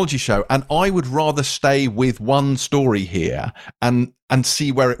an anthology show, and I would rather stay with one story here and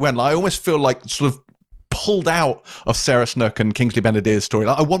see where it went. Like, I almost feel like sort of pulled out of Sarah Snook and Kingsley Ben-Adir's story.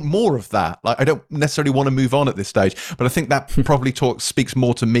 Like, I want more of that. Like, I don't necessarily want to move on at this stage, but I think that probably speaks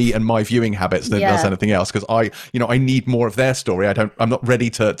more to me and my viewing habits than it does anything else, because I need more of their story. I'm not ready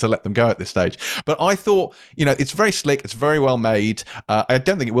to let them go at this stage. But I thought, you know, it's very slick, it's very well made. I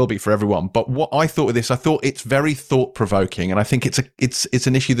don't think it will be for everyone, but what I thought of this, I thought it's very thought-provoking, and I think it's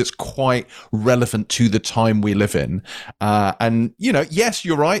an issue that's quite relevant to the time we live in. And, you know, yes,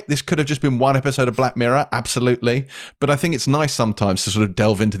 you're right, this could have just been one episode of Black Mirror, absolutely, but I think it's nice sometimes to sort of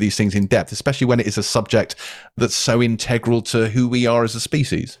delve into these things in depth, especially when it is a subject that's so integral to who we are as a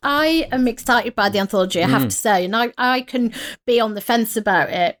species. I am excited by the anthology, I have to say, and I can be on the fence about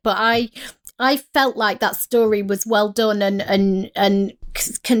it, but I felt like that story was well done and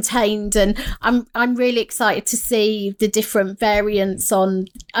contained, and I'm really excited to see the different variants on,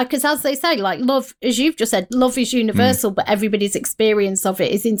 because as they say, like, love, as you've just said, love is universal, but everybody's experience of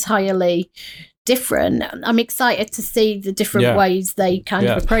it is entirely different. I'm excited to see the different ways they kind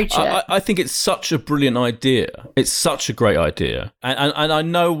of approach it. I think it's such a brilliant idea. It's such a great idea, and I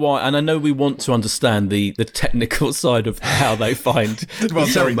know why, and I know we want to understand the technical side of how they find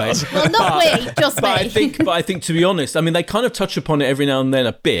soulmates. Well, not we, just me. But I think to be honest, I mean, they kind of touch upon it every now and then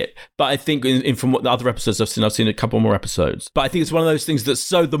a bit. But I think from what the other episodes I've seen a couple more episodes. But I think it's one of those things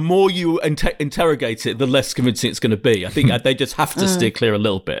that the more you interrogate it, the less convincing it's going to be. I think they just have to steer clear a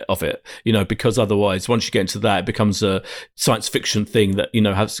little bit of it, you know, because otherwise, once you get into that, it becomes a science fiction thing that, you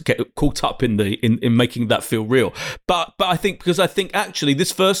know, has to get caught up in making that feel real. But I think actually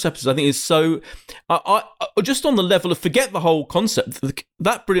this first episode, I think, is so I just on the level of, forget the whole concept,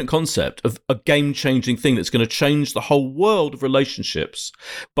 that brilliant concept of a game-changing thing that's going to change the whole world of relationships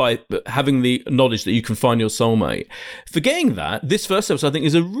by having the knowledge that you can find your soulmate. Forgetting that, this first episode, I think,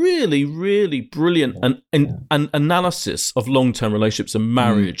 is a really, really brilliant an analysis of long-term relationships and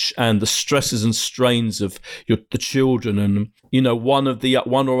marriage and the stresses and strains of the children, and, you know, one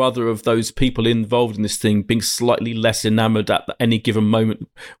or other of those people involved in this thing being slightly less enamored at any given moment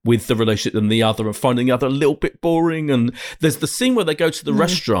with the relationship than the other, and finding the other a little bit boring. And there's the scene where they go to the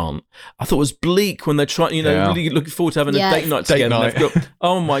restaurant. I thought it was bleak when they're trying, you know, really looking forward to having a date night together.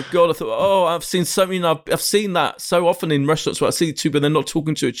 Oh my God, I thought, I've seen so many, I've seen that so often in restaurants where I see the two, but they're not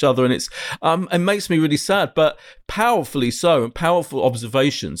talking to each other, and it makes me really sad, but powerfully so, and powerful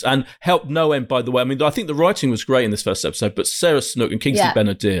observations, and helped no end, by the way. I mean, I think the writing was great in this first episode, but Sarah Snook and Kingsley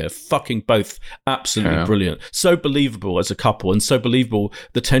Ben-Adir, fucking both absolutely brilliant. So believable as a couple, and so believable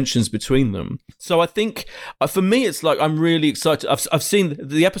the tensions between them. So I think, for me, it's like I'm really excited. I've seen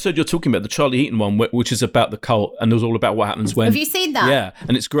the episode you're talking about, the Charlie Heaton one, which is about the cult, and it was all about what happens when... Have you seen that? Yeah,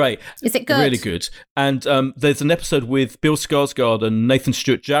 and it's great. Is it good? Really good. And there's an episode with Bill Skarsgård and Nathan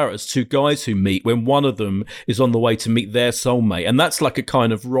Stewart Jarrett as two guys who meet when one of them is on the way to meet their soulmate. And that's like a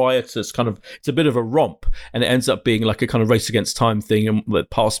kind of riotous kind of... It's a bit of a romp, and it ends up being like a kind of race against time thing, and the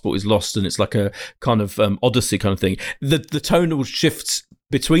passport is lost, and it's like a kind of Odyssey kind of thing. The tonal shifts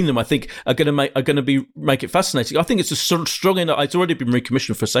between them, I think, are going to make it fascinating. I think it's a strong enough. It's already been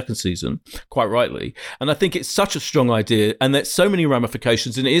recommissioned for a second season, quite rightly, and I think it's such a strong idea, and there's so many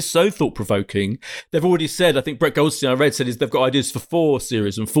ramifications, and it is so thought provoking. They've already said, I think Brett Goldstein, I read, said they've got ideas for 4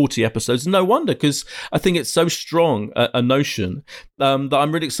 series and 40 episodes. No wonder, because I think it's so strong a notion that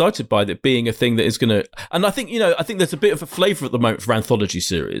I'm really excited by it being a thing that is going to. And I think there's a bit of a flavour at the moment for anthology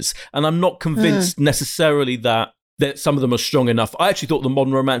series, and I'm not convinced necessarily that some of them are strong enough. I actually thought the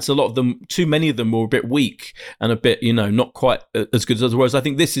modern romance, a lot of them, too many of them were a bit weak and a bit, not quite as good as others. Whereas I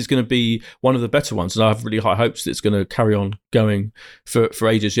think this is going to be one of the better ones, and I have really high hopes that it's going to carry on going for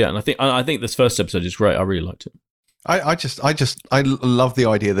ages yet. And I think this first episode is great. I really liked it. I love the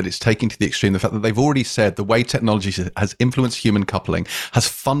idea that it's taking to the extreme the fact that they've already said the way technology has influenced human coupling has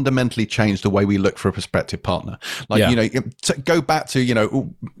fundamentally changed the way we look for a prospective partner. Go back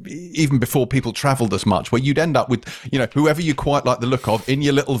to, even before people traveled as much, where you'd end up with, whoever you quite like the look of in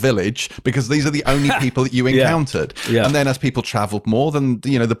your little village, because these are the only people that you encountered. Yeah. And then as people traveled more, then,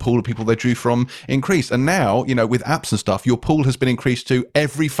 the pool of people they drew from increased. And now, with apps and stuff, your pool has been increased to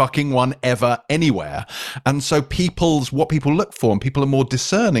every fucking one ever, anywhere. And so what people look for, and people are more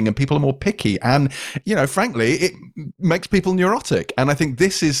discerning, and people are more picky, and frankly it makes people neurotic. And I think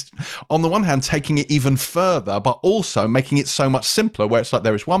this is, on the one hand, taking it even further, but also making it so much simpler, where it's like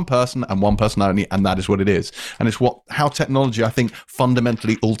there is one person and one person only, and that is what it is. And it's how technology, I think,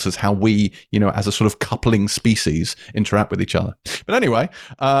 fundamentally alters how we, as a sort of coupling species, interact with each other. But anyway,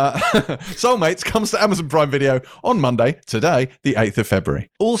 Soulmates comes to Amazon Prime Video on Monday, today, the 8th of February.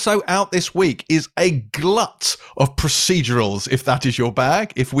 Also out this week is a glut of procedurals, if that is your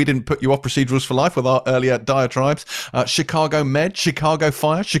bag. If we didn't put you off procedurals for life with our earlier diatribes, Chicago Med, Chicago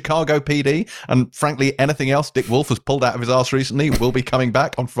Fire, Chicago PD, and frankly anything else Dick Wolf has pulled out of his arse recently will be coming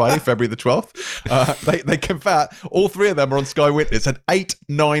back on Friday, February the 12th. They combat, all 3 of them are on Sky Witness at 8,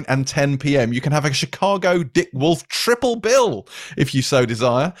 9 and 10 p.m. You can have a Chicago Dick Wolf triple bill if you so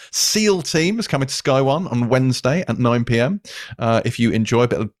desire. SEAL Team is coming to Sky One on Wednesday at 9 p.m. If you enjoy a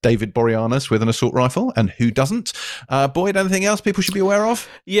bit of David Boreanaz with an assault rifle, and who doesn't? Boyd, anything else people should be aware of?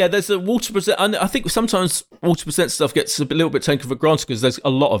 Yeah, there's a Walter Present, and I think sometimes Walter Present stuff gets a little bit taken for granted because there's a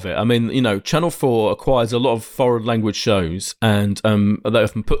lot of it. I mean, Channel 4 acquires a lot of foreign language shows, and they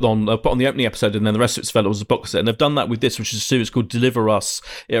often put on the opening episode, and then the rest of it's available as a box set. And they've done that with this, which is a series called Deliver Us.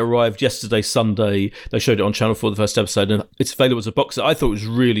 It arrived yesterday, Sunday. They showed it on Channel 4, the first episode, and it's available as a box set. I thought it was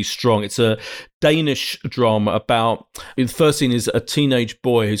really strong. It's a Danish drama about, the first scene is a teenage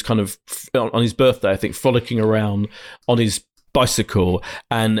boy who's kind of on his birthday, I think, frolicking around on his bicycle,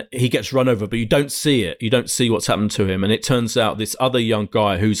 and he gets run over, but you don't see it. You don't see what's happened to him. And it turns out this other young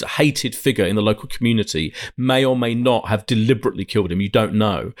guy who's a hated figure in the local community may or may not have deliberately killed him. You don't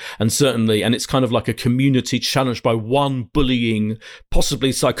know. And it's kind of like a community challenged by one bullying,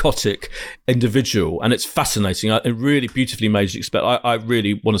 possibly psychotic individual. And it's fascinating. It really beautifully made you expect. I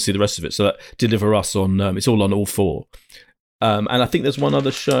really want to see the rest of it. So that Deliver Us on, it's all on all 4. And I think there's one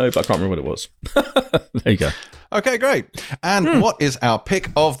other show, but I can't remember what it was. There you go. Okay, great. And what is our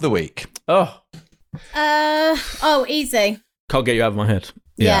pick of the week? Easy. Can't get you out of my head.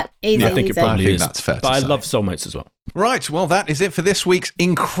 Yeah, easy. I think it probably is. That's fair. But I love Soulmates as well. Right, well, that is it for this week's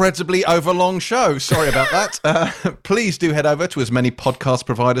incredibly overlong show. Sorry about that. Please do head over to as many podcast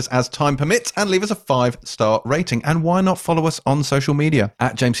providers as time permits and leave us a 5-star rating. And why not follow us on social media?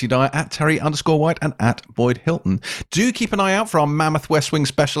 At James C. Dyer, at Terry_White, and at Boyd Hilton. Do keep an eye out for our Mammoth West Wing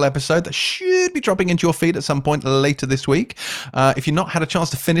special episode that should be dropping into your feed at some point later this week. If you've not had a chance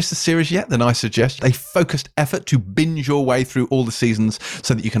to finish the series yet, then I suggest a focused effort to binge your way through all the seasons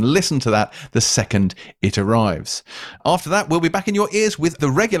so that you can listen to that the second it arrives. After that, we'll be back in your ears with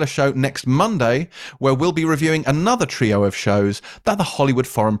the regular show next Monday, where we'll be reviewing another trio of shows that the Hollywood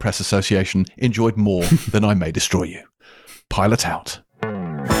Foreign Press Association enjoyed more than I May Destroy You. Pilot out.